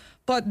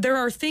 But there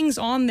are things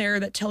on there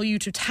that tell you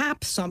to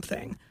tap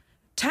something.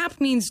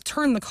 Tap means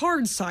turn the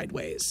cards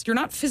sideways. You're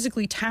not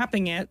physically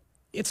tapping it.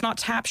 It's not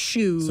tap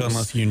shoes. So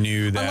unless you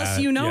knew that. Unless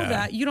you know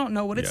that, you don't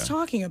know what it's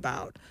talking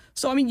about.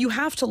 So, I mean, you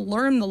have to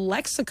learn the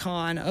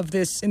lexicon of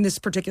this, in this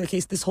particular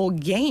case, this whole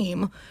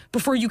game,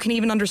 before you can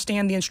even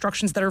understand the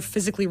instructions that are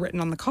physically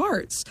written on the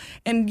cards.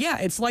 And yeah,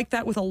 it's like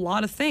that with a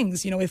lot of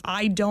things. If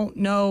I don't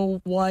know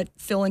what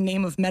fill-in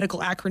name of medical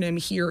acronym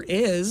here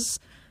is,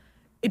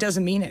 it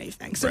doesn't mean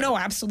anything. So no,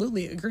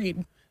 absolutely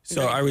agreed.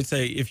 So I would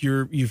say if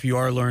you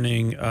are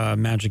learning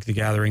Magic the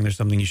Gathering, there's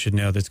something you should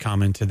know that's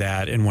common to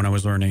that. And when I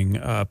was learning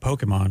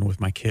Pokemon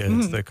with my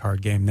kids, the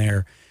card game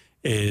there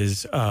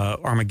is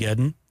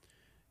Armageddon.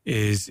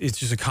 It's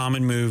just a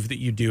common move that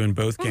you do in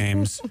both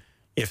games.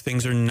 If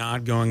things are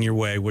not going your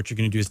way, what you're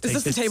going to do is take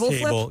this table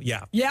flip?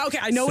 Yeah. Yeah, okay.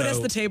 I know it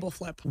is the table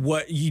flip.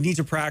 What you need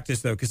to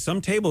practice, though, because some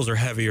tables are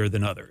heavier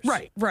than others.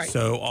 Right.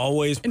 So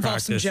always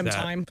involves practice some gym that.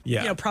 time.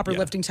 Proper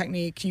lifting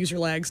technique. Use your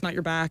legs, not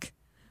your back.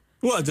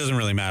 Well, it doesn't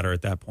really matter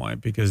at that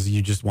point because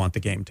you just want the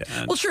game to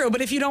end. Well, true,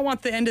 but if you don't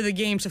want the end of the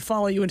game to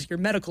follow you into your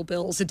medical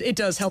bills, it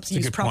does help to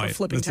use proper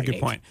flipping technique. That's a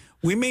good point.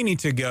 We may need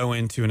to go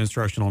into an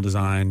instructional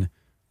design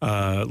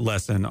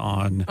lesson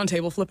on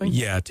table flipping?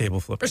 Yeah, table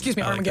flipping. Or excuse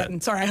me,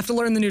 Armageddon. Sorry, I have to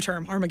learn the new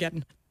term,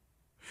 Armageddon.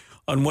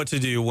 On what to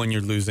do when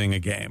you're losing a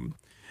game.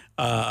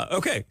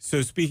 Okay,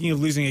 so speaking of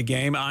losing a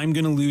game, I'm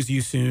going to lose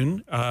you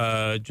soon.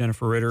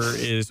 Jennifer Ritter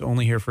is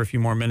only here for a few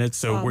more minutes,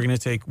 so we're going to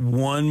take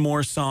one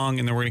more song,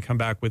 and then we're going to come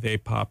back with a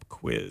pop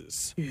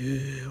quiz.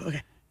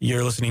 Okay.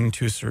 You're listening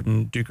to A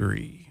Certain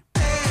Degree.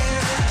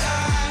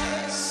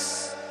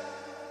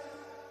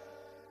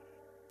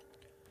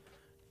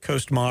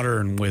 Coast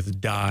Modern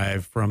with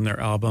Dive from their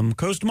album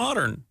Coast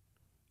Modern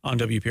on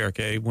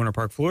WPRK, Winter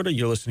Park, Florida.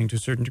 You're listening to A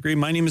Certain Degree.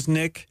 My name is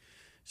Nick.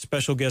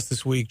 Special guest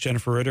this week,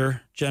 Jennifer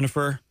Ritter.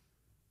 Jennifer,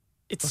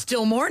 It's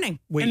still morning,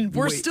 and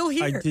we're still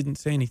here. I didn't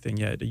say anything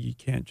yet. You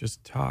can't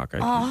just talk.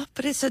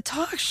 But it's a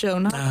talk show,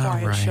 not a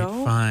quiet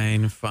show.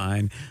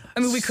 Fine. I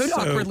mean, we could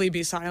awkwardly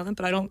be silent,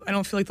 but I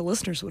don't feel like the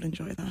listeners would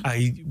enjoy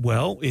that.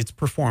 Well, it's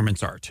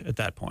performance art at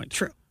that point.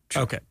 True.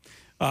 Okay.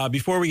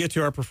 Before we get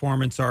to our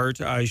performance art,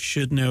 I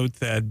should note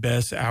that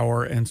Best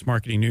Hour and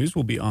Smarketing News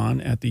will be on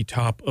at the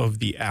top of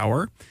the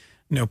hour.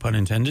 No pun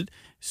intended.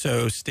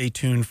 So stay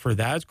tuned for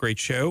that. Great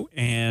show.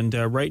 And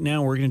right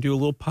now we're going to do a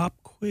little pop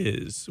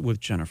quiz with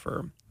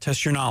Jennifer.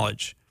 Test your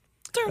knowledge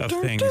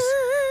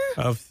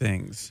of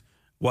things.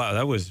 Wow,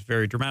 that was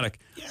very dramatic.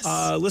 Yes.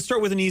 Let's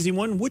start with an easy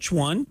one. Which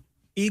one?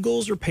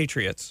 Eagles or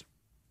Patriots?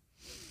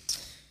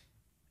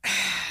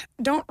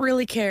 Don't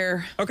really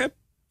care. Okay.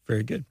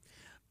 Very good.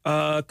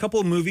 A couple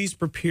of movies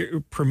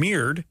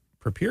premiered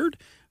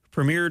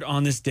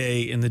on this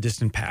day in the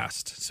distant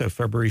past. So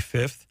February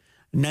 5th,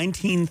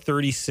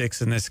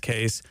 1936 in this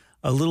case,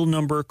 a little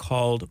number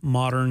called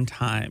Modern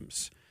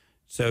Times.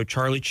 So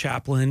Charlie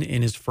Chaplin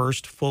in his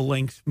first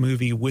full-length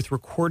movie with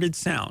recorded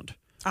sound.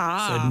 So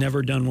I'd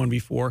never done one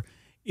before.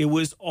 It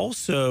was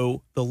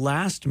also the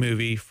last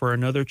movie for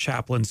another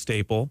Chaplin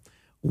staple,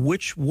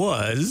 which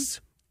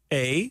was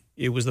A,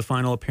 it was the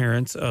final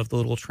appearance of the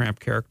Little Tramp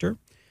character.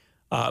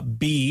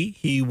 B,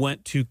 he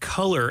went to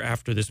color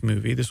after this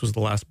movie. This was the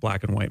last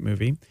black and white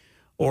movie.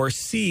 Or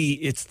C,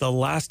 it's the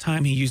last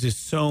time he uses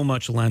so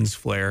much lens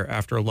flare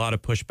after a lot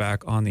of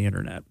pushback on the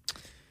internet.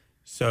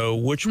 So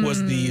which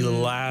was the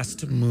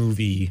last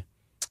movie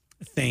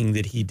thing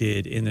that he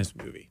did in this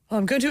movie? Well,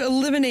 I'm going to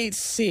eliminate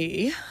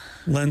C.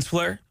 Lens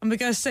flare? I'm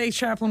going to say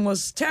Chaplin.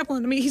 I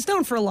mean, he's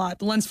known for a lot.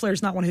 The lens flare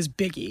is not one of his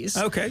biggies.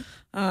 Okay.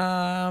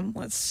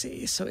 Let's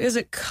see. So is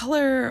it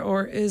color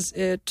or is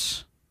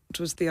it... Which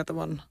was the other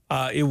one?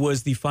 It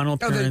was the final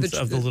appearance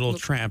of the Little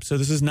Tramp. So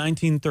this is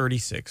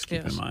 1936,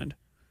 keep in mind.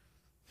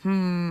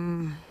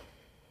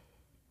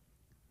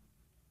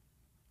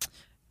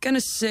 Gonna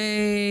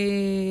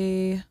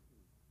say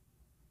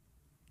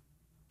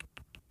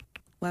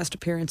last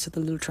appearance of the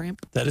Little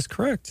Tramp. That is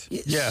correct.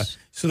 Yes. Yeah.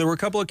 So there were a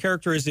couple of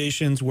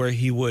characterizations where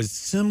he was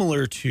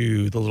similar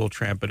to the Little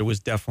Tramp, but it was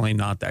definitely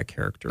not that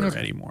character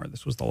anymore.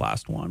 This was the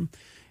last one.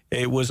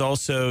 It was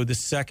also the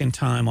second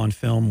time on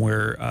film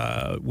where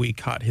we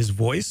caught his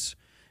voice.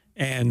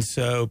 And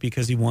so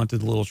because he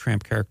wanted the Little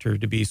Tramp character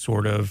to be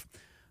sort of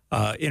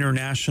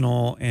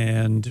international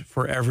and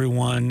for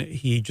everyone,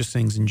 he just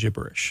sings in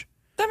gibberish.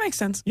 That makes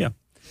sense. Yeah.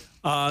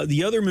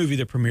 The other movie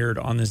that premiered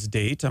on this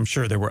date, I'm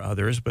sure there were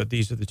others, but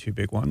these are the two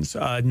big ones.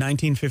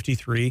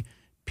 1953,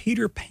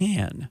 Peter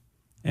Pan.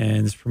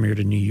 And this premiered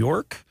in New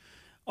York.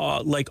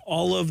 Like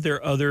all of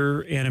their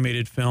other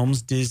animated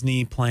films,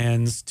 Disney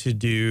plans to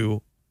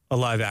do a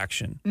live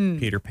action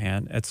Peter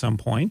Pan at some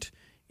point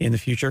in the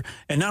future.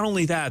 And not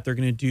only that, they're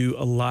going to do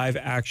a live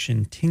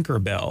action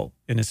Tinkerbell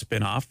in a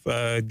spinoff.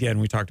 Again,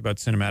 we talked about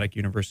cinematic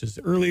universes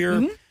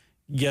earlier.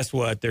 Guess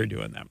what? They're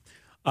doing them.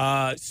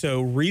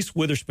 So Reese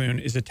Witherspoon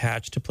is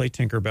attached to play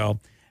Tinkerbell.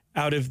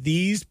 Out of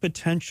these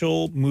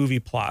potential movie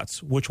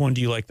plots, which one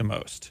do you like the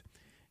most?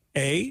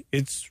 A,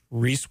 it's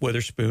Reese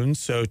Witherspoon,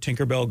 so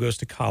Tinkerbell goes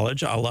to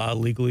college, a la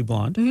Legally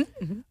Blonde.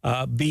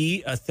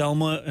 B, a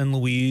Thelma and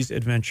Louise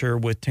adventure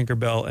with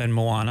Tinkerbell and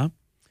Moana.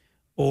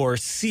 Or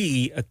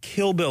C, a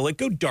Kill Bill, like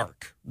go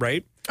dark,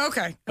 right?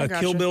 Okay. A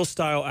Kill Bill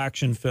style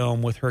action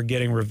film with her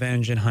getting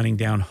revenge and hunting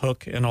down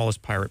Hook and all his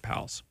pirate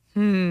pals.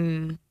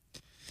 I'm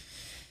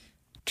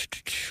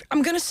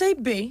going to say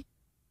B.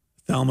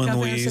 Thelma and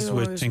Louise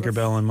with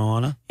Tinkerbell and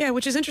Moana. Yeah,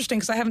 which is interesting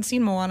because I haven't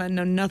seen Moana and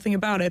know nothing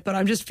about it. But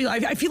I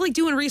feel like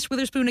doing Reese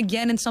Witherspoon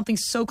again in something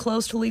so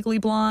close to Legally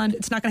Blonde,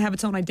 it's not going to have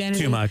its own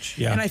identity. Too much,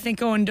 yeah. And I think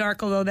going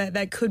dark, although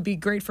that could be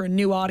great for a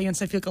new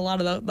audience, I feel like a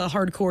lot of the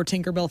hardcore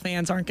Tinkerbell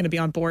fans aren't going to be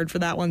on board for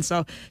that one.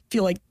 So I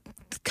feel like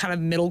kind of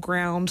middle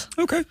ground.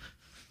 Okay,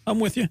 I'm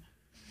with you.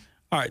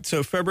 All right,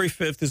 so February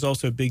 5th is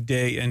also a big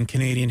day in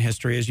Canadian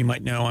history. As you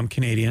might know, I'm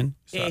Canadian,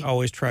 so I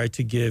always try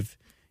to give,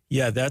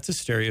 that's a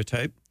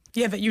stereotype.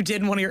 Yeah, that you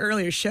did in one of your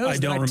earlier shows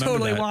that I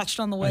totally watched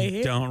on the way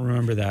here. I don't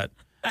remember that.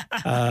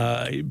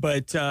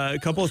 But a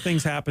couple of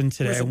things happened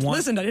today.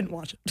 Listen, I didn't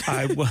watch it.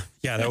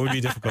 Yeah, that would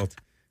be difficult.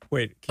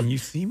 Wait, can you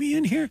see me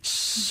in here?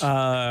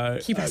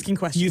 Keep asking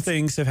questions. A few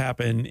things have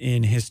happened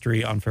in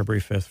history on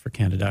February 5th for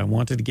Canada. I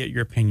wanted to get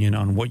your opinion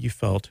on what you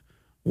felt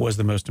was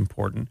the most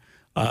important.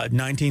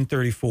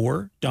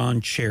 1934, Don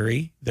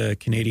Cherry, the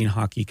Canadian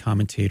hockey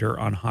commentator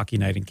on Hockey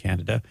Night in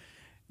Canada,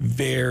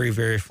 very,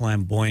 very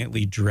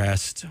flamboyantly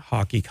dressed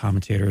hockey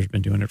commentator, has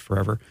been doing it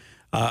forever.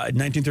 In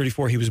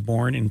 1934, he was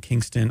born in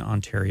Kingston,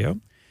 Ontario.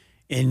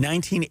 In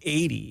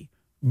 1980,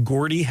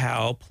 Gordie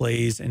Howe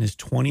plays in his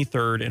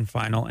 23rd and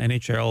final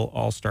NHL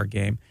All-Star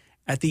game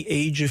at the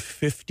age of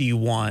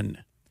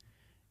 51.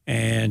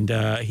 And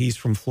he's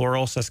from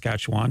Floral,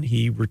 Saskatchewan.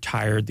 He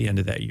retired the end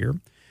of that year.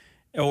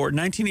 Or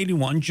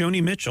 1981,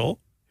 Joni Mitchell,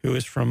 who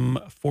is from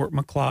Fort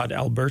Macleod,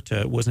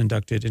 Alberta, was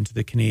inducted into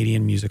the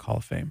Canadian Music Hall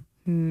of Fame.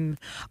 I'm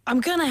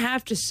going to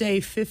have to say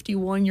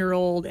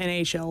 51-year-old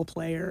NHL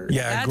player.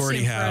 Yeah, that's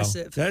Gordie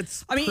impressive. Howe.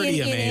 That's in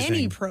amazing.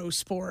 any pro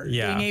sport,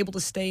 being able to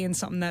stay in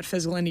something that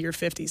physical into your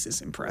 50s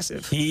is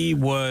impressive. He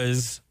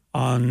was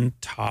on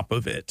top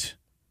of it,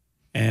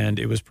 and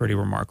it was pretty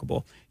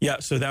remarkable. Yeah,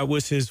 so that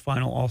was his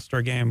final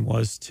All-Star game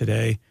was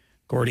today.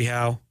 Gordie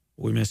Howe,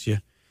 we miss you.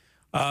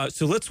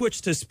 So let's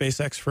switch to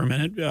SpaceX for a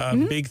minute.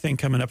 Big thing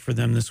coming up for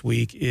them this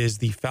week is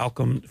the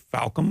Falcon.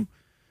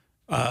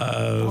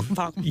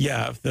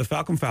 Yeah, the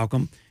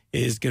Falcon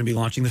is going to be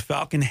launching. The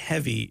Falcon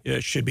Heavy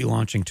should be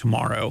launching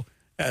tomorrow,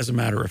 as a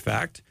matter of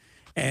fact.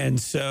 And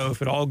so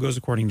if it all goes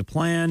according to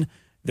plan,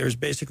 there's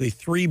basically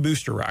 3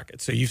 booster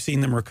rockets. So you've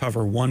seen them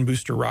recover 1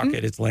 booster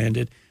rocket. It's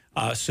landed.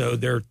 So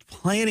they're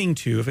planning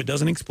to, if it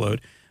doesn't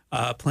explode,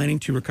 planning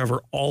to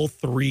recover all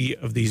 3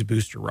 of these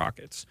booster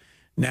rockets.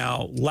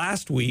 Now,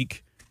 last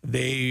week,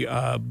 they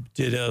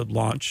did a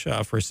launch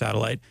for a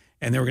satellite,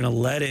 and they were going to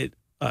let it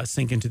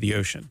sink into the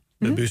ocean,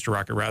 the booster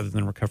rocket, rather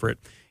than recover it.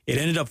 It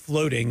ended up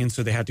floating, and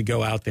so they had to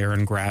go out there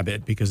and grab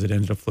it because it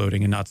ended up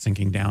floating and not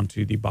sinking down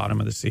to the bottom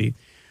of the sea.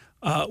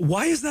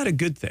 Why is that a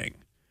good thing?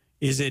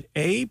 Is it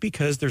A,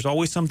 because there's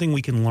always something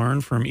we can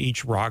learn from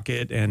each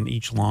rocket and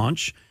each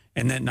launch,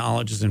 and that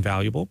knowledge is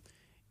invaluable?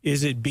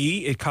 Is it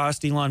B, it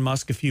cost Elon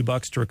Musk a few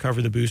bucks to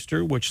recover the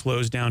booster, which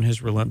slows down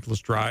his relentless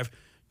drive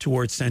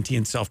towards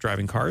sentient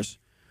self-driving cars?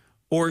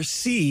 Or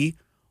C,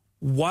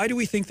 why do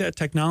we think that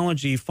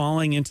technology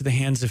falling into the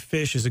hands of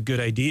fish is a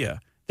good idea?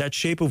 That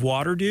Shape of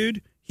Water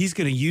dude, he's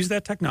going to use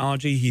that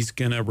technology, he's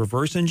going to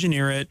reverse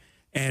engineer it,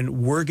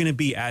 and we're going to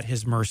be at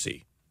his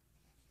mercy.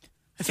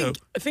 I think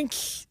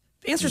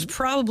the answer is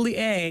probably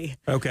A.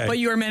 Okay. But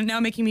you are now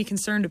making me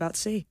concerned about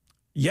C.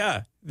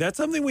 Yeah, that's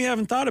something we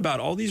haven't thought about.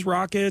 All these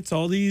rockets,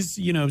 all these,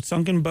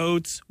 sunken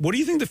boats. What do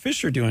you think the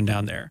fish are doing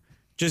down there?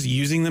 Just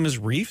using them as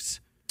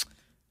reefs?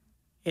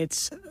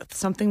 It's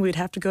something we'd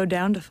have to go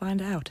down to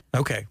find out.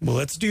 Okay, well,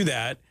 let's do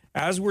that.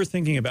 As we're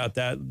thinking about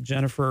that,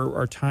 Jennifer,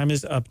 our time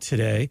is up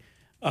today.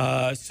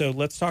 So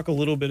let's talk a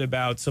little bit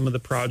about some of the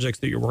projects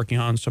that you're working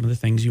on, some of the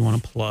things you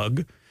want to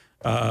plug.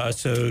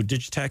 So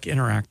Digitech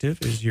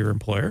Interactive is your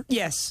employer.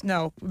 Yes.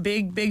 No.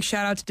 Big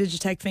shout out to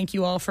Digitech. Thank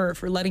you all for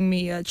letting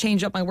me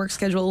change up my work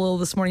schedule a little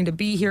this morning to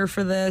be here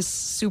for this.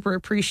 Super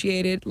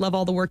appreciate it. Love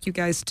all the work you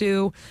guys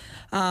do.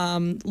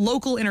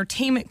 Local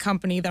entertainment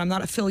company that I'm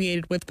not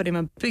affiliated with, but I'm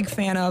a big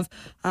fan of,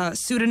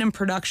 Pseudonym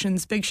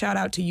Productions. Big shout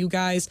out to you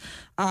guys.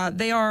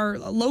 They are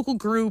a local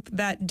group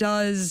that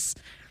does,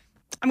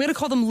 I'm going to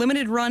call them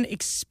limited run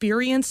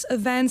experience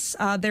events.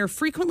 They're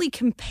frequently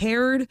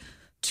compared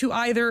to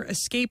either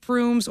escape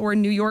rooms, or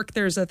in New York,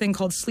 there's a thing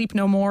called Sleep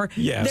No More.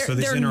 Yeah, so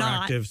this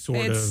interactive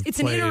It's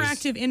an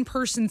interactive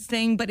in-person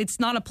thing, but it's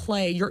not a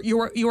play.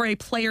 You're a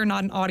player,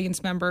 not an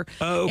audience member.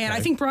 Oh, okay. And I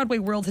think Broadway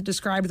World had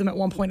described them at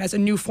one point as a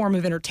new form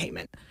of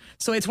entertainment.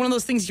 So it's one of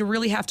those things you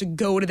really have to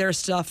go to their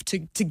stuff to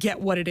get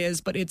what it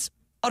is, but it's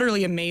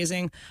utterly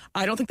amazing.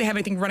 I don't think they have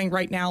anything running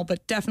right now,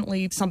 but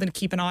definitely something to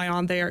keep an eye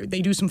on there.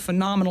 They do some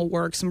phenomenal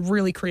work, some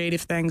really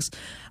creative things.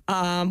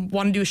 Want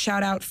to do a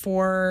shout out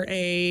for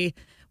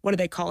what do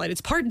they call it?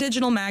 It's part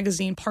digital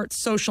magazine, part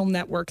social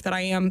network that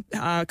I am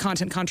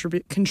content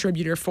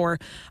contributor for,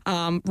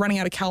 running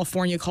out of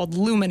California, called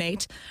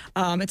Luminate.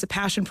 It's a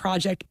passion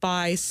project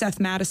by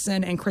Seth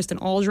Madison and Kristen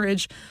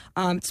Aldridge.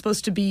 It's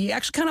supposed to be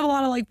actually kind of a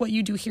lot of like what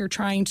you do here,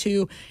 trying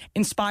to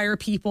inspire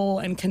people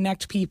and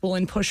connect people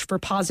and push for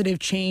positive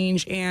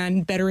change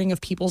and bettering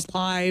of people's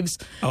lives.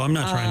 Oh, I'm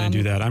not trying to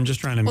do that. I'm just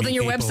trying to meet then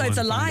your people website's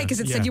a lie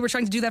because it said you were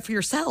trying to do that for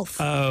yourself.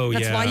 Oh,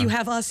 That's why you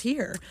have us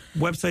here.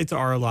 Websites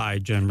are a lie,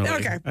 generally.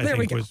 Okay. I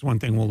think was one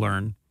thing we'll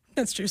learn.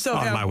 That's true. So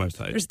on my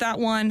website, there's that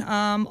one.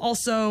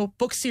 Also,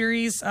 book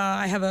series.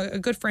 I have a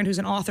good friend who's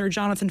an author,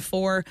 Jonathan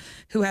Foer,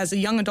 who has a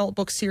young adult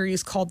book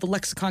series called the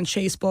Lexicon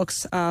Chase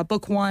books.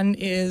 Book 1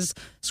 is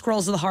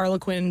Scrolls of the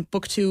Harlequin.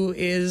 Book 2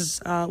 is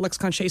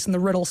Lexicon Chase and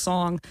the Riddle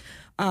Song.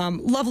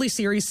 Lovely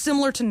series,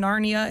 similar to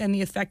Narnia in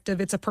the effect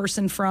of it's a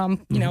person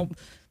from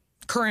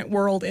current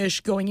world-ish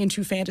going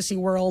into fantasy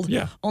world.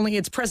 Yeah. Only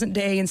it's present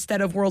day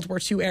instead of World War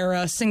II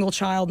era, single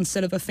child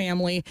instead of a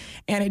family.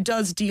 And it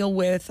does deal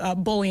with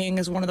bullying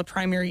as one of the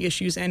primary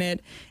issues in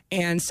it,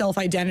 and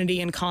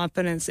self-identity and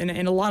confidence, and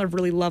a lot of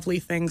really lovely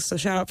things. So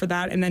shout out for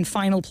that. And then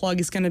final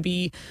plug is going to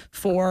be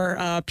for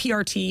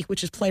PRT,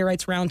 which is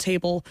Playwrights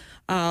Roundtable,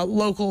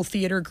 local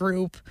theater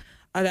group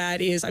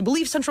that is, I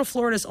believe, Central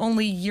Florida's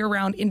only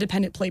year-round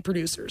independent play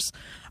producers.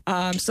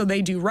 So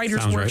they do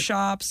writers'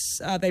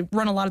 workshops. Right. They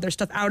run a lot of their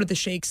stuff out of the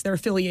Shakes. They're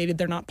affiliated.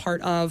 They're not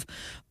part of.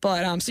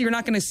 But so you're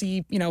not going to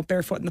see,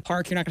 Barefoot in the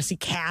Park. You're not going to see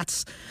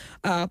Cats.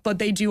 But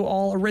they do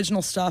all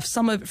original stuff.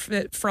 Some of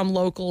it from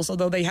locals,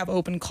 although they have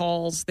open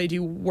calls. They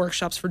do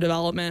workshops for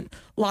development.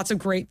 Lots of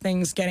great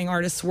things, getting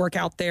artists work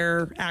out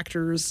there,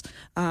 actors.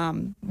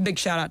 Big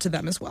shout out to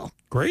them as well.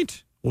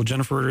 Great. Well,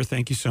 Jennifer Ritter,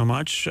 thank you so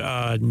much.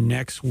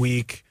 Next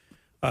week,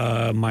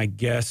 my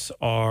guests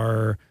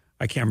are,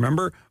 I can't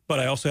remember, but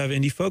I also have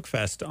Indie Folk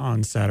Fest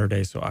on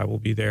Saturday, so I will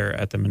be there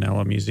at the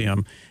Manila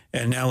Museum.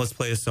 And now let's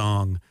play a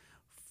song,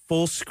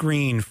 Full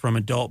Screen from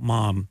Adult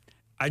Mom.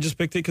 I just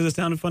picked it because it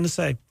sounded fun to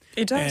say.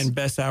 It does. And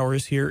Best Hour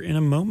is here in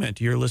a moment.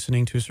 You're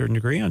listening to A Certain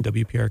Degree on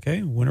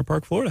WPRK, Winter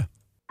Park, Florida.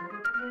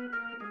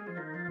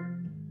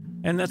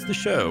 And that's the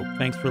show.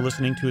 Thanks for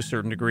listening to A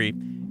Certain Degree.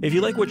 If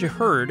you like what you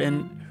heard,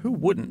 and who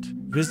wouldn't,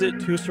 visit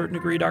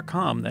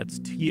toacertaindegree.com. That's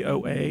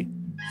TOA,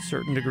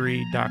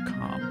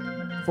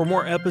 certaindegree.com. For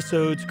more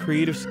episodes,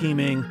 creative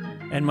scheming,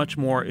 and much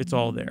more, it's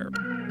all there.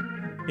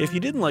 If you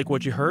didn't like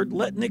what you heard,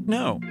 let Nick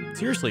know.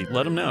 Seriously,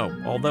 let him know.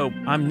 Although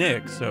I'm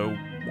Nick, so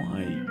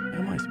why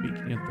am I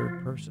speaking in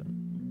third person?